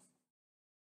 lethal.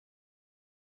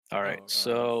 All right. Oh,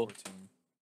 So 14.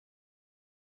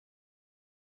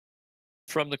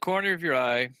 from the corner of your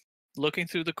eye, looking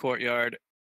through the courtyard,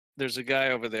 there's a guy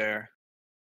over there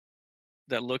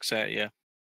that looks at you.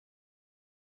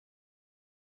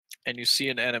 And you see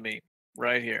an enemy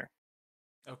right here.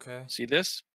 Okay. See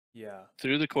this? Yeah.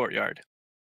 Through the courtyard.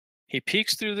 He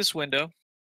peeks through this window.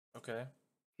 Okay.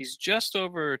 He's just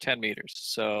over 10 meters.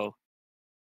 So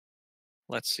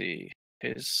let's see.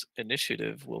 His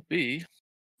initiative will be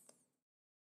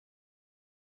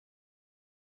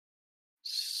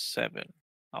 7.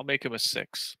 I'll make him a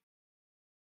 6.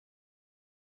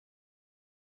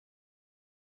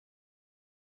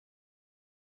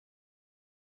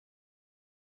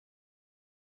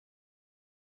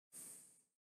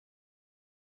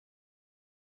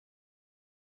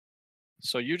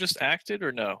 So you just acted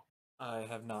or no? I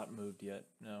have not moved yet.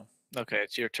 No. Okay,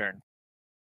 it's your turn.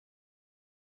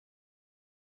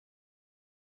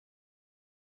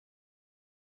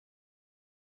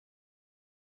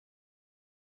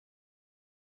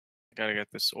 I gotta get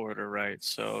this order right.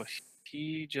 So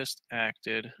he just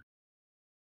acted.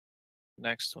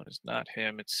 Next one is not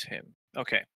him, it's him.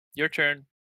 Okay, your turn.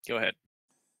 Go ahead.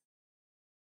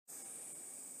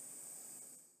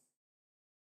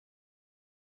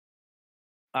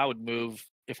 I would move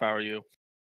if I were you.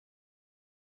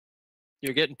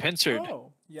 You're getting pincered.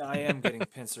 Oh, yeah, I am getting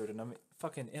pincered, and I'm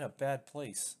fucking in a bad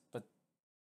place. But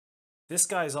this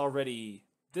guy's already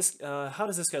this. How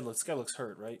does this guy look? This guy looks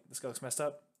hurt, right? This guy looks messed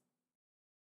up.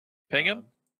 Ping him?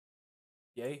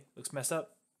 Yay, looks messed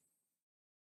up.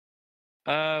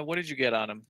 What did you get on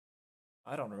him?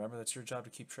 I don't remember. That's your job to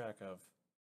keep track of.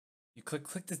 You click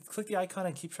the icon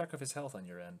and keep track of his health on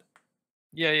your end.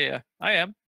 Yeah. I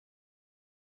am.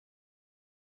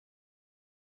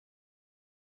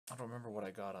 I don't remember what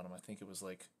I got on him. I think it was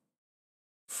like,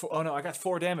 oh no, I got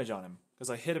 4 damage on him because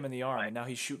I hit him in the arm, and now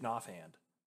he's shooting offhand.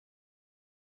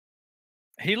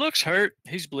 He looks hurt.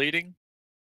 He's bleeding.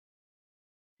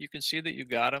 You can see that you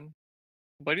got him.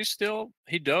 But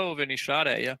he dove and he shot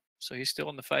at you. So he's still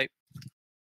in the fight.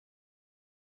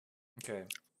 Okay.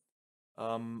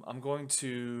 I'm going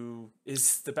to.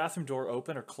 Is the bathroom door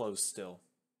open or closed still?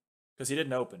 Because he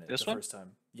didn't open it This the one? first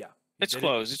time. Yeah. It's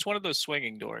closed. It's one of those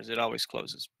swinging doors. It always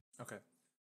closes. Okay.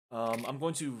 I'm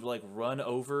going to like run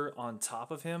over on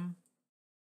top of him.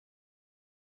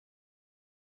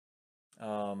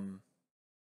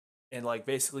 And like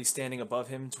basically standing above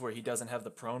him to where he doesn't have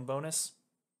the prone bonus.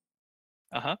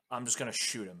 Uh-huh. I'm just gonna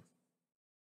shoot him.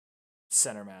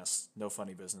 Center mass, no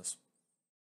funny business.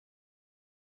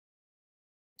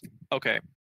 Okay.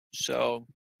 So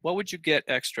what would you get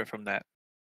extra from that?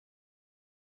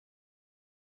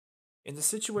 In the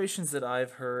situations that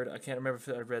I've heard, I can't remember if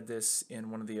I read this in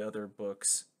one of the other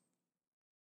books,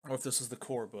 or if this was the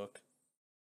core book.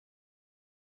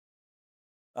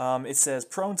 It says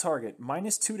prone target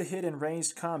 -2 to hit in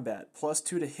ranged combat,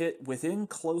 +2 to hit within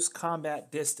close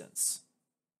combat distance.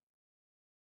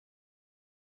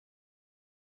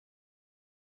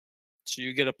 So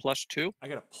you get a +2? I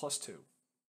got a +2.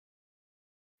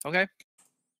 Okay.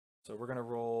 So we're gonna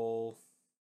roll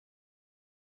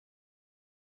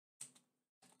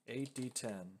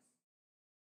 8d10.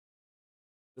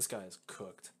 This guy is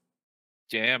cooked.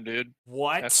 Damn, dude. That's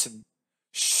What? some.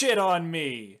 Shit on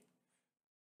me.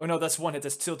 Oh no, that's one hit.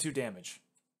 That's still 2 damage.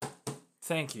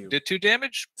 Thank you. Did 2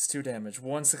 damage? It's 2 damage.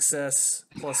 One success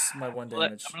plus my one I'm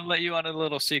damage. gonna let you on a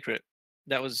little secret.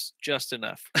 That was just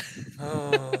enough.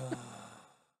 Oh.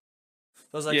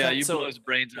 Those I Yeah, kept you blow so his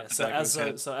brains yeah. out the back of his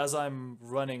head. So as I'm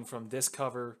running from this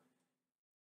cover,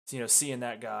 seeing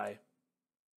that guy,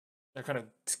 they're kind of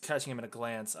catching him in a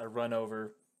glance. I run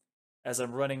over. As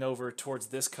I'm running over towards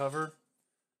this cover,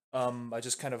 I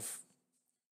just kind of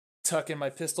tuck in my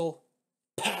pistol,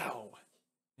 pow,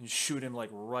 and shoot him like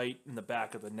right in the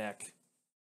back of the neck.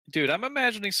 Dude, I'm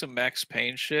imagining some Max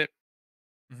Payne shit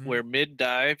Mm-hmm. where mid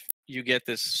dive you get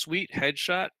this sweet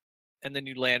headshot and then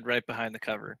you land right behind the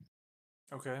cover.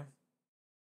 Okay.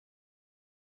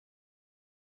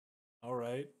 All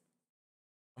right.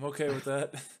 I'm okay with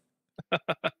that.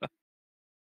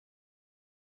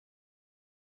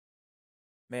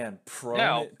 Man,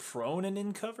 Now, prone and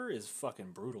in cover is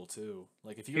fucking brutal too.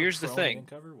 Like if you're here's the prone and in thing.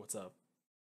 cover, what's up?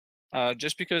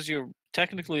 Just because you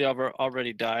technically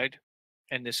already died,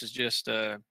 and this is just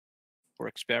we're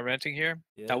experimenting here.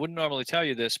 I Yeah. wouldn't normally tell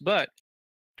you this, but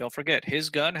don't forget his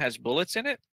gun has bullets in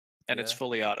it, and it's Yeah.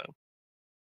 fully auto.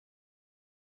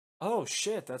 Oh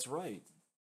shit, that's right.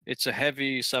 It's a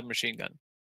heavy submachine gun.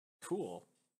 Cool.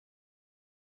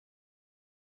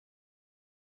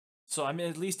 So I'm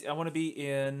at least I want to be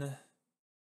in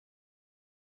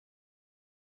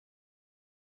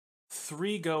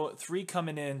three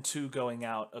coming in, two going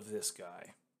out of this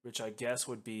guy, which I guess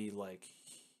would be like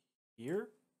here.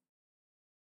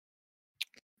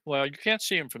 Well, you can't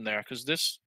see him from there because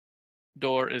this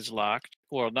door is locked.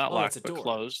 Well, not Oh, it's locked, a but door.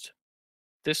 closed.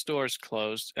 This door is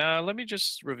closed. Let me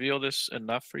just reveal this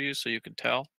enough for you so you can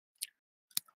tell.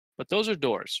 But those are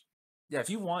doors. Yeah, if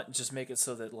you want, just make it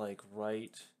so that like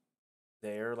right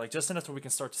there, like just enough where we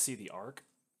can start to see the arc.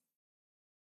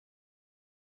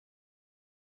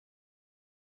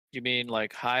 You mean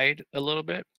like hide a little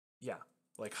bit? Yeah,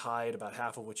 like hide about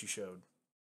half of what you showed.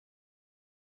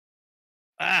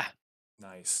 Ah,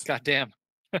 Nice. goddamn.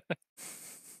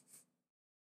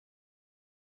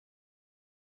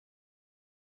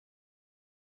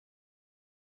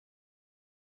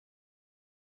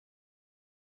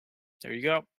 There you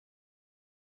go.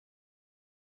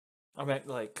 I meant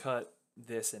like cut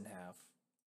this in half,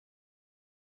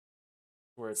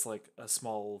 where it's like a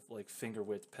small like finger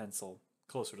width pencil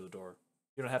closer to the door.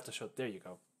 You don't have to show. There you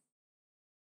go.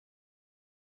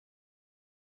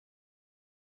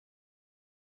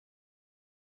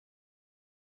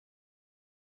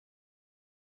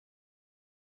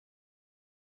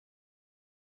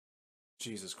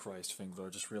 Jesus Christ, Fingler! I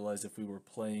just realized if we were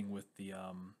playing with the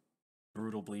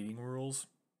brutal bleeding rules,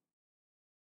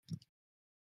 I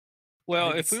Well,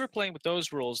 think if we it's were playing with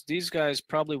those rules, these guys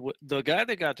probably would. The guy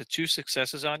that got the 2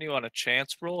 successes on you on a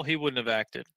chance roll, he wouldn't have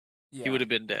acted. He yeah. would have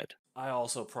been dead. I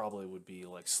also probably would be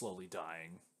like slowly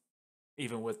dying,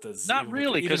 even with the Not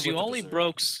really, even because with the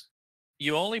berserk.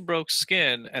 you only broke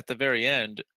skin at the very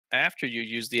end after you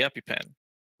used the EpiPen.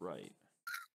 Right.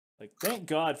 Like, thank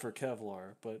God for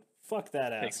Kevlar, but fuck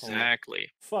that asshole. Exactly.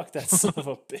 Fuck that son of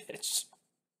a bitch.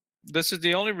 This is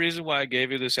the only reason why I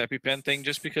gave you this EpiPen thing,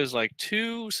 just because like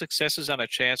 2 successes on a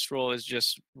chance roll is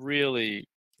just really,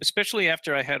 especially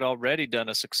after I had already done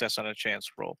a success on a chance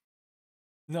roll.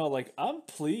 No, like I'm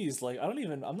pleased. Like I'm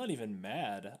not even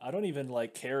mad. I don't even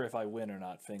like care if I win or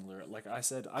not, Fingler. Like I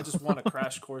said, I just want to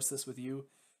crash course this with you,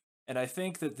 and I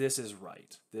think that this is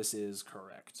right. This is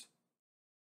correct.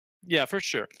 Yeah, for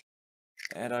sure.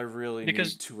 And I really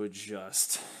Because need to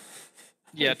adjust.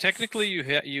 yeah, technically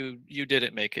you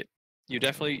didn't make it. You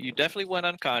definitely went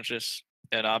unconscious,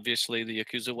 and obviously the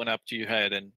Yakuza went up to your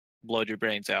head and blowed your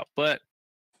brains out. But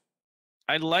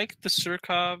I like the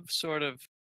Surkov sort of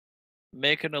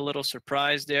making a little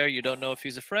surprise there. You don't know if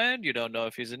he's a friend, you don't know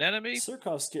if he's an enemy.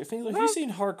 Surkov's scared. Fingler, have you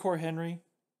seen Hardcore Henry?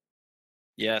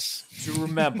 Yes. Do you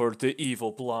remember the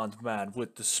evil blonde man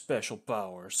with the special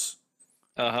powers?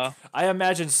 Uh-huh. I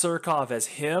imagine Surkov as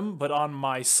him, but on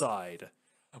my side,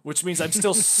 which means I'm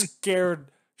still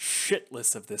scared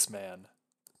shitless of this man.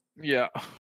 Yeah.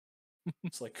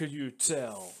 It's like, could you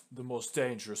tell the most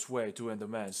dangerous way to end a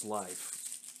man's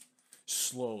life?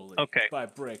 Slowly, Okay. by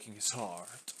breaking his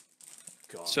heart.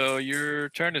 God. So your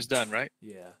turn is done, right?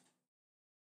 Yeah.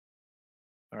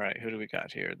 All right, who do we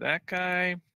got here? That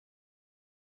guy.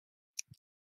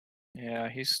 Yeah,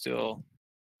 he's still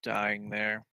dying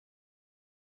there.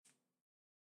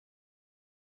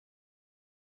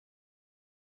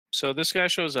 So this guy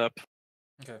shows up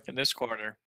Okay. in this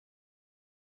corner.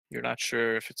 You're not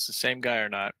sure if it's the same guy or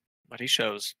not, but he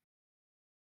shows.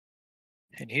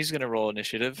 And he's going to roll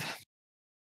initiative.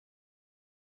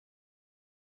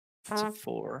 It's a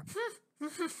 4.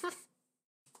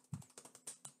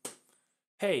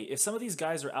 Hey, if some of these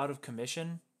guys are out of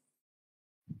commission.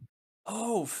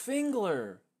 Oh,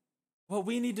 Fingler! What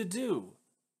we need to do.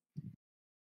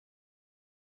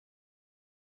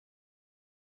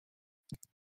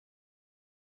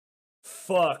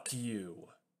 Fuck you.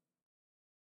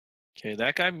 Okay,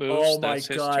 that guy moves. Oh my That's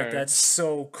his god, turn. that's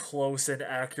so close and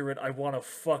accurate. I want to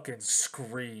fucking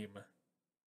scream.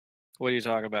 What are you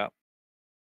talking about?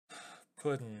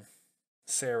 Puddin'.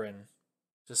 Saren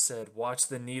just said, watch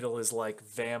the needle is like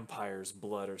vampire's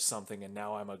blood or something, and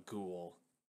now I'm a ghoul.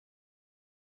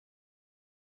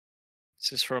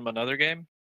 This is from another game?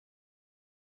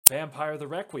 Vampire the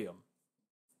Requiem.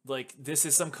 Like, this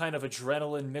is some kind of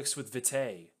adrenaline mixed with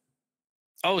vitae.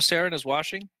 Oh, Saren is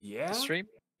watching the Yeah? stream?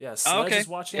 Yeah, Oh, Sledge okay. is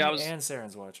Yeah, watching and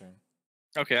Saren's watching.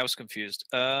 I was confused.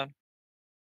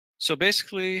 So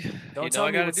basically, you Don't know tell I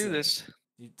me got to what's do in it. this.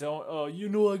 You don't. Oh, you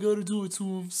know I gotta do it to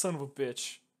him, son of a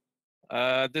bitch.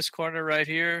 This corner right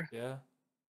here, Yeah.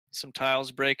 some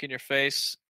tiles break in your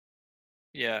face.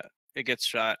 Yeah, it gets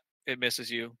shot. It misses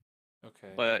you,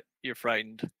 Okay. but you're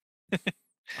frightened.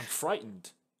 I'm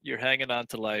frightened. You're hanging on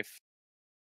to life.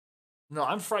 No,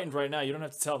 I'm frightened right now. You don't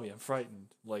have to tell me. I'm frightened.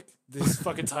 Like these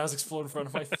fucking tiles explode in front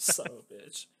of my son of a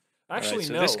bitch. All right, Actually,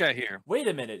 so this no. guy here, Wait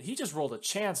a minute. He just rolled a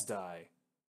chance die.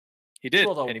 he He did,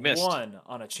 rolled a and he missed. 1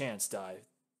 on a chance die.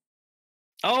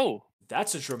 Oh,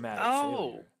 That's a dramatic oh,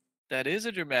 failure. that is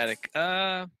a dramatic.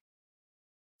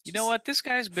 You know what? This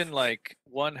guy's been like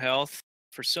 1 health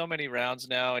for so many rounds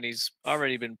now, and he's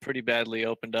already been pretty badly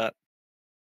opened up.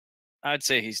 I'd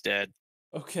say he's dead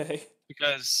Okay.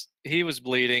 because he was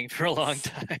bleeding for a long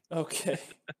time. Okay.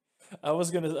 I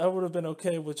would have been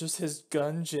okay with just his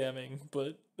gun jamming,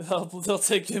 but they'll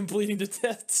take him bleeding to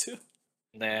death too.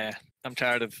 Nah, I'm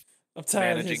tired of I'm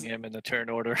tired of managing his him in the turn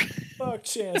order. fuck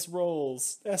chance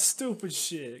rolls. That's stupid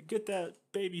shit. Get that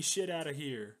baby shit out of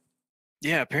here.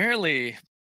 Yeah, apparently,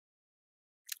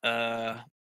 uh,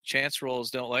 chance rolls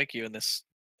don't like you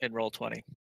in roll 20.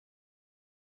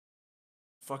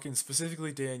 Fucking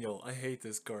specifically Daniel. I hate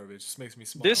this garbage. It just makes me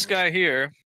smile. This guy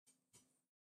here,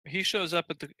 he shows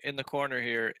up in the corner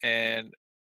here, and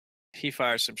he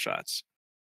fires some shots.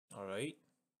 All right.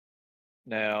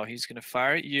 Now he's gonna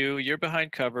fire at you. You're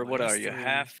behind cover. What are you? -3.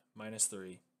 Half?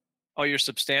 -3. Oh, you're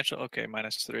substantial. Okay,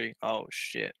 -3. Oh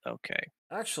shit. Okay.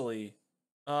 Actually,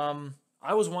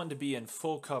 I was wanting to be in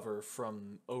full cover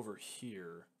from over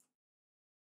here.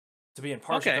 To be in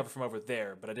partial Okay. cover from over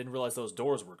there, but I didn't realize those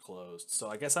doors were closed. So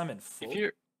I guess I'm in If full.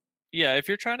 you're Yeah, if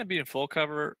you're trying to be in full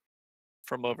cover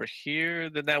from over here,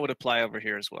 then that would apply over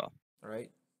here as well. All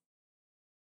right.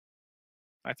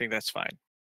 I think that's fine.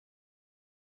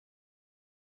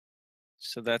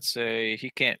 So that's he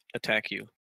can't attack you,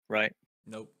 right?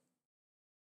 Nope.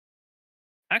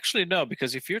 Actually, no,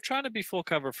 because if you're trying to be full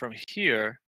cover from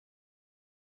here,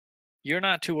 you're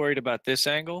not too worried about this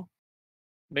angle.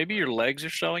 Maybe your legs are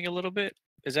showing a little bit.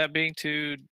 Is that being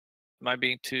too? Am I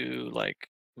being too like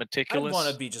I want to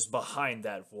meticulous? be just behind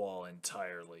that wall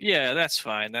entirely. Yeah, that's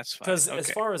fine. That's fine. Because as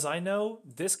Okay. far as I know,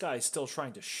 this guy's still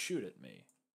trying to shoot at me.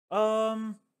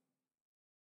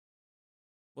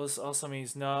 Was also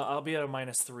means no. I'll be at a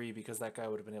 -3 because that guy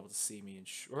would have been able to see me.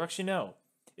 Or actually, no.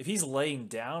 If he's laying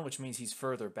down, which means he's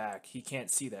further back, he can't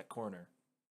see that corner.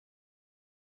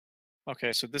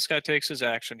 Okay. So this guy takes his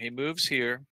action. He moves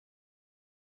here.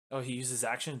 Oh, he uses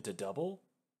action to double.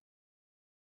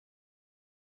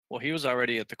 Well, he was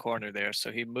already at the corner there,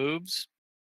 so he moves.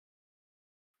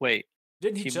 Wait,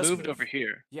 Didn't he he just moved move? over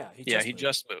here. Yeah, he Yeah, just he moved.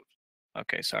 just moved.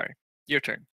 Okay, sorry. Your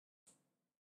turn.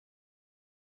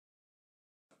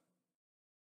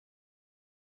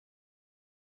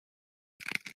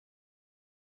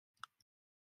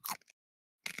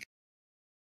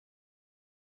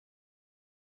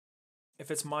 If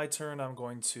it's my turn, I'm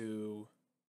going to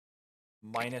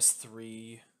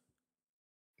 -3.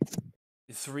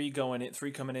 3 going in,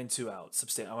 3 coming in, 2 out.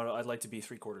 I'd like to be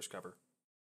 3/4 cover.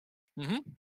 Mm-hmm.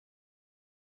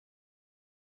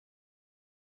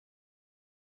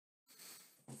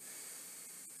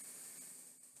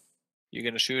 You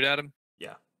gonna shoot at him?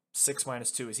 Yeah. 6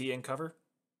 -2. Is he in cover?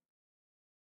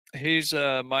 He's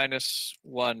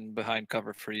 -1 behind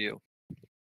cover for you.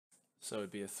 So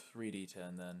it'd be a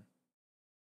 3d10 then.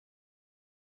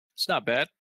 It's not bad.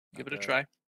 Not Give it a bad. try.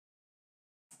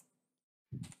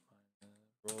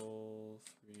 Roll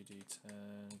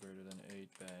 3d10 greater than 8.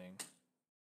 Bang.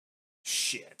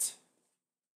 Shit.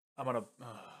 I'm gonna.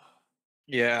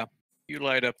 Yeah, you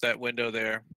light up that window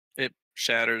there. It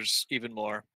shatters even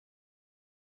more.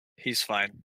 He's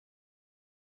fine.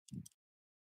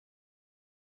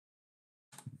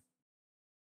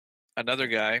 another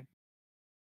guy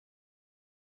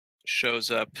shows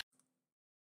up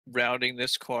rounding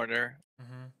this corner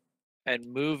Mm-hmm. and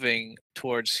moving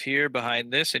towards here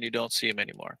behind this, and you don't see him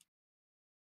anymore.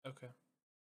 Okay.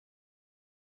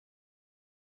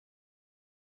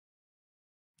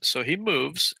 So he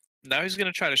moves. Now he's going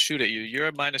to try to shoot at you. You're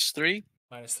at -3.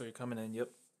 -3 coming in.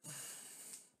 Yep.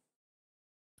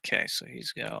 Okay, so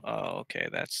he's going. Oh, okay,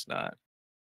 that's not.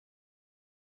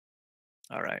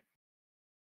 All right.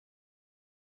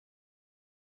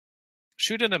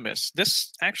 Shoot and a miss.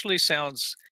 This actually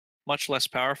sounds much less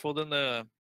powerful than the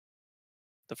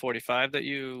 45 that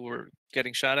you were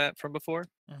getting shot at from before.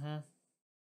 Mm-hmm.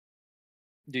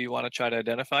 Do you want to try to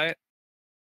identify it?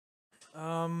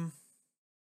 Um.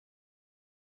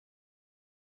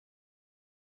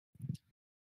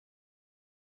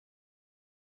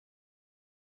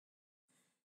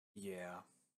 Yeah.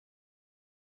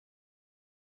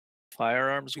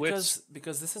 Firearms wits.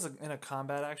 Because this is in a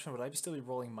combat action, would I still be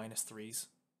rolling -3s?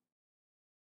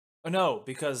 Oh no,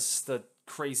 because the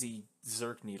crazy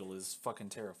Zerk needle is fucking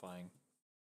terrifying.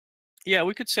 Yeah,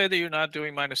 we could say that you're not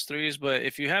doing -3s, but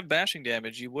if you have bashing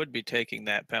damage, you would be taking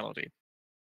that penalty.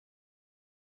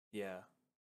 Yeah.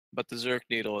 But the Zerk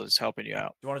needle is helping you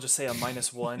out. Do you want to just say a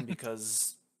 -1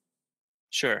 because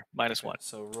Sure, okay, -1.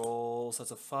 so roll, so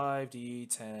that's a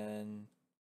 5d10.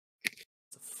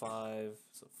 It's a 5,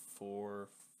 it's a 4,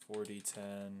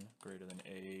 4d10, greater than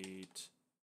 8.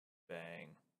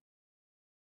 Bang.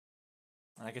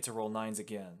 And I get to roll 9s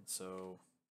again, so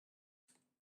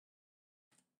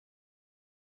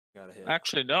gotta hit.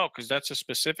 Actually, no, because that's a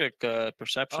specific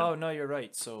perception. Oh no, you're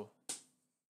right. So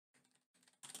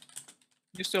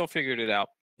You still figured it out.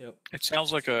 yep, It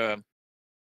sounds like a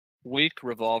weak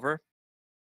revolver.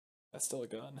 that's still a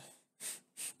gun.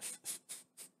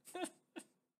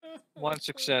 One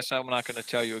success. I'm not going to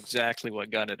tell you exactly what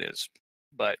gun it is,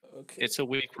 but Okay. it's a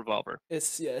weak revolver.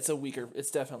 It's it's a weaker.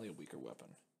 It's definitely a weaker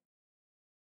weapon.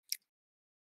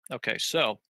 Okay,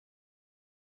 so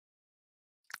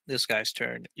this guy's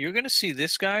turn. You're going to see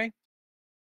this guy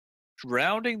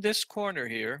rounding this corner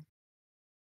here,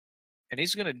 and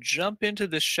he's going to jump into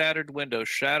this shattered window,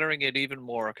 shattering it even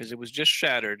more because it was just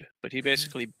shattered. But he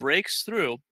basically breaks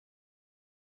through,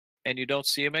 and you don't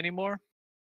see him anymore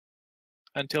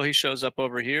until he shows up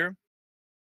over here,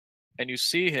 and you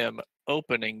see him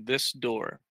opening this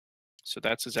door. So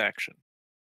that's his action.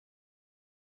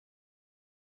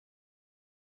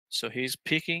 So he's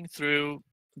peeking through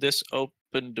this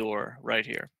open door right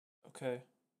here. Okay.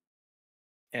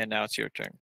 And now it's your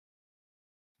turn.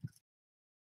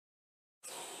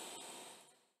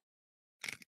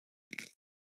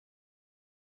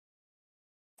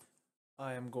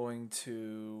 I am going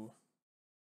to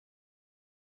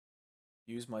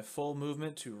use my full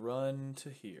movement to run to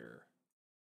here.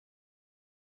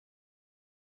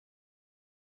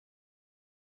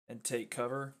 And take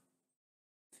cover.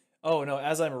 Oh no,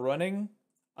 as I'm running,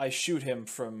 I shoot him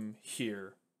from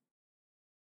here.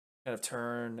 Kind of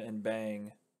turn and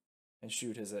bang and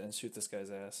shoot this guy's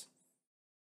ass.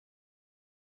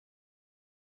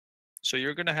 So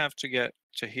you're going to have to get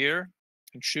to here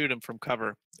and shoot him from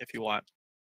cover if you want.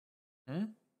 Hmm?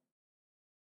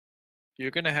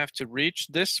 You're going to have to reach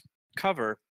this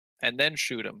cover and then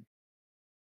shoot him.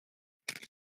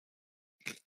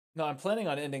 No, I'm planning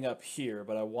on ending up here,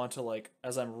 but I want to, like,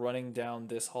 as I'm running down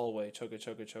this hallway, choka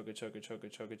choka choka choka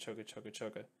choka choka choka choka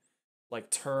choka, like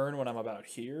turn when I'm about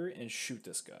here and shoot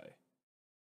this guy.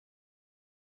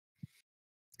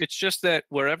 It's just that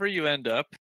wherever you end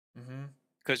up, Mm-hmm.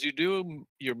 because you do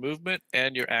your movement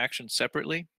and your action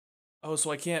separately, Oh,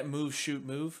 so I can't move, shoot,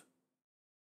 move?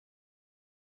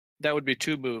 that would be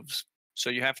 2 moves. So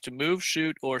you have to move,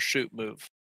 shoot, or shoot, move.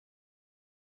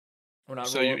 We're not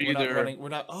So you rolling, we're not either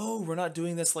running, we're not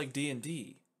doing this like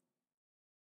D&D.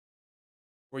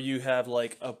 Where you have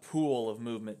like a pool of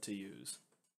movement to use.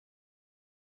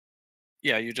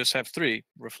 yeah, you just have 3: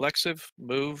 reflexive,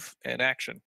 move, and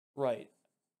action. Right.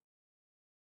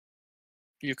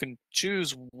 You can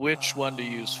choose which one to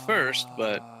use first,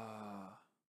 but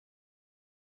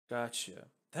Gotcha.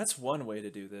 That's one way to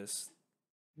do this.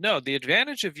 no, the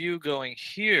advantage of you going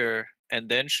here and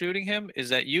then shooting him is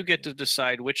that you get to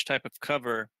decide which type of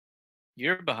cover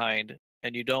you're behind,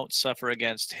 and you don't suffer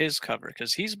against his cover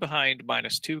because he's behind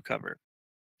 -2 cover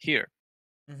here.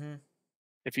 Mm-hmm.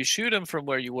 If you shoot him from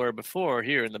where you were before,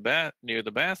 here in the near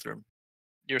the bathroom,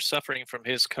 you're suffering from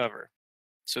his cover.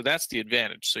 So that's the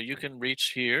advantage. So you can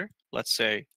reach here. Let's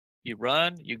say you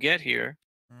run, you get here,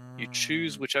 you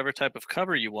choose whichever type of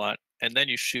cover you want, and then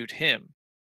you shoot him.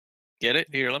 Get it?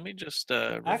 Here, let me just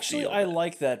Actually, reveal I that.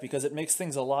 like that because it makes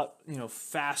things a lot,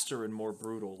 faster and more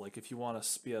brutal. Like if you want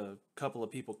to be a couple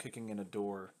of people kicking in a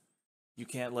door, you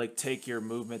can't like take your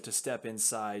movement to step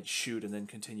inside, shoot, and then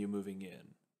continue moving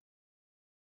in.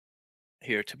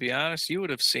 Here, to be honest, you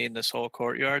would have seen this whole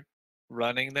courtyard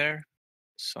running there.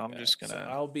 So I'm Yeah. just So gonna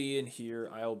I'll be in here.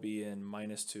 I'll be in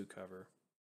 -2 cover.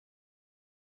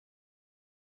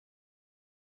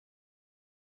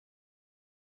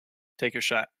 take your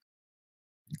shot.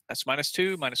 That's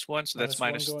 -2, -1, so that's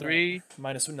 -1 going out. -3.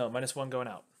 -1 going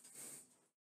out.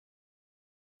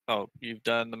 Oh, you've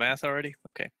done the math already?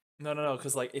 Okay. No, no, no.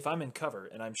 Because like if I'm in cover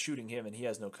and I'm shooting him and he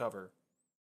has no cover.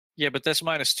 Yeah, but that's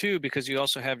 -2 because you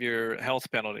also have your health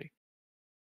penalty.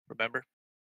 Remember?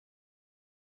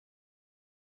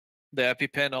 The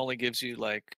EpiPen only gives you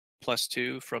like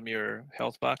 +2 from your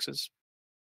health boxes.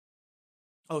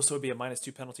 Oh, so it'd be a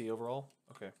 -2 penalty overall.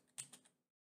 Okay.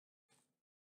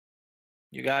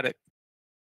 You got it.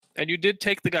 And you did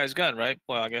take the guy's gun, right?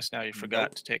 Well, I guess now you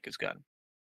forgot Nope. to take his gun.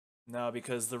 No,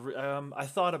 because I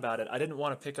thought about it. I didn't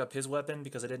want to pick up his weapon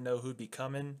because I didn't know who'd be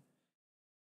coming.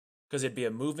 Because it'd be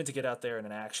a movement to get out there and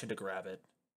an action to grab it,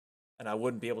 and I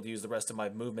wouldn't be able to use the rest of my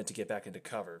movement to get back into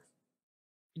cover.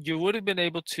 You would have been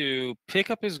able to pick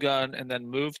up his gun and then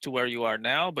move to where you are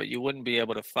now, but you wouldn't be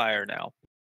able to fire now.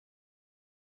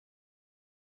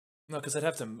 No, because I'd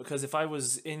have to. Because if I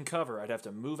was in cover, I'd have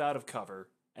to move out of cover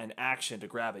and action to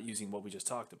grab it using what we just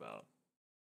talked about.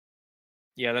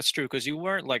 Yeah, that's true because you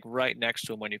weren't like right next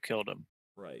to him when you killed him.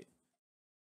 Right.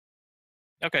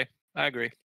 Okay, I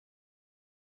agree.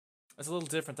 It's a little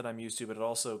different than I'm used to, but it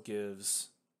also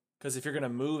gives. Because if you're gonna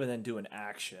move and then do an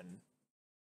action,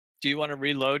 Do you want to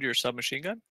reload your submachine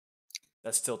gun?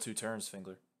 that's still 2 turns,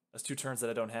 Fingler. That's 2 turns that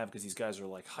I don't have because these guys are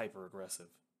like hyper aggressive.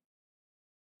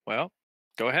 Well,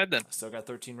 go ahead then. I still got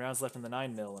 13 rounds left in the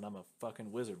 9 mil, and I'm a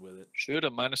fucking wizard with it. Shoot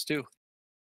him -2.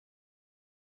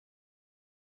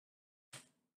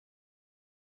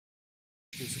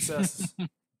 2 successes.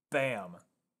 Bam.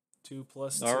 2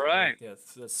 + 2. All right. Yeah,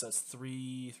 that's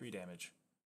three damage.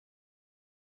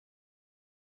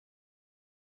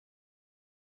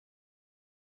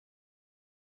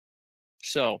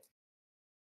 So,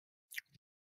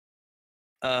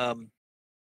 um,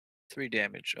 3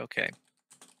 damage. Okay.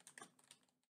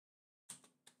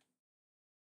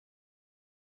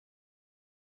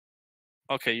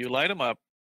 Okay, you light him up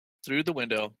through the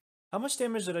window. How much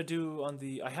damage did I do on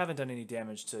the? I haven't done any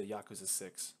damage to Yakuza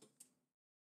 6.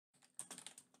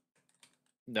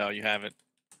 No, you haven't.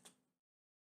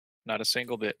 Not a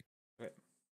single bit. Okay.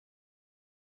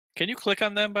 Can you click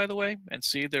on them, by the way, and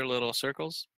see their little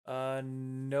circles?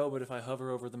 No, but if I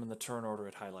hover over them in the turn order,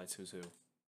 it highlights who's who.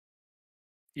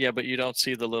 Yeah, but you don't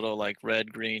see the little like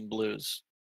red, green, blues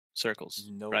circles,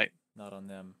 Nope, right? not on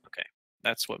them. Okay,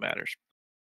 that's what matters.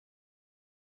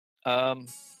 Um,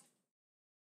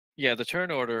 yeah, the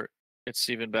turn order, it's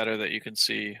even better that you can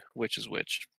see which is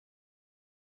which.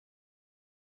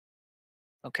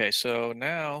 Okay, so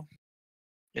now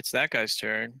it's that guy's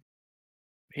turn.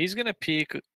 He's gonna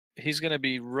peek. He's gonna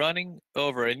be running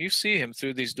over, and you see him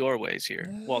through these doorways here.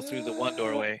 Well, through the one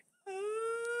doorway,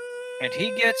 and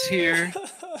he gets here,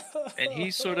 and he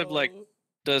sort of like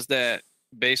does that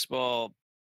baseball,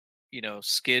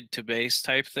 skid to base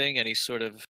type thing, and he sort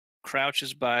of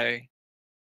crouches by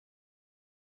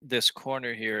this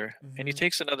corner here, and he Mhm.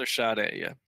 takes another shot at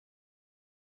you.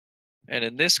 And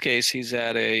in this case, he's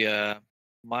at a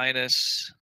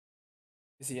 -2,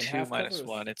 Is he in half cover?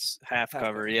 -1. It's half Half cover,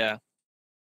 cover. yeah.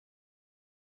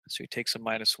 So he takes a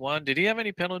 -1. Did he have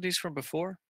any penalties from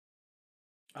before?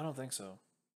 I don't think so.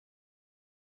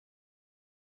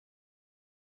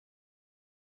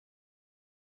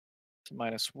 It's a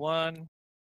 -1.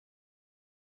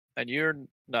 And you're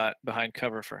not behind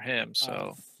cover for him, I'm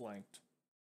so flanked.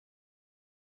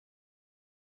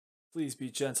 Please be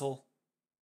gentle.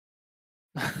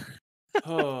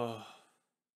 Oh,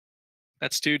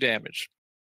 that's 2 damage.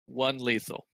 1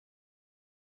 lethal.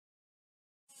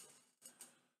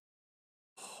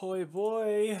 boy,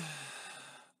 boy.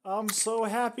 I'm so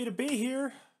happy to be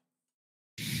here.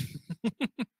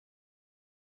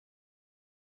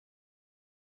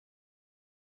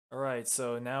 All right,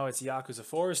 so now it's Yakuza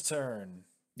 4's turn.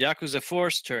 Yakuza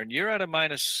 4's turn. You're at a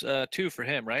 -2 for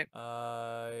him, right?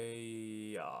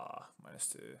 Yeah,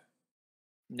 -2.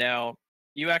 Now,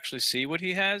 you actually see what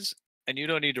he has, and you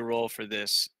don't need to roll for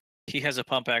this. He has a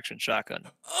pump action shotgun.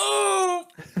 Oh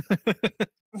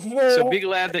So no! be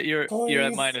glad that you're at Please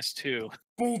 -2.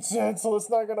 be gentle. It's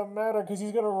not gonna matter because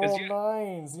he's gonna roll You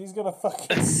nines and he's gonna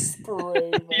fucking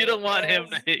spray you my don't want him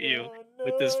to ass. hit you No,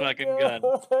 with this no, fucking gun.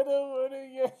 no! I don't want to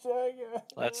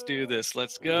Let's do this.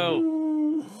 Let's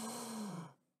go.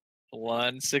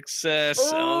 One success.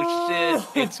 Oh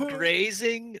shit. It's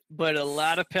grazing, but a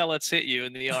lot of pellets hit you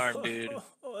in the arm, dude.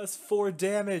 Oh, that's 4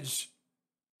 damage.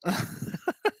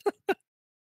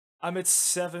 I'm at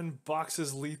 7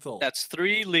 boxes lethal. That's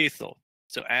 3 lethal.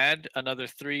 So add another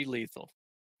 3 lethal.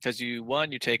 Because you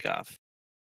take off.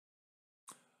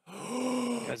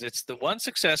 Because it's the 1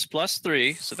 success plus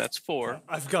 3, so that's 4.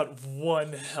 I've got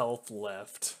 1 health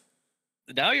left.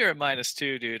 Now you're at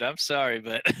 -2, dude. I'm sorry,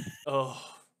 but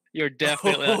Oh. you're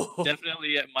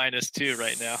definitely at -2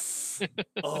 right now.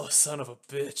 Oh, son of a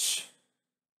bitch.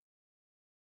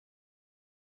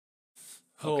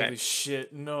 Okay. Holy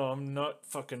shit. No, I'm not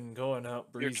fucking going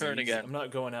out breezy. Your turn again. I'm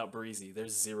not going out breezy.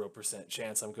 There's 0%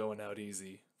 chance I'm going out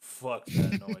easy. Fuck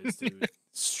that noise, dude.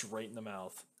 Straight in the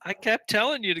mouth. I kept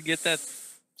telling you to get that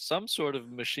some sort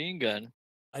of machine gun.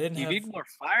 You need more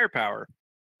firepower.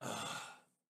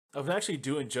 I'm actually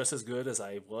doing just as good as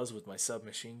I was with my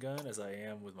submachine gun as I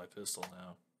am with my pistol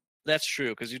now. That's true,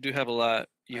 because you do have a lot.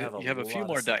 You have a few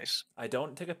more dice. I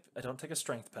don't take a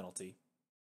strength penalty.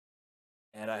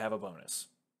 And I have a bonus.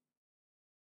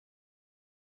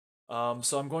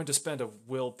 So I'm going to spend a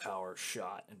willpower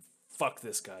shot and fuck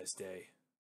this guy's day.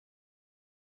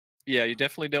 Yeah, you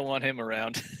definitely don't want him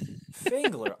around.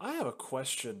 Fangler, I have a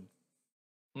question.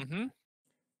 Mm-hmm.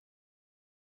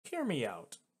 Hear me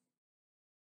out.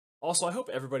 Also, I hope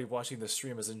everybody watching the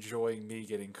stream is enjoying me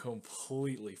getting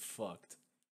completely fucked.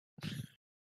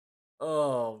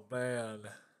 Oh, man.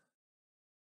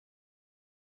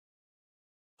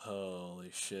 Holy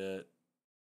shit.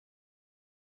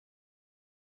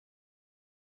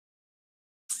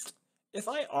 If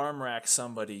I arm rack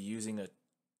somebody using a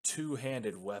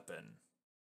 2-handed weapon,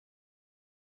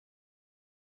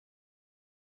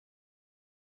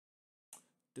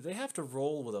 do they have to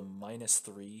roll with a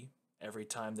 -3 every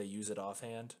time they use it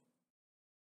offhand?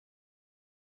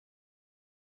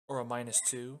 Or a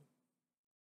 -2?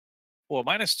 Well,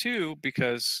 -2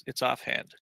 because it's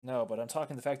offhand. No, but I'm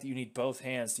talking the fact that you need both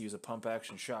hands to use a pump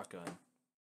action shotgun.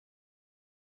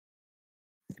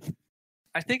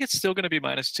 I think it's still going to be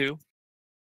 -2.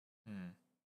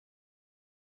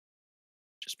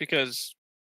 Just because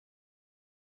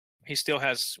he still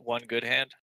has one good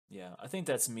hand. Yeah, I think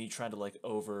that's me trying to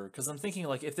because I'm thinking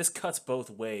if this cuts both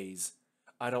ways,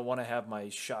 I don't want to have my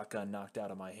shotgun knocked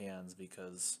out of my hands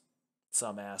because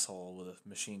some asshole with a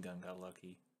machine gun got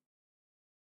lucky.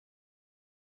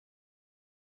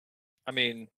 I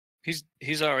mean,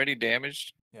 he's already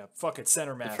damaged. Yeah, fuck it,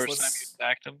 center mass. The first time you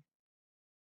attacked him,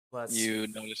 let's... you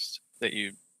noticed that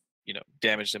you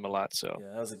damaged him a lot. So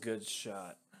yeah, that was a good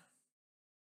shot.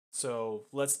 So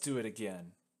let's do it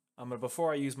again.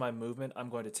 Before I use my movement, I'm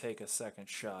going to take a second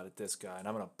shot at this guy, and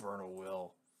I'm gonna burn a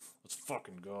will. Let's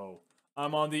fucking go.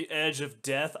 I'm on the edge of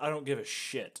death. I don't give a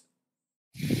shit.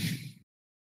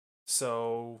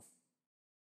 So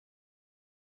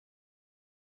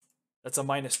that's a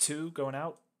 -2 going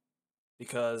out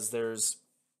because there's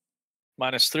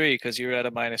 -3 because you're at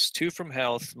a -2 from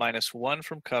health, -1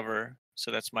 from cover,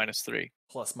 so that's -3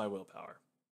 plus my willpower.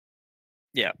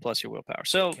 Yeah, plus your willpower.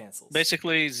 So cancels.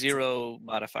 Basically 0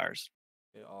 modifiers.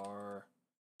 They are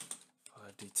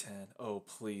 5d10. Oh,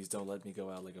 please don't let me go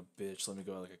out like a bitch. Let me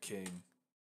go out like a king.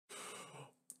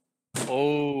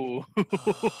 Oh.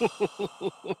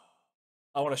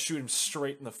 I want to shoot him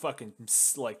straight in the fucking,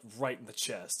 right in the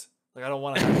chest. I don't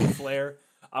want to have a flare.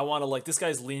 I want to, this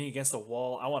guy's leaning against the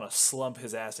wall. I want to slump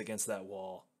his ass against that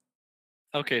wall.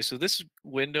 Okay, so this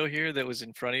window here that was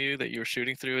in front of you that you were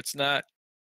shooting through, it's not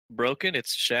broken,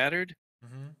 it's shattered.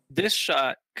 This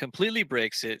shot completely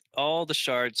breaks it. All the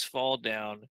shards fall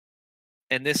down,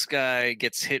 and this guy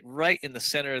gets hit right in the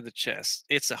center of the chest.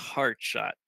 It's a heart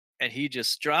shot, and he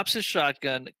just drops his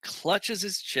shotgun, clutches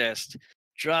his chest,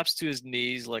 drops to his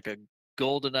knees like a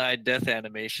GoldenEye death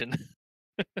animation.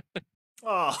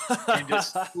 Oh. And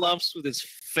just slumps with his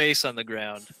face on the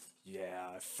ground.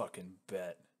 Yeah, I fucking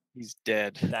bet. He's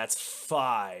dead. That's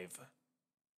 5.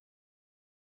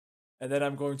 And then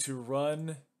I'm going to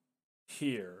run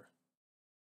here.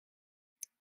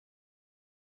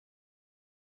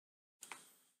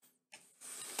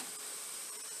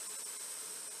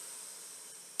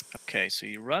 Okay, so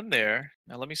you run there.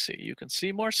 Now let me see. You can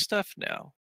see more stuff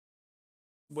now.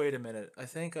 Wait a minute. I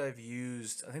think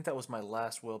that was my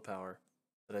last willpower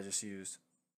that I just used.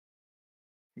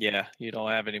 Yeah, you don't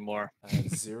have any more. I have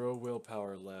 0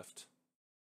 willpower left.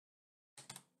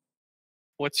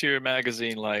 What's your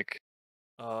magazine like?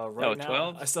 Right now,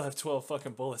 12? I still have 12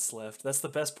 fucking bullets left. That's the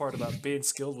best part about being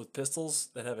skilled with pistols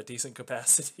that have a decent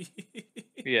capacity.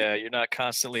 Yeah, you're not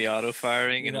constantly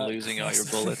auto-firing and losing all your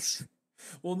bullets.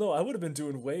 Well, no, I would have been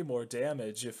doing way more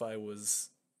damage if I was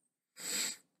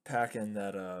packing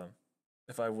that.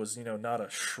 If I was, not a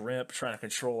shrimp trying to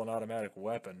control an automatic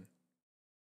weapon.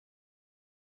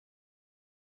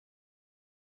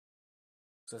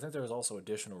 So I think there's also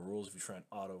additional rules if you try and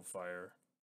auto fire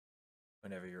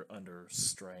whenever you're under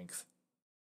strength.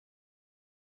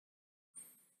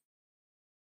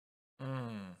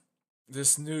 Mm.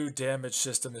 This new damage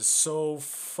system is so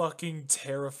fucking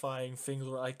terrifying. Things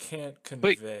where I can't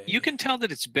But you convey. can tell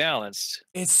that it's balanced.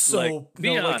 It's Like, so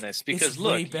be no, like honest, it's because way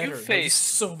look, you better. No, this is faced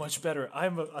so much better.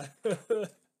 I'm going for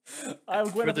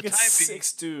up the against time being.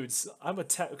 6 dudes.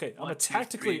 Okay. One, two,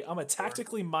 three, I'm a four.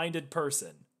 tactically minded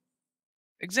person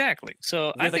Exactly.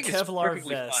 So I with a think it's Kevlar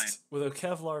perfectly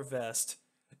fine. vest,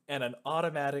 and an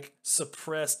automatic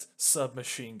suppressed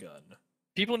submachine gun.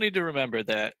 People need to remember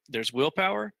that there's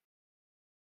willpower.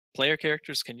 Player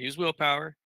characters can use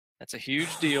willpower. That's a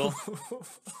huge deal.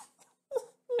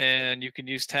 And you can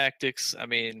use tactics. I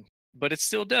mean, but it's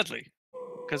still deadly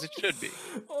because it should be.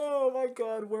 Oh my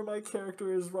god, where my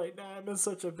character is right now, I'm in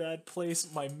such a bad place.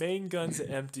 My main gun's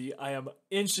empty. I am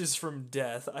inches from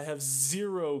death. I have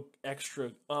zero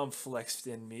extra flexed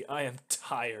in me. I am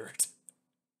tired.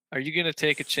 Are you gonna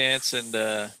take a chance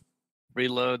and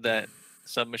reload that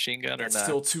submachine gun or That's not?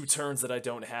 still 2 turns that I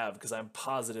don't have because I'm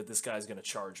positive this guy's gonna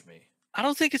charge me. I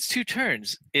don't think it's 2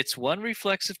 turns. It's one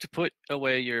reflexive to put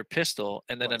away your pistol,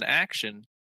 and then What? an action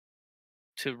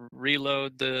to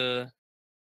reload Not the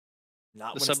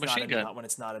when it's submachine gun. not when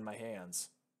it's not in my hands.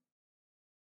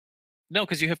 No,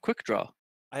 because you have quick draw.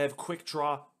 I have quick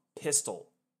draw pistol.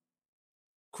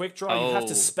 Quick draw, you have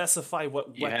to Oh, specify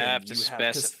what you weapon have to you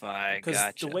have specify. because the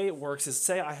Gotcha. way it works is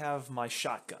say I have my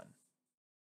shotgun.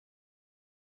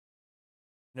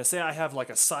 Say I have like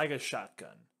a Saiga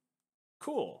shotgun.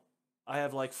 Cool. I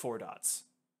have like 4 dots.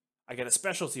 I get a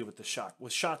specialty with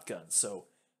shotguns, so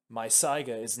my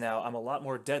Saiga is now I'm a lot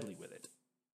more deadly with it.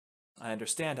 I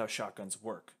understand how shotguns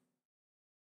work.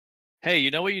 Hey,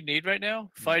 you know what you need right now?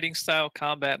 Hmm. Fighting style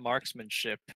combat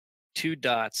marksmanship. 2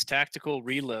 dots, tactical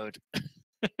reload.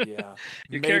 Yeah,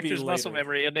 Your maybe character's muscle later.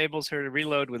 memory enables her to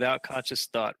reload without conscious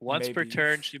thought. Once per Maybe.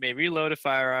 turn, she may reload a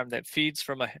firearm that feeds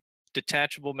from a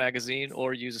detachable magazine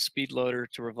or use a speed loader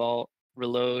to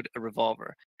reload a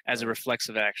revolver as a Right.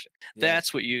 reflexive action. Yeah.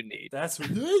 That's what you need. That's what.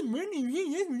 Yeah.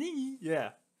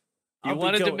 I'll You be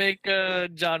wanted to going.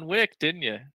 make John Wick, didn't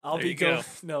you? I'll There be you going.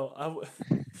 go. No,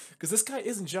 because this guy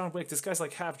isn't John Wick. This guy's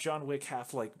like half John Wick,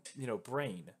 half like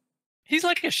brain. He's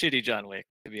like a shitty John Wick,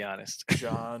 to be honest.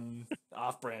 John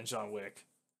off-brand John Wick.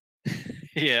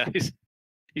 Yeah,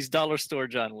 he's dollar store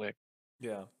John Wick.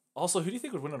 Yeah. Also, who do you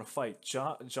think would win in a fight,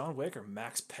 John Wick or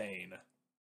Max Payne?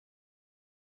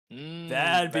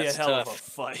 That'd be a That's hell of a tough.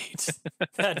 fight.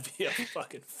 That'd be a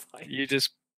fucking fight. You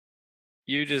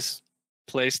just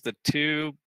placed the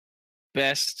two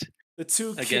best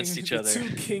against each The other. two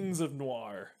kings of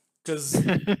noir. Cause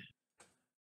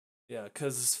yeah,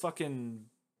 cause fucking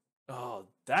oh,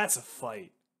 that's a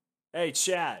fight. Hey,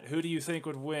 chat, who do you think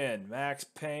would win, Max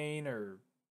Payne or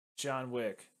John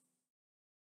Wick?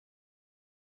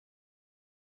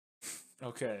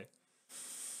 Okay.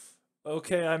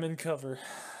 Okay, I'm in cover.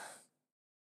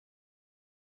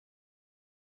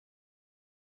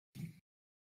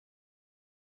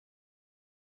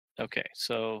 Okay,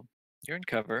 so you're in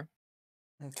cover.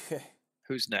 Okay.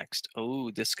 Who's next?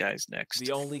 Oh, this guy's next.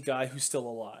 The only guy who's still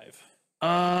alive.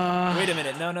 Uh, Wait a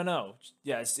minute. No.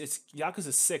 Yeah, it's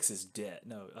Yakuza 6 is dead.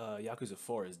 No, Yakuza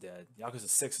 4 is dead. Yakuza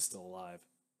 6 is still alive.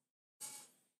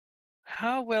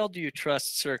 how well do you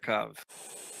trust Surkov,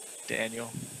 Daniel?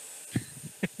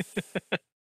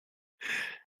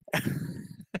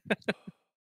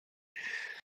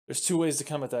 There's 2 ways to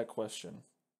come at that question.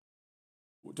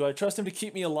 Do I trust him to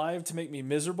keep me alive to make me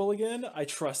miserable again? I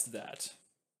trust that.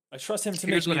 I trust him to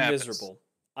Here's make what me happens. miserable.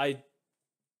 I.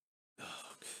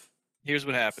 Here's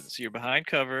what happens. You're behind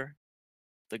cover.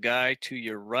 The guy to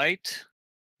your right,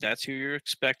 that's who you're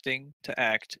expecting to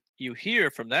act. You hear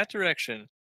from that direction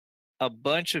a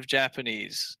bunch of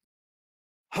Japanese.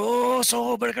 Oh,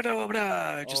 so just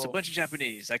a Oh, bunch of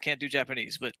Japanese. I can't do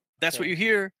Japanese, but that's what okay. you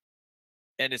hear,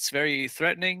 and it's very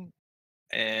threatening.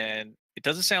 And it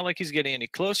doesn't sound like he's getting any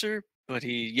closer, but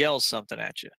he yells something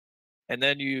at you. And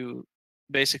then you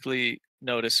basically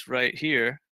notice right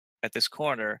here at this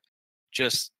corner,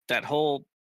 just that whole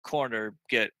corner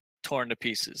get torn to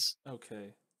pieces.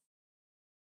 Okay.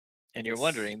 And you're Yes.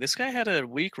 wondering, this guy had a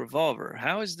weak revolver.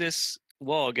 How is this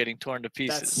wall getting torn to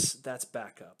pieces? That's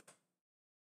backup.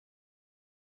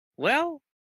 Well,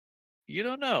 you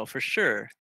don't know for sure.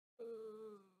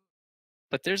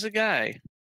 But there's a guy.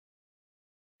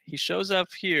 He shows up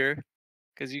here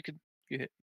because you could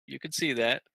You can see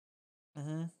that.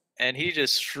 Mm-hmm. And he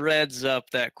just shreds up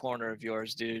that corner of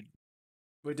yours, dude.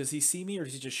 Wait, does he see me or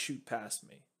does he just shoot past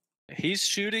me? He's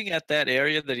shooting at that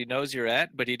area that he knows you're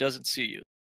at, but he doesn't see you,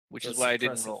 which So is it's why I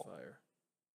didn't suppressive roll. fire.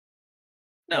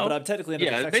 No, but No. I'm technically under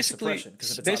Yeah, effective suppression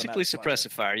because if it's basically automatic fire.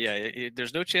 suppressive fire. Yeah,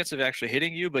 there's no chance of actually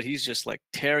hitting you, but he's just like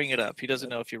tearing it up. He doesn't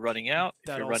That know if you're running out, if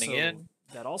that you're running also in.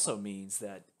 that also means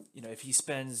that if he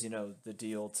spends the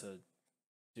deal to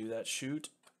do that shoot,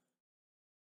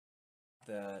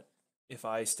 that if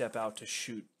I step out to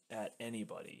shoot at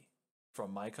anybody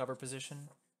from my cover position,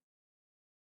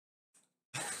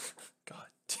 God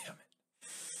damn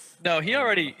it. No,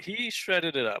 he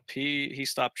shredded it up. He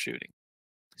stopped shooting,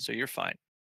 so you're fine.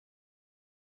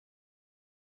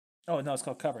 Oh no, it's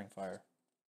called covering fire.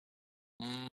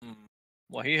 Mm.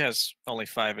 Well, he has only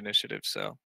 5 initiatives,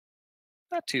 so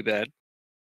not too bad.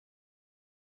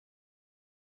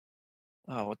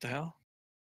 Oh, what the hell?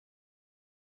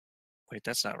 Wait,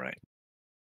 that's not right.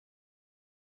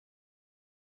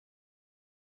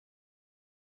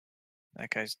 That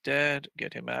guy's dead.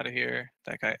 Get him out of here.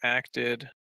 That guy acted.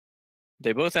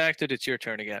 They both acted. It's your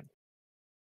turn again.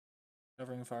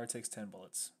 Covering fire takes 10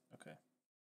 bullets. Okay.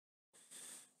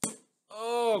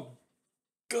 Oh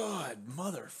God,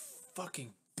 motherfucking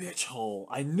bitch hole.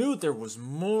 I knew there was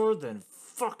more than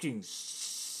fucking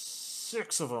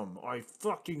 6 of them. I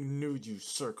fucking knew you,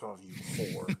 Surkov, you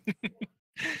whore.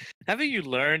 Haven't you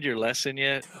learned your lesson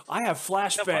yet? I have Come on.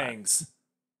 flashbangs.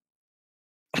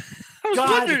 I was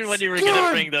God wondering when you were going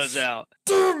to bring those out.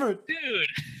 Damn it! Dude,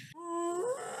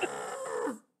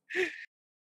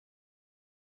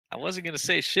 I wasn't going to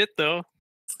say shit, though.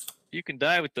 You can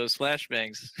die with those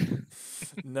flashbangs.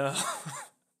 No.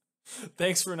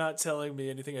 Thanks for not telling me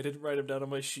anything. I didn't write them down on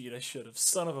my sheet. I should have.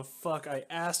 Son of a fuck. I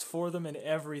asked for them and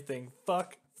everything.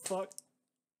 Fuck.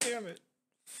 Damn it.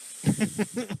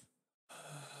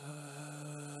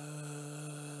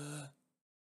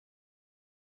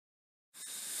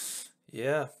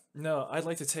 Yeah. No, I'd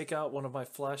like to take out one of my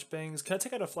flashbangs. Can I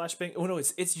take out a flashbang? Oh no,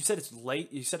 it's you said it's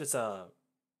late. You said it's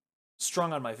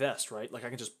strung on my vest, right? Like I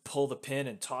can just pull the pin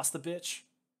and toss the bitch.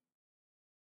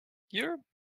 You're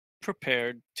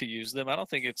prepared to use them. I don't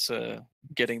think it's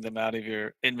getting them out of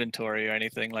your inventory or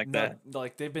anything like that.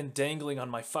 Like they've been dangling on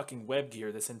my fucking web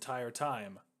gear this entire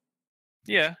time.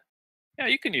 Yeah. Yeah,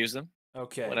 you can use them.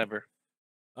 Okay. Whatever.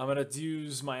 I'm gonna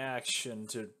use my action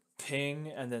to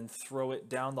ping and then throw it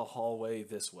down the hallway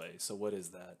this way. So what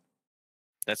is that?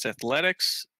 That's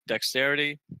athletics,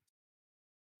 dexterity.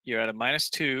 You're at a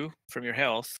 -2 from your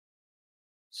health.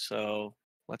 So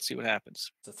let's see what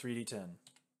happens. It's a 3d10.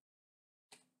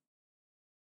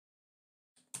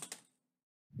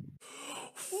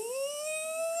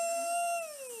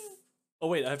 Oh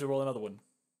wait, I have to roll another one.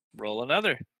 Roll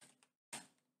another.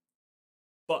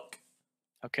 Fuck.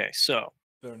 Okay, so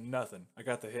They're nothing. I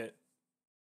got the hit.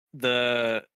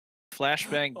 the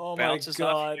flashbang Oh my bounces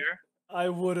God. off here. I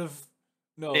would have.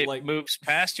 No, It like moves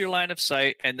past your line of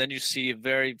sight, and then you see a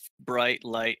very bright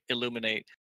light illuminate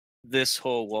this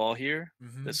whole wall here,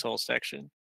 this whole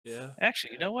section. yeah.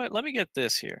 Actually, you know what? Let me get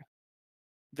this here.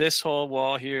 This whole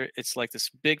wall here, it's like this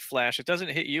big flash. It doesn't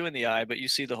hit you in the eye, but you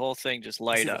see the whole thing just I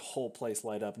light see up. the whole place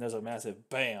light up, and there's a massive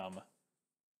bam.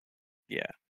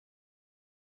 Yeah.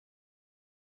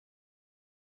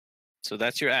 So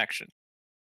that's your action.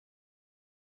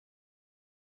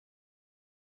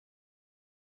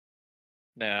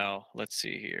 Now, let's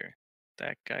see here.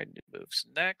 That guy moves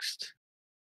next.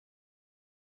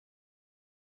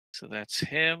 So that's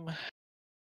him.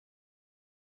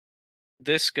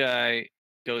 This guy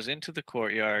goes into the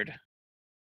courtyard,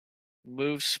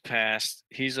 moves past.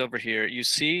 He's over here. You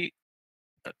see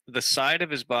the side of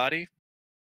his body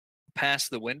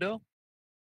past the window,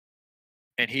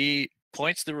 and he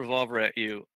points the revolver at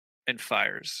you and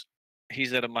fires.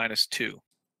 He's at a -2.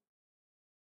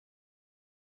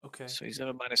 Okay. So he's at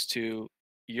a -2.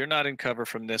 You're not in cover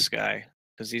from this guy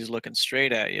because he's looking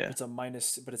straight at you. It's a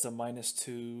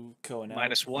 -2 going out.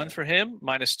 -1 for him,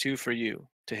 -2 for you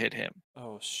to hit him.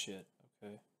 Oh shit.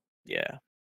 Okay. Yeah.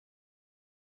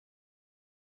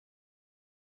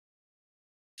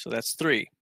 So that's 3.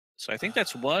 So I think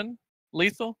that's 1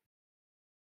 lethal.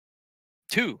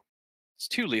 2. It's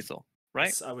 2 lethal, right?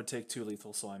 Yes, I would take 2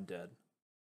 lethal, so I'm dead.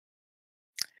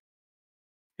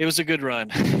 It was a good run.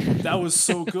 That was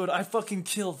so good. I fucking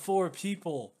killed 4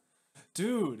 people.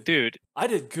 Dude, I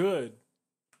did good.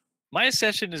 My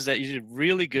assessment is that you did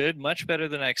really good, much better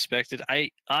than I expected.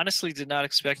 I honestly did not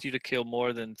expect you to kill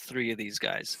more than 3 of these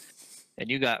guys.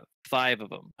 And you got 5 of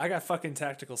them. I got fucking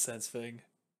tactical sense thing.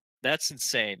 That's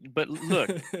insane. But look,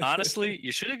 honestly,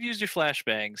 you should have used your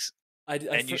flashbangs.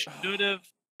 And you should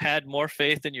have had more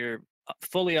faith in your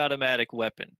fully automatic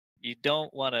weapon. You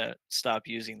don't want to stop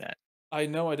using that. I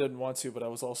know I didn't want to, but I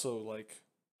was also like,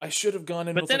 I should have gone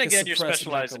in But with then like a again, you're suppressed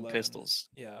Mark specialized in 11. pistols.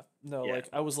 Yeah, no, Yeah. like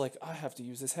I was like, I have to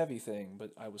use this heavy thing,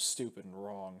 but I was stupid and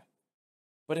wrong.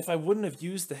 But if I wouldn't have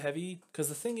used the heavy, because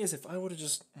the thing is, if I would have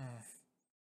just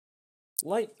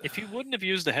light, If you wouldn't have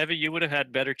used the heavy, you would have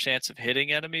had better chance of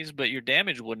hitting enemies, but your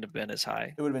damage wouldn't have been as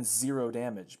high. it would have been 0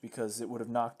 damage because it would have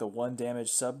knocked the 1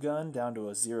 damage subgun down to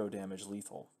a 0 damage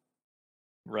lethal.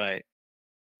 Right.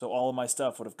 So all of my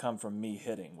stuff would have come from me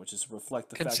hitting, which is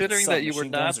reflect the fact that Considering that you were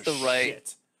submachine guns not are the right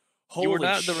shit. you were Holy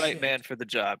not the right shit. man for the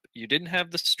job. You didn't have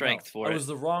the No, strength for I it. was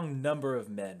the wrong number of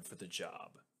men for the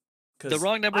job. The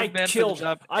wrong number of men for the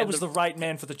job. I and was the right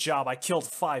man for the job. I killed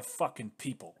 5 fucking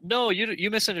people. No, you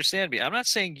misunderstand me. I'm not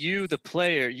saying you, the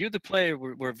player. You, the player,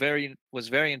 was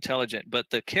very intelligent, but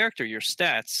the character, your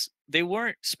stats, they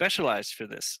weren't specialized for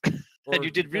this, and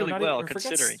you did really well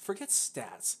considering. Forget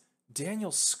stats.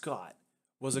 Daniel Scott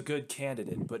was a good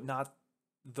candidate, but not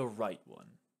the right one.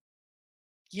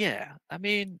 Yeah, I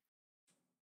mean,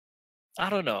 I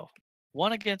don't know.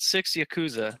 1 against 6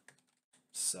 Yakuza.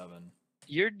 7.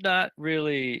 You're not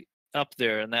really up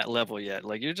there in that level yet.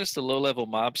 Like you're just a low-level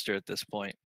mobster at this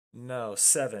point. No,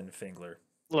 7, Fingler.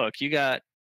 Look, you got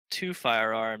 2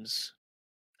 firearms.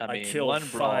 I mean, 1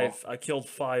 brawl. I killed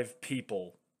 5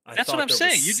 people. That's what I'm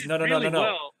saying. You did really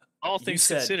well, all You things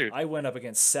said considered. I went up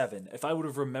against 7. If I would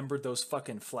have remembered those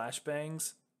fucking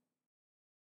flashbangs.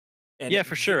 Yeah,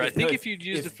 for sure. I think if you'd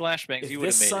used the flashbangs, you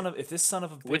would have made it. If this son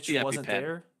of a With the bitch wasn't EpiPen.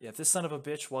 there, if this son of a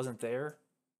bitch wasn't there,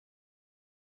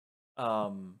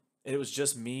 and it was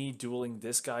just me dueling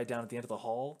this guy down at the end of the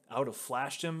hall, I would have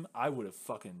flashed him. I would have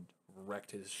fucking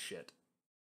wrecked his shit.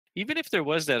 Even if there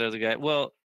was that other guy,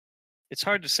 well, it's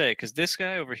hard to say because this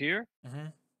guy over here,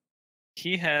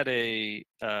 he had a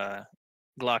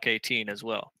Glock 18 as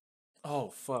well. Oh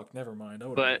fuck! Never mind. I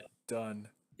would have been done.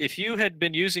 If you had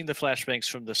been using the flashbangs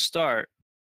from the start,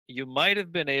 you might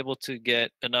have been able to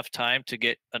get enough time to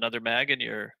get another mag in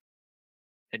your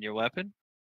weapon.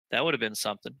 That would have been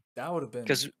something. That would have been.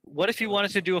 Because what if you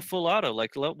wanted to do a full auto?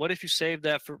 Like, what if you saved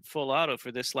that for full auto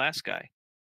for this last guy?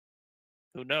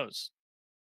 Who knows?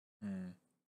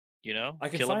 You know, I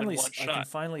can kill him in finally, one shot. I can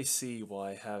finally see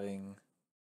why having.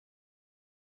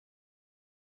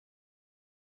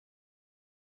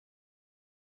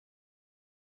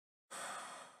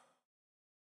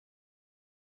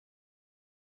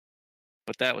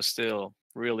 But that was still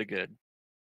really good.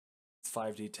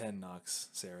 5d10 knocks,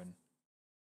 Saren.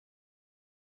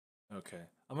 Okay.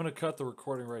 I'm going to cut the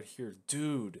recording right here.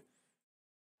 Dude,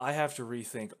 I have to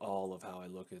rethink all of how I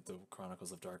look at the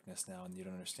Chronicles of Darkness now, and you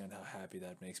don't understand how happy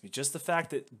that makes me. Just the fact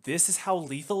that this is how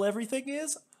lethal everything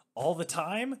is all the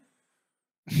time.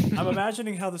 I'm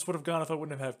imagining how this would have gone if I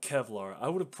wouldn't have had Kevlar. I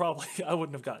would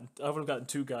have gotten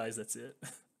 2 guys, that's it.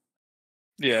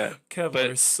 Yeah.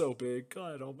 Kevlar is so big.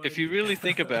 God almighty. If you really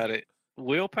think about it,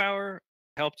 willpower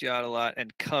helped you out a lot,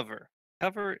 and cover.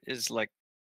 Cover is like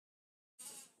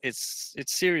it's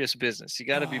serious business. You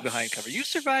got to be behind cover. You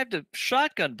survived a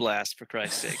shotgun blast, for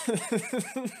Christ's sake.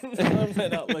 I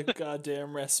went out like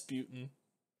goddamn Rasputin.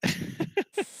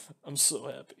 I'm so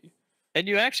happy. And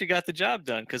you actually got the job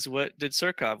done, because what did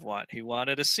Surkov want? He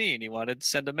wanted a scene. He wanted to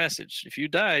send a message. If you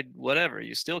died, whatever,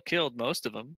 you still killed most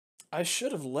of them. I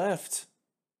should have left.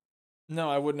 No,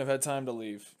 I wouldn't have had time to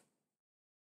leave.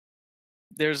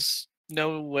 There's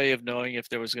no way of knowing if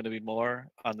there was going to be more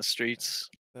on the streets.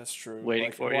 That's true.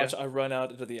 Waiting for you. I run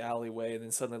out into the alleyway, and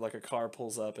then suddenly like a car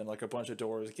pulls up, and like a bunch of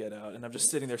doors get out, and I'm just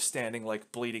sitting there standing,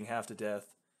 like bleeding half to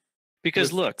death.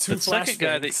 Because look, the second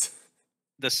guy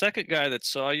that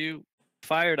saw you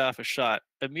fired off a shot.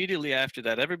 Immediately after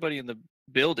that, everybody in the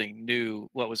building knew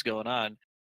what was going on.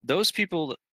 Those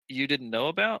people you didn't know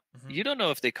about, you don't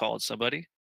know if they called somebody.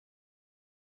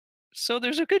 So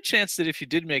there's a good chance that if you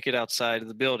did make it outside of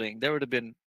the building, there would have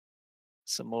been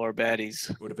some more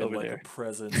baddies. Would have been like there. a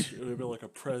presence. It would have been like a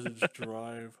presence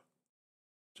drive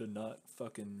to not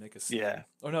fucking make a scene. Yeah.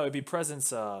 Oh no, it'd be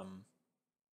presence.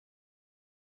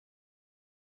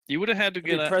 You would have had to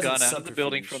gone out of the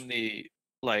building from the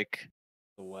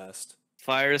west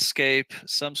fire escape,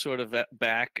 some sort of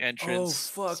back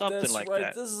entrance. Oh fuck, something that's like right.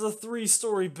 that. This is a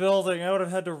 3-story building. I would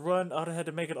have had to run. I would have had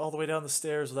to make it all the way down the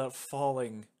stairs without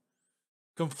falling.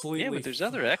 Completely. Yeah, but there's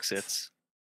other exits.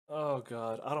 Oh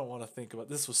god, I don't want to think about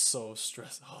this. Was so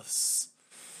stressful.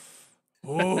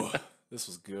 Oh, this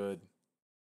was good.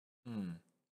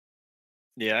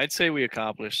 Yeah, I'd say we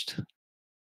accomplished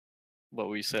what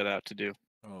we set out to do.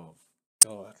 Oh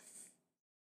god.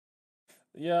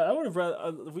 Yeah, I would have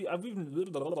rather.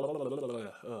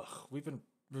 We've been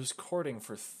recording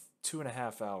for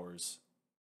 2.5 hours.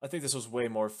 I think this was way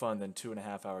more fun than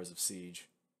 2.5 hours of Siege.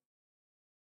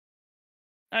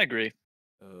 I agree.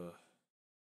 Ugh.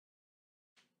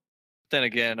 Then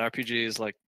again, RPG is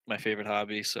like my favorite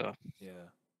hobby, so Yeah,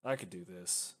 I could do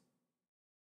this.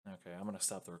 Okay, I'm gonna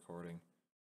stop the recording.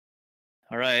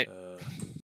 all right. Uh.